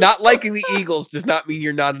not liking the Eagles does not mean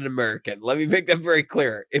you're not an American. Let me make that very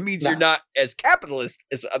clear. It means you're not as capitalist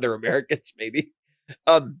as other Americans, maybe.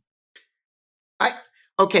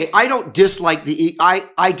 Okay, I don't dislike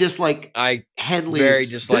I dislike I Henley's very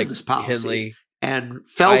dislike business policies Henley. and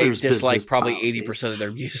I Felder's dislike business probably policies. 80% of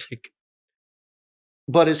their music.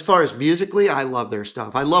 But as far as musically, I love their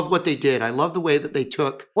stuff. I love what they did. I love the way that they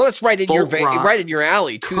took Well, it's right in your folk rock, right in your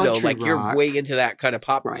alley too, though. country Like you're rock. way into that kind of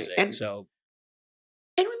pop Right. music. And So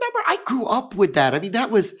remember, I grew up with that. I mean,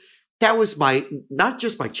 that was my not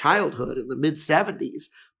just my childhood in the mid '70s,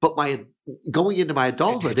 but my going into my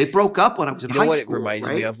adulthood. They broke up when I was in you know high what school. it reminds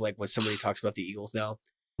right? me of? Like when somebody talks about the Eagles now.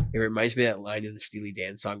 It reminds me of that line in the Steely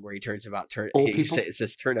Dan song where he turns about Old he people? it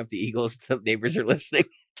says turn up the Eagles, the neighbors are listening.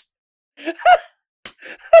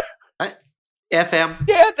 FM.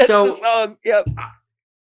 Yeah, that's So- the song. Yep.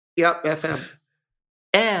 Yep, FM.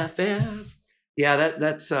 FM. Yeah,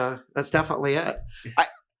 that's definitely it.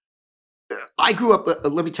 I grew up.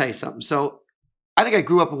 Let me tell you something. So, I think I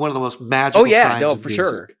grew up in one of the most magical. Oh yeah, times no, of for music.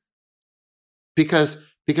 sure.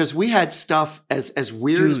 Because we had stuff as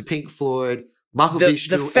weird as Dude. Pink Floyd, The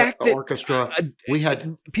Mahavishnu fact that Orchestra. We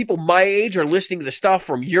had people my age are listening to the stuff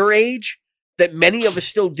from your age that many of us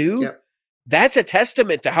still do. Yep. That's a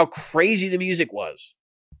testament to how crazy the music was.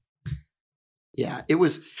 Yeah, it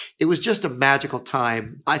was just a magical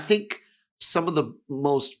time. I think some of the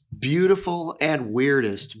most beautiful and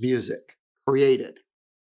weirdest music created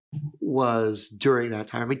was during that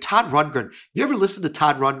time. I mean, Todd Rundgren. You ever listen to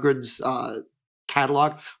Todd Rundgren's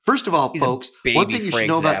catalog? First of all, He's a folks, one baby thing you should Frank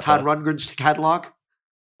know about Zappa. Todd Rundgren's catalog,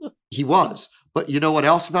 he was. But you know what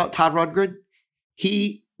else about Todd Rundgren?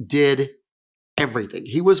 He did everything.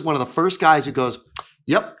 He was one of the first guys who goes,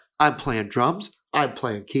 "Yep, I'm playing drums. I'm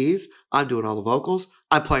playing keys. I'm doing all the vocals.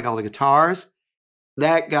 I'm playing all the guitars."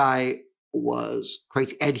 That guy was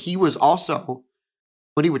crazy. And he was also,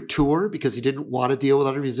 when he would tour, because he didn't want to deal with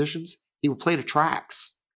other musicians, he would play the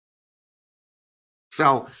tracks.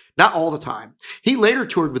 So, not all the time. He later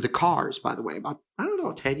toured with the Cars, by the way, about,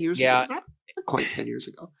 10 years Yeah. ago. Not quite 10 years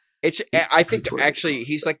ago. I think toured with actually Cars,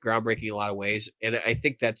 he's like groundbreaking in a lot of ways, and I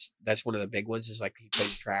think that's one of the big ones is like he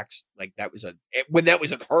played tracks like that was when that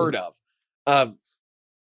was unheard of.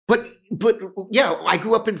 But yeah, I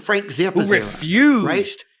grew up in Frank Zappa's Who era, refused right?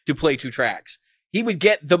 to play two tracks. He would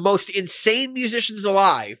get the most insane musicians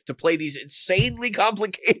alive to play these insanely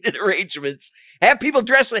complicated arrangements. Have people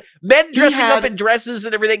men dressing up in dresses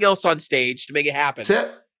and everything else on stage to make it happen.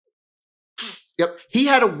 Yep. He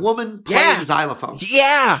had a woman playing xylophone.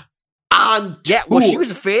 Yeah. On tour. Yeah. Well, she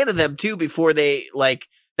was a fan of them too before they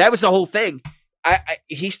that was the whole thing.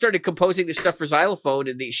 He started composing this stuff for xylophone,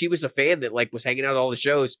 and she was a fan that was hanging out at all the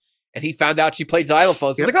shows, and he found out she played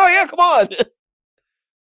xylophone. So he's like, "Oh yeah, come on."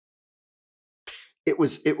 It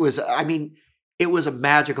was. I mean, it was a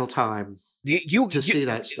magical time to see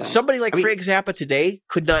that stuff. Somebody like Frank Zappa today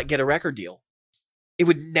could not get a record deal. It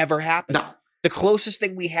would never happen. No. The closest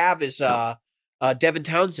thing we have is Devin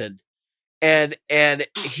Townsend, and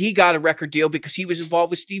he got a record deal because he was involved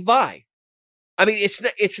with Steve Vai. I mean,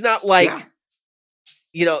 it's not like. Yeah.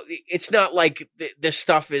 It's not like this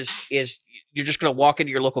stuff is you're just going to walk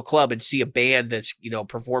into your local club and see a band that's,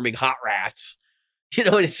 performing Hot Rats,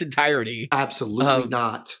 in its entirety. Absolutely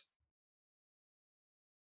not.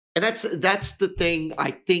 And that's the thing.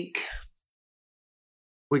 I think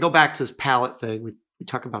we go back to this palette thing. We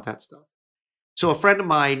talk about that stuff. So a friend of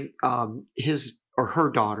mine, his or her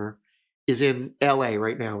daughter is in LA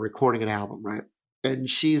right now recording an album, right? And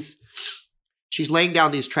she's laying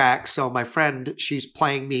down these tracks. So my friend, she's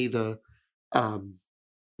playing me the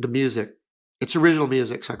music. It's original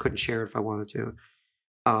music, so I couldn't share it if I wanted to,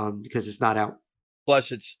 because it's not out.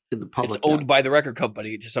 Plus, it's in the public. It's owned by the record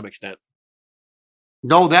company to some extent.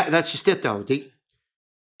 No, that's just it though.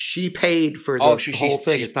 She paid for the whole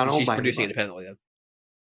thing. It's not owned by anybody. She's producing independently then.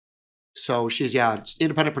 So she's it's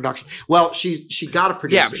independent production. Well, she got a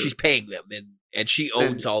producer. Yeah, but she's paying them, and she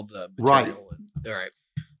owns all the material. Right. All right.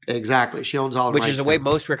 Exactly. She owns all the Which rights is the way now.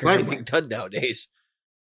 most records Right, are being done nowadays.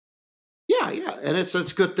 Yeah, and it's a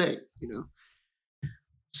good thing,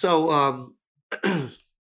 So,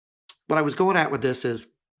 what I was going at with this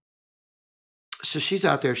is, so she's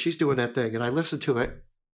out there, she's doing that thing, and I listened to it,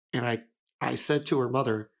 and I said to her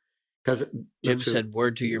mother, because Jim said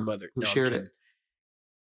word to your mother. who No, shared Jim. it.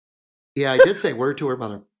 Yeah, I did say word to her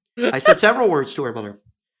mother. I said several words to her mother.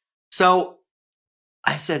 So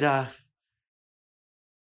I said, all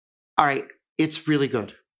right, it's really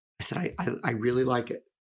good. I said, I really like it.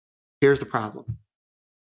 Here's the problem.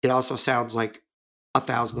 It also sounds like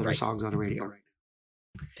 1,000 other songs on the radio right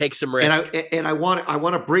now. Take some risk. And I want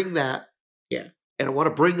to bring that, and I want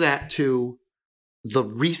to bring that to the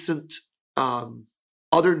recent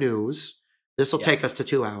other news. This will take us to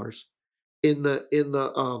 2 hours in the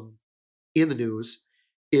news.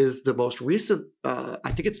 is the most recent.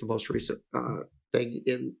 I think it's the most recent thing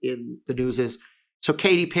in the news is so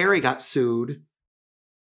Katy Perry got sued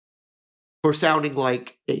for sounding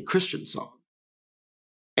like a Christian song,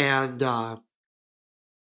 and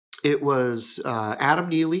it was Adam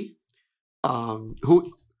Neely,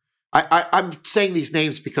 who I'm saying these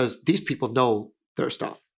names because these people know their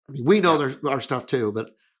stuff. I mean, we know our stuff too,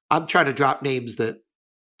 but I'm trying to drop names that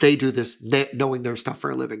they do this knowing their stuff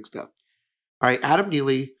for a living stuff. All right, Adam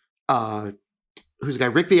Neely, who's a guy,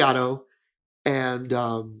 Rick Beato, and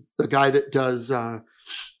the guy that does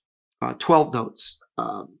 12 Notes,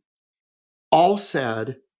 all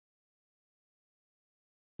said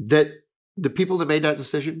that the people that made that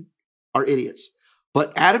decision are idiots.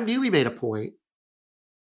 But Adam Neely made a point.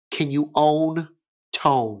 Can you own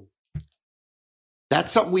tone?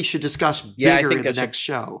 That's something we should discuss bigger in the next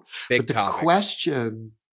show. Big but the topic.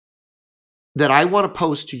 question that I want to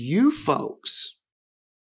pose to you folks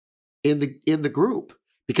in the group,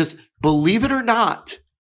 because believe it or not,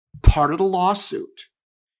 part of the lawsuit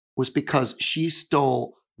was because she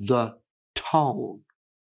stole the tone.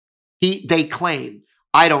 They claim,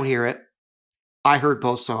 I don't hear it. I heard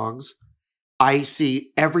both songs. I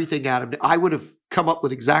see everything Adam. I would have come up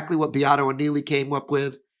with exactly what Beato and Neely came up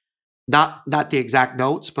with. Not the exact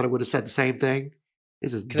notes, but I would have said the same thing.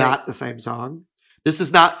 This is not the same song. This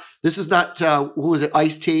is not. Who was it?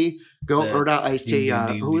 Ice-T? Or not Ice-T?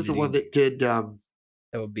 Who was the one that did? That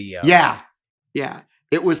would be. Yeah.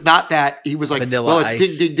 It was not that. He was like Vanilla Ice.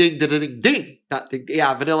 Ding ding ding ding ding ding. Not ding.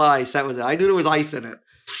 Yeah, Vanilla Ice. That was it. I knew there was ice in it.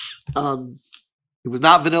 It was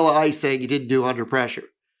not Vanilla Ice saying you didn't do Under Pressure.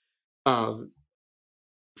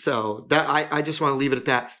 So that I just want to leave it at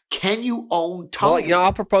that. Can you own tone? Well,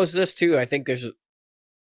 I'll propose this too. I think there's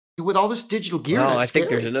with all this digital gear. Well, I think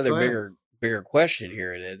there's another bigger question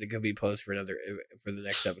here, and it could be posed for the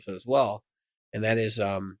next episode as well. And that is,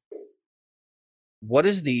 what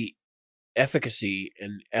is the efficacy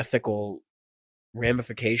and ethical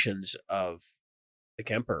ramifications of the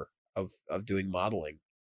Kemper of doing modeling,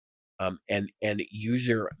 and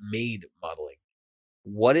user made modeling?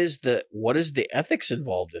 What is the ethics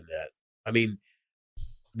involved in that? I mean,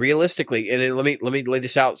 realistically, and let me lay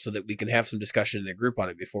this out so that we can have some discussion in the group on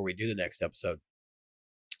it before we do the next episode.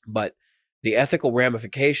 But the ethical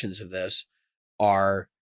ramifications of this are,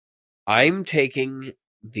 I'm taking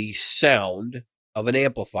the sound of an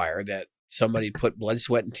amplifier that somebody put blood,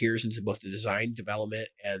 sweat, and tears into both the design, development,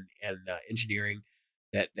 and engineering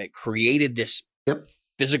that created this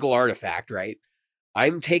physical artifact, right?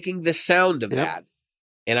 I'm taking the sound of that,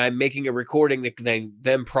 and I'm making a recording that can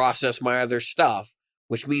then process my other stuff,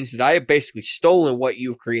 which means that I have basically stolen what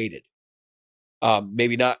you've created.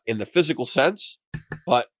 Maybe not in the physical sense,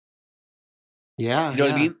 but you know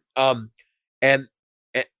what I mean? And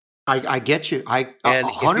I get you. I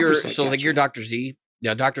 100% you're Dr. Z.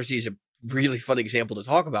 Now, Dr. Z is a really fun example to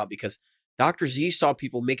talk about because Dr. Z saw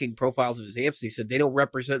people making profiles of his amps and he said, they don't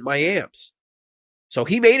represent my amps. So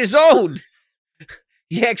he made his own.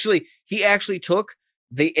 He actually took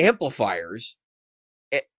the amplifiers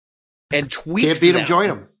and tweaked Can't beat them, join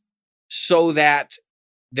them. So that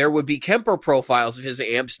there would be Kemper profiles of his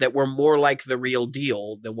amps that were more like the real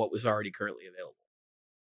deal than what was already currently available.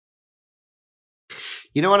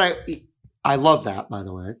 You know what? I love that, by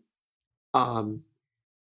the way.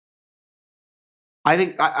 I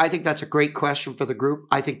think that's a great question for the group.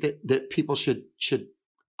 I think that people should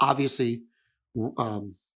obviously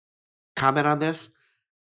comment on this.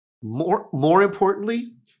 More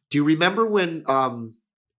importantly, do you remember when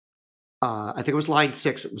I think it was line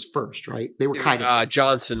 6, it was first, right? They were kind of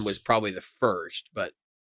Johnson was probably the first, but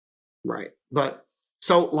right. But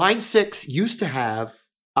so line 6 used to have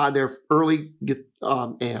on their early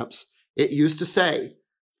amps, it used to say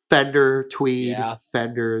Fender Tweed,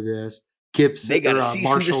 Fender this, Gibson, they got a cease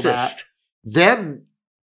Marshall and desist. That. Then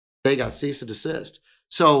they got cease and desist.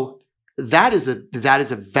 So that is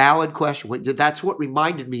a valid question. That's what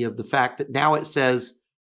reminded me of the fact that now it says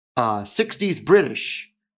 60s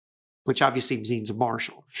British, which obviously means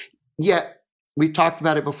Marshall. Yet we've talked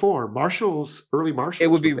about it before. Early Marshalls. It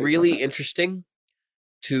would be really interesting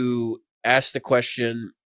to ask the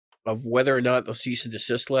question of whether or not those cease and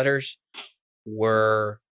desist letters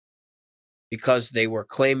were because they were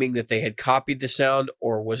claiming that they had copied the sound,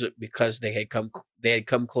 or was it because they had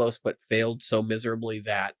come close but failed so miserably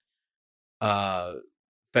that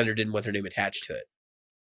Fender didn't want their name attached to it.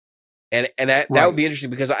 And that would be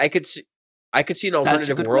interesting because I could see an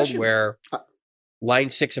alternative world where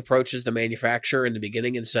line 6 approaches the manufacturer in the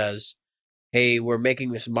beginning and says, hey, we're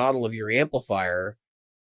making this model of your amplifier.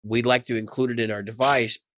 We'd like to include it in our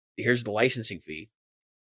device. Here's the licensing fee.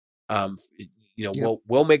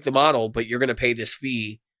 we'll make the model, but you're going to pay this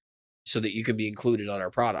fee so that you can be included on our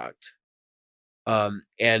product.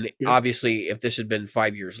 And obviously, if this had been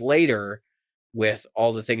 5 years later, with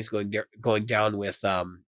all the things going down with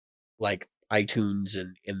like iTunes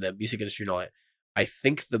and in the music industry and all that, I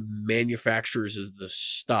think the manufacturers of the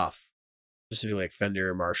stuff, specifically like Fender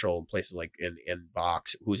and Marshall and places like in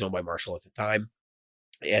Vox, who was owned by Marshall at the time,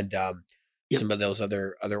 and some of those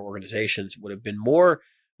other organizations would have been more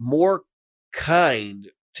kind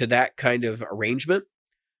to that kind of arrangement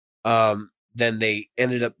than they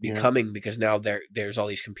ended up becoming, because now there's all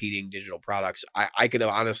these competing digital products. I could have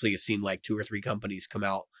honestly seen like 2 or 3 companies come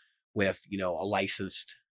out with, a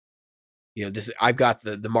licensed, I've got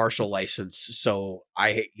the Marshall license, so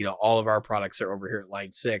all of our products are over here at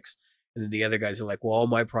line 6, and then the other guys are like, well, all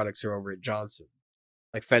my products are over at Johnson,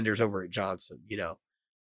 like Fender's over at Johnson.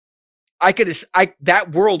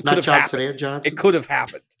 That world could have happened. And Johnson. It could have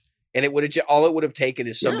happened. And it would have all it would have taken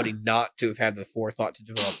is somebody not to have had the forethought to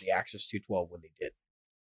develop the Axis 212 when they did.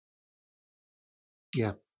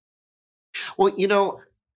 Yeah. Well,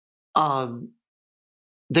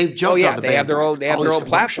 they've jumped on the they have their own. They have their own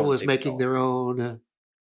platform. Is making their own.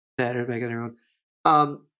 Better making their own.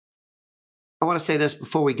 I want to say this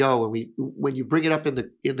before we go, when you bring it up in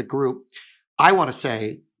the group, I want to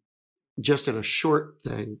say, just in a short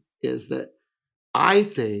thing, is that I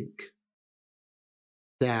think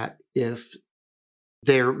that if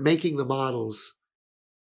they're making the models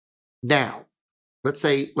now, let's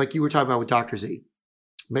say, like you were talking about with Dr. Z,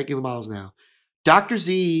 making the models now, Dr.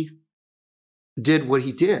 Z did what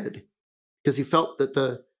he did because he felt that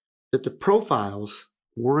the profiles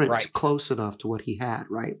weren't close enough to what he had,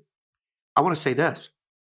 right? I want to say this,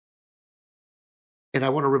 and I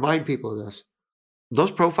want to remind people of this.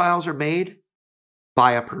 Those profiles are made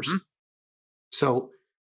by a person. Mm-hmm. So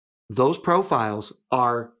those profiles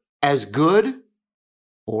are as good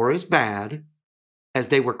or as bad as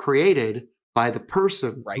they were created by the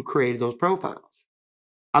person who created those profiles.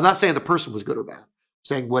 I'm not saying the person was good or bad. I'm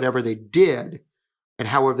saying whatever they did and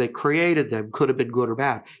however they created them could have been good or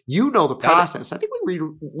bad. The process. I think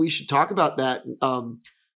we should talk about that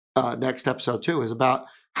next episode too, is about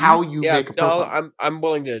how you make a profile. I'm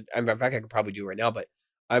willing to. In fact, I could probably do it right now, but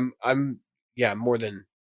I'm more than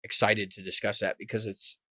excited to discuss that, because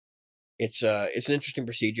it's an interesting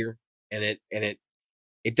procedure, and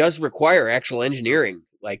it does require actual engineering.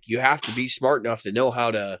 Like, you have to be smart enough to know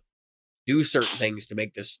how to do certain things to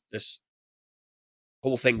make this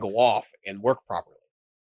whole thing go off and work properly.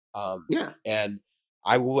 And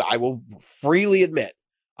I will freely admit,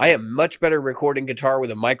 I am much better recording guitar with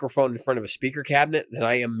a microphone in front of a speaker cabinet than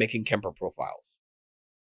I am making Kemper profiles.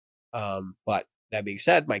 But that being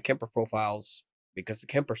said, my Kemper profiles, because the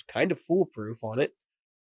Kemper's kind of foolproof on it,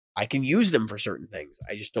 I can use them for certain things.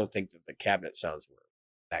 I just don't think that the cabinet sounds were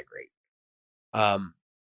that great.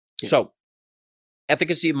 So,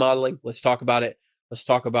 efficacy of modeling. Let's talk about it. Let's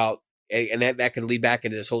talk about, and that can lead back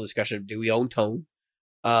into this whole discussion of, do we own tone?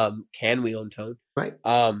 Can we own tone? Right.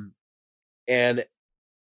 And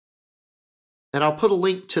I'll put a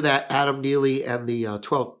link to that Adam Neely and the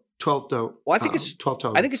 12 tone. Well, I think it's 12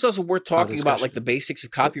 tone. I think it's also worth talking about, like, the basics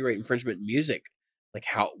of copyright infringement in music, like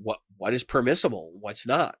what is permissible, and what's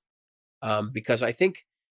not. Because I think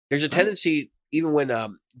there's a tendency, even when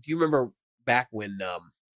do you remember back when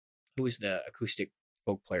who was the acoustic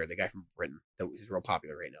folk player, the guy from Britain that was real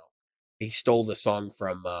popular right now? He stole the song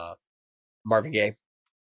from Marvin Gaye.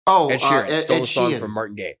 Oh, Ed Sheeran stole the song from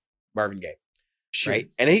Marvin Gaye. Sure.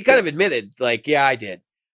 Right? And he kind of admitted, like, yeah, I did.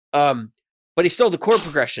 But he stole the chord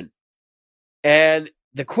progression. And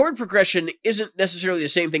the chord progression isn't necessarily the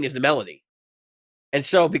same thing as the melody. And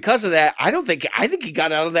so because of that, I think he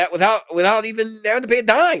got out of that without even having to pay a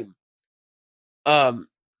dime.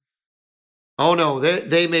 Oh no,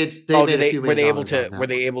 they made a few. Were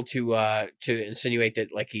they able to insinuate that,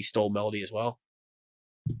 like, he stole melody as well?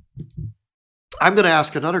 I'm going to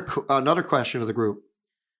ask another question of the group.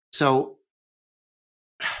 So,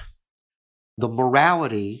 the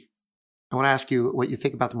morality. I want to ask you what you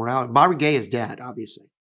think about the morality. Marvin Gaye is dead, obviously.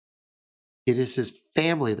 It is his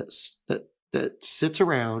family that sits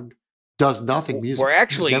around, does nothing music. We're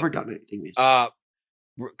actually never done anything music.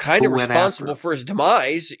 We're kind of responsible for his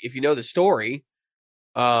demise, if you know the story.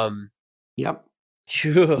 Yep.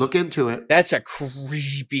 Look into it. That's a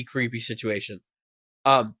creepy situation.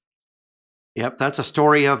 Yep, that's a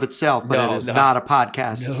story of itself, but it is not a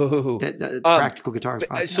podcast. No. Practical Guitars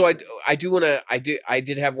podcast. So I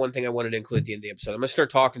did have one thing I wanted to include at the end of the episode. I'm going to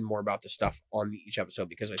start talking more about this stuff on each episode,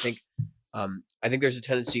 because I think there's a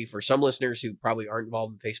tendency for some listeners who probably aren't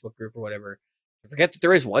involved in the Facebook group or whatever to forget that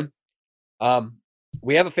there is one.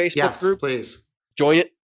 We have a Facebook group. Please. join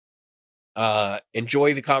it.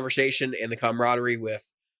 Enjoy the conversation and the camaraderie with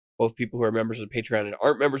both people who are members of the Patreon and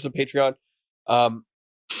aren't members of the Patreon.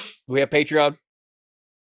 We have Patreon.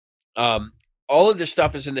 All of this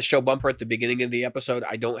stuff is in the show bumper at the beginning of the episode.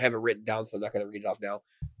 I don't have it written down, so I'm not going to read it off now.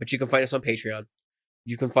 But you can find us on Patreon.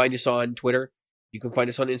 You can find us on Twitter. You can find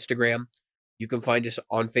us on Instagram. You can find us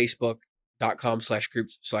on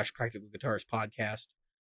Facebook.com/groups/Practical Guitarist Podcast.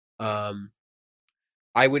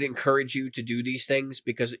 I would encourage you to do these things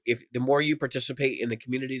because if the more you participate in the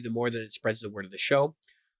community, the more that it spreads the word of the show.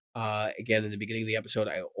 Again, in the beginning of the episode,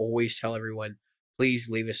 I always tell everyone, please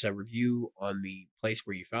leave us a review on the place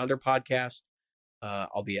where you found our podcast,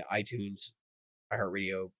 albeit iTunes,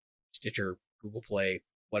 iHeartRadio, Stitcher, Google Play,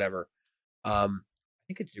 whatever. I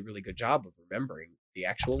think it did a really good job of remembering the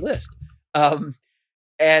actual list. And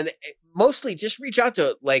mostly just reach out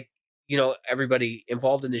to everybody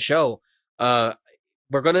involved in the show.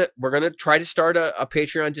 We're gonna try to start a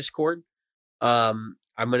Patreon Discord. I'm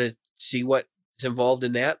gonna see what's involved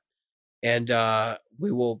in that, and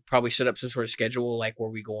we will probably set up some sort of schedule like where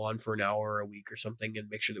we go on for an hour a week or something, and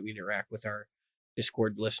make sure that we interact with our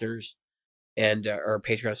Discord listeners and our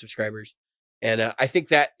Patreon subscribers. And I think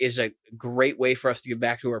that is a great way for us to give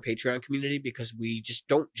back to our Patreon community because we just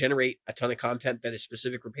don't generate a ton of content that is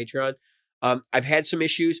specific for Patreon. I've had some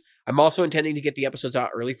issues. I'm also intending to get the episodes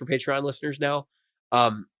out early for Patreon listeners now.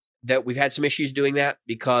 That we've had some issues doing that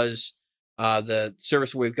because the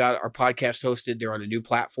service where we've got our podcast hosted, they're on a new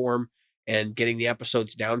platform, and getting the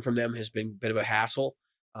episodes down from them has been a bit of a hassle.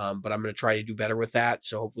 But I'm going to try to do better with that.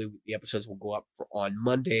 So hopefully the episodes will go up on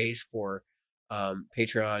Mondays for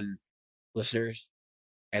Patreon listeners,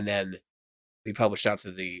 and then be published out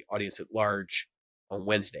to the audience at large on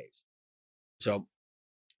Wednesdays. So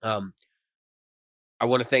I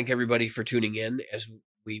want to thank everybody for tuning in, as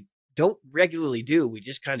we don't regularly do. We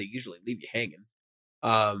just kind of usually leave you hanging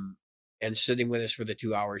and sitting with us for the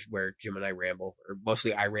 2 hours where Jim and I ramble, or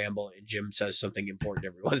mostly I ramble and Jim says something important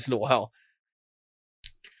every once in a while.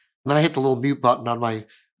 And then I hit the little mute button on my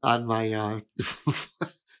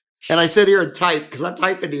and I sit here and type because I'm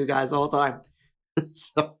typing to you guys all the time.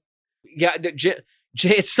 So. Yeah, Jim,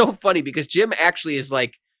 it's so funny because Jim actually is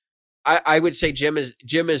like, I would say Jim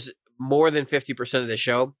is more than 50% of the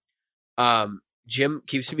show. Jim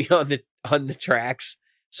keeps me on the tracks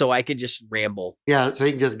so I can just ramble. Yeah, so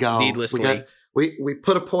he can just go needlessly. We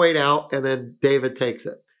put a point out and then David takes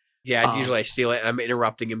it. Yeah, it's usually I steal it and I'm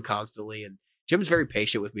interrupting him constantly, and Jim's very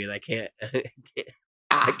patient with me, and I can't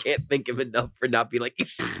think of enough for not being like, you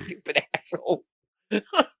stupid asshole.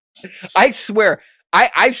 I swear,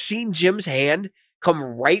 I've seen Jim's hand come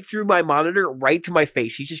right through my monitor, right to my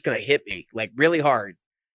face. He's just gonna hit me like really hard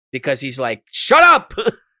because he's like, shut up.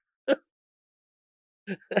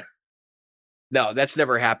 No, that's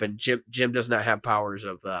never happened. Jim does not have powers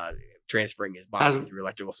of transferring his body through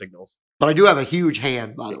electrical signals. But I do have a huge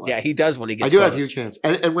hand, by the way. Yeah, he does when he gets I do close. have huge hands.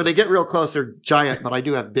 And when they get real close, they're giant, but I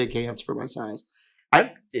do have big hands for my size.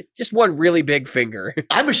 Just one really big finger.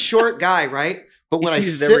 I'm a short guy, right? But when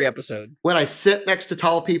every episode. When I sit next to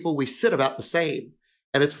tall people, we sit about the same.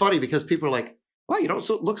 And it's funny because people are like, wow, you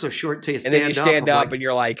don't look so short until you stand up. And then you stand up and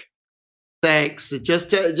you're like, thanks. It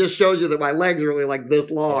just shows you that my legs are really like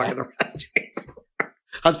this long. Yeah. And the rest of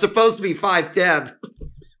I'm supposed to be 5'10".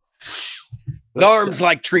 With arms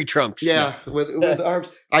like tree trunks. Yeah, with arms.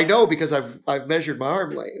 I know because I've measured my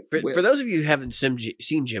arm length. For those of you who haven't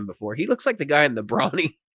seen Jim before, he looks like the guy in the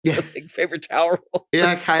Brawny. Yeah. Big favorite tower.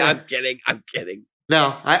 Yeah, kind of. I'm kidding.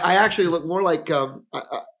 No, I actually look more like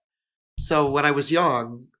so when I was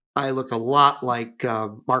young, I looked a lot like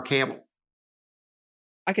Mark Hamill.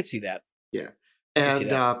 I could see that. Yeah.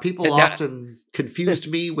 And people often confused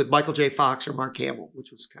me with Michael J. Fox or Mark Hamill, which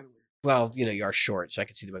was kind of weird. Well, you are short, so I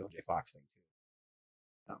could see the Michael J. Fox thing too.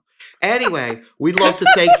 Anyway, we'd love to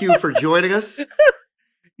thank you for joining us.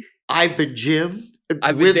 I've been Jim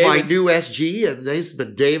with my new SG, and this has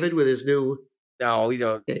been David with his new. No, we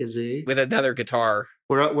don't. AZ with another guitar.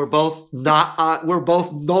 We're both not. We're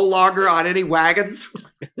both no longer on any wagons.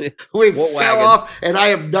 We fell off, and I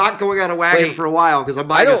am not going on a wagon for a while because I'm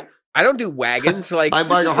buying. I don't do wagons. Like I'm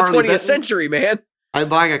buying this a is the Harley 20th century, man. I'm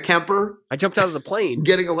buying a Kemper. I jumped out of the plane,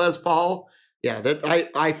 getting a Les Paul. Yeah,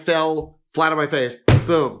 that I fell flat on my face.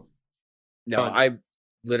 Boom. No, I'm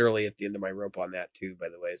literally at the end of my rope on that too, by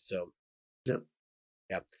the way. So, yeah.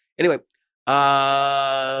 Anyway,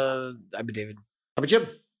 I've been David. I'm a Jim.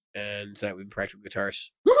 And tonight we've been Practical Guitarists.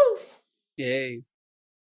 Woohoo! Yay.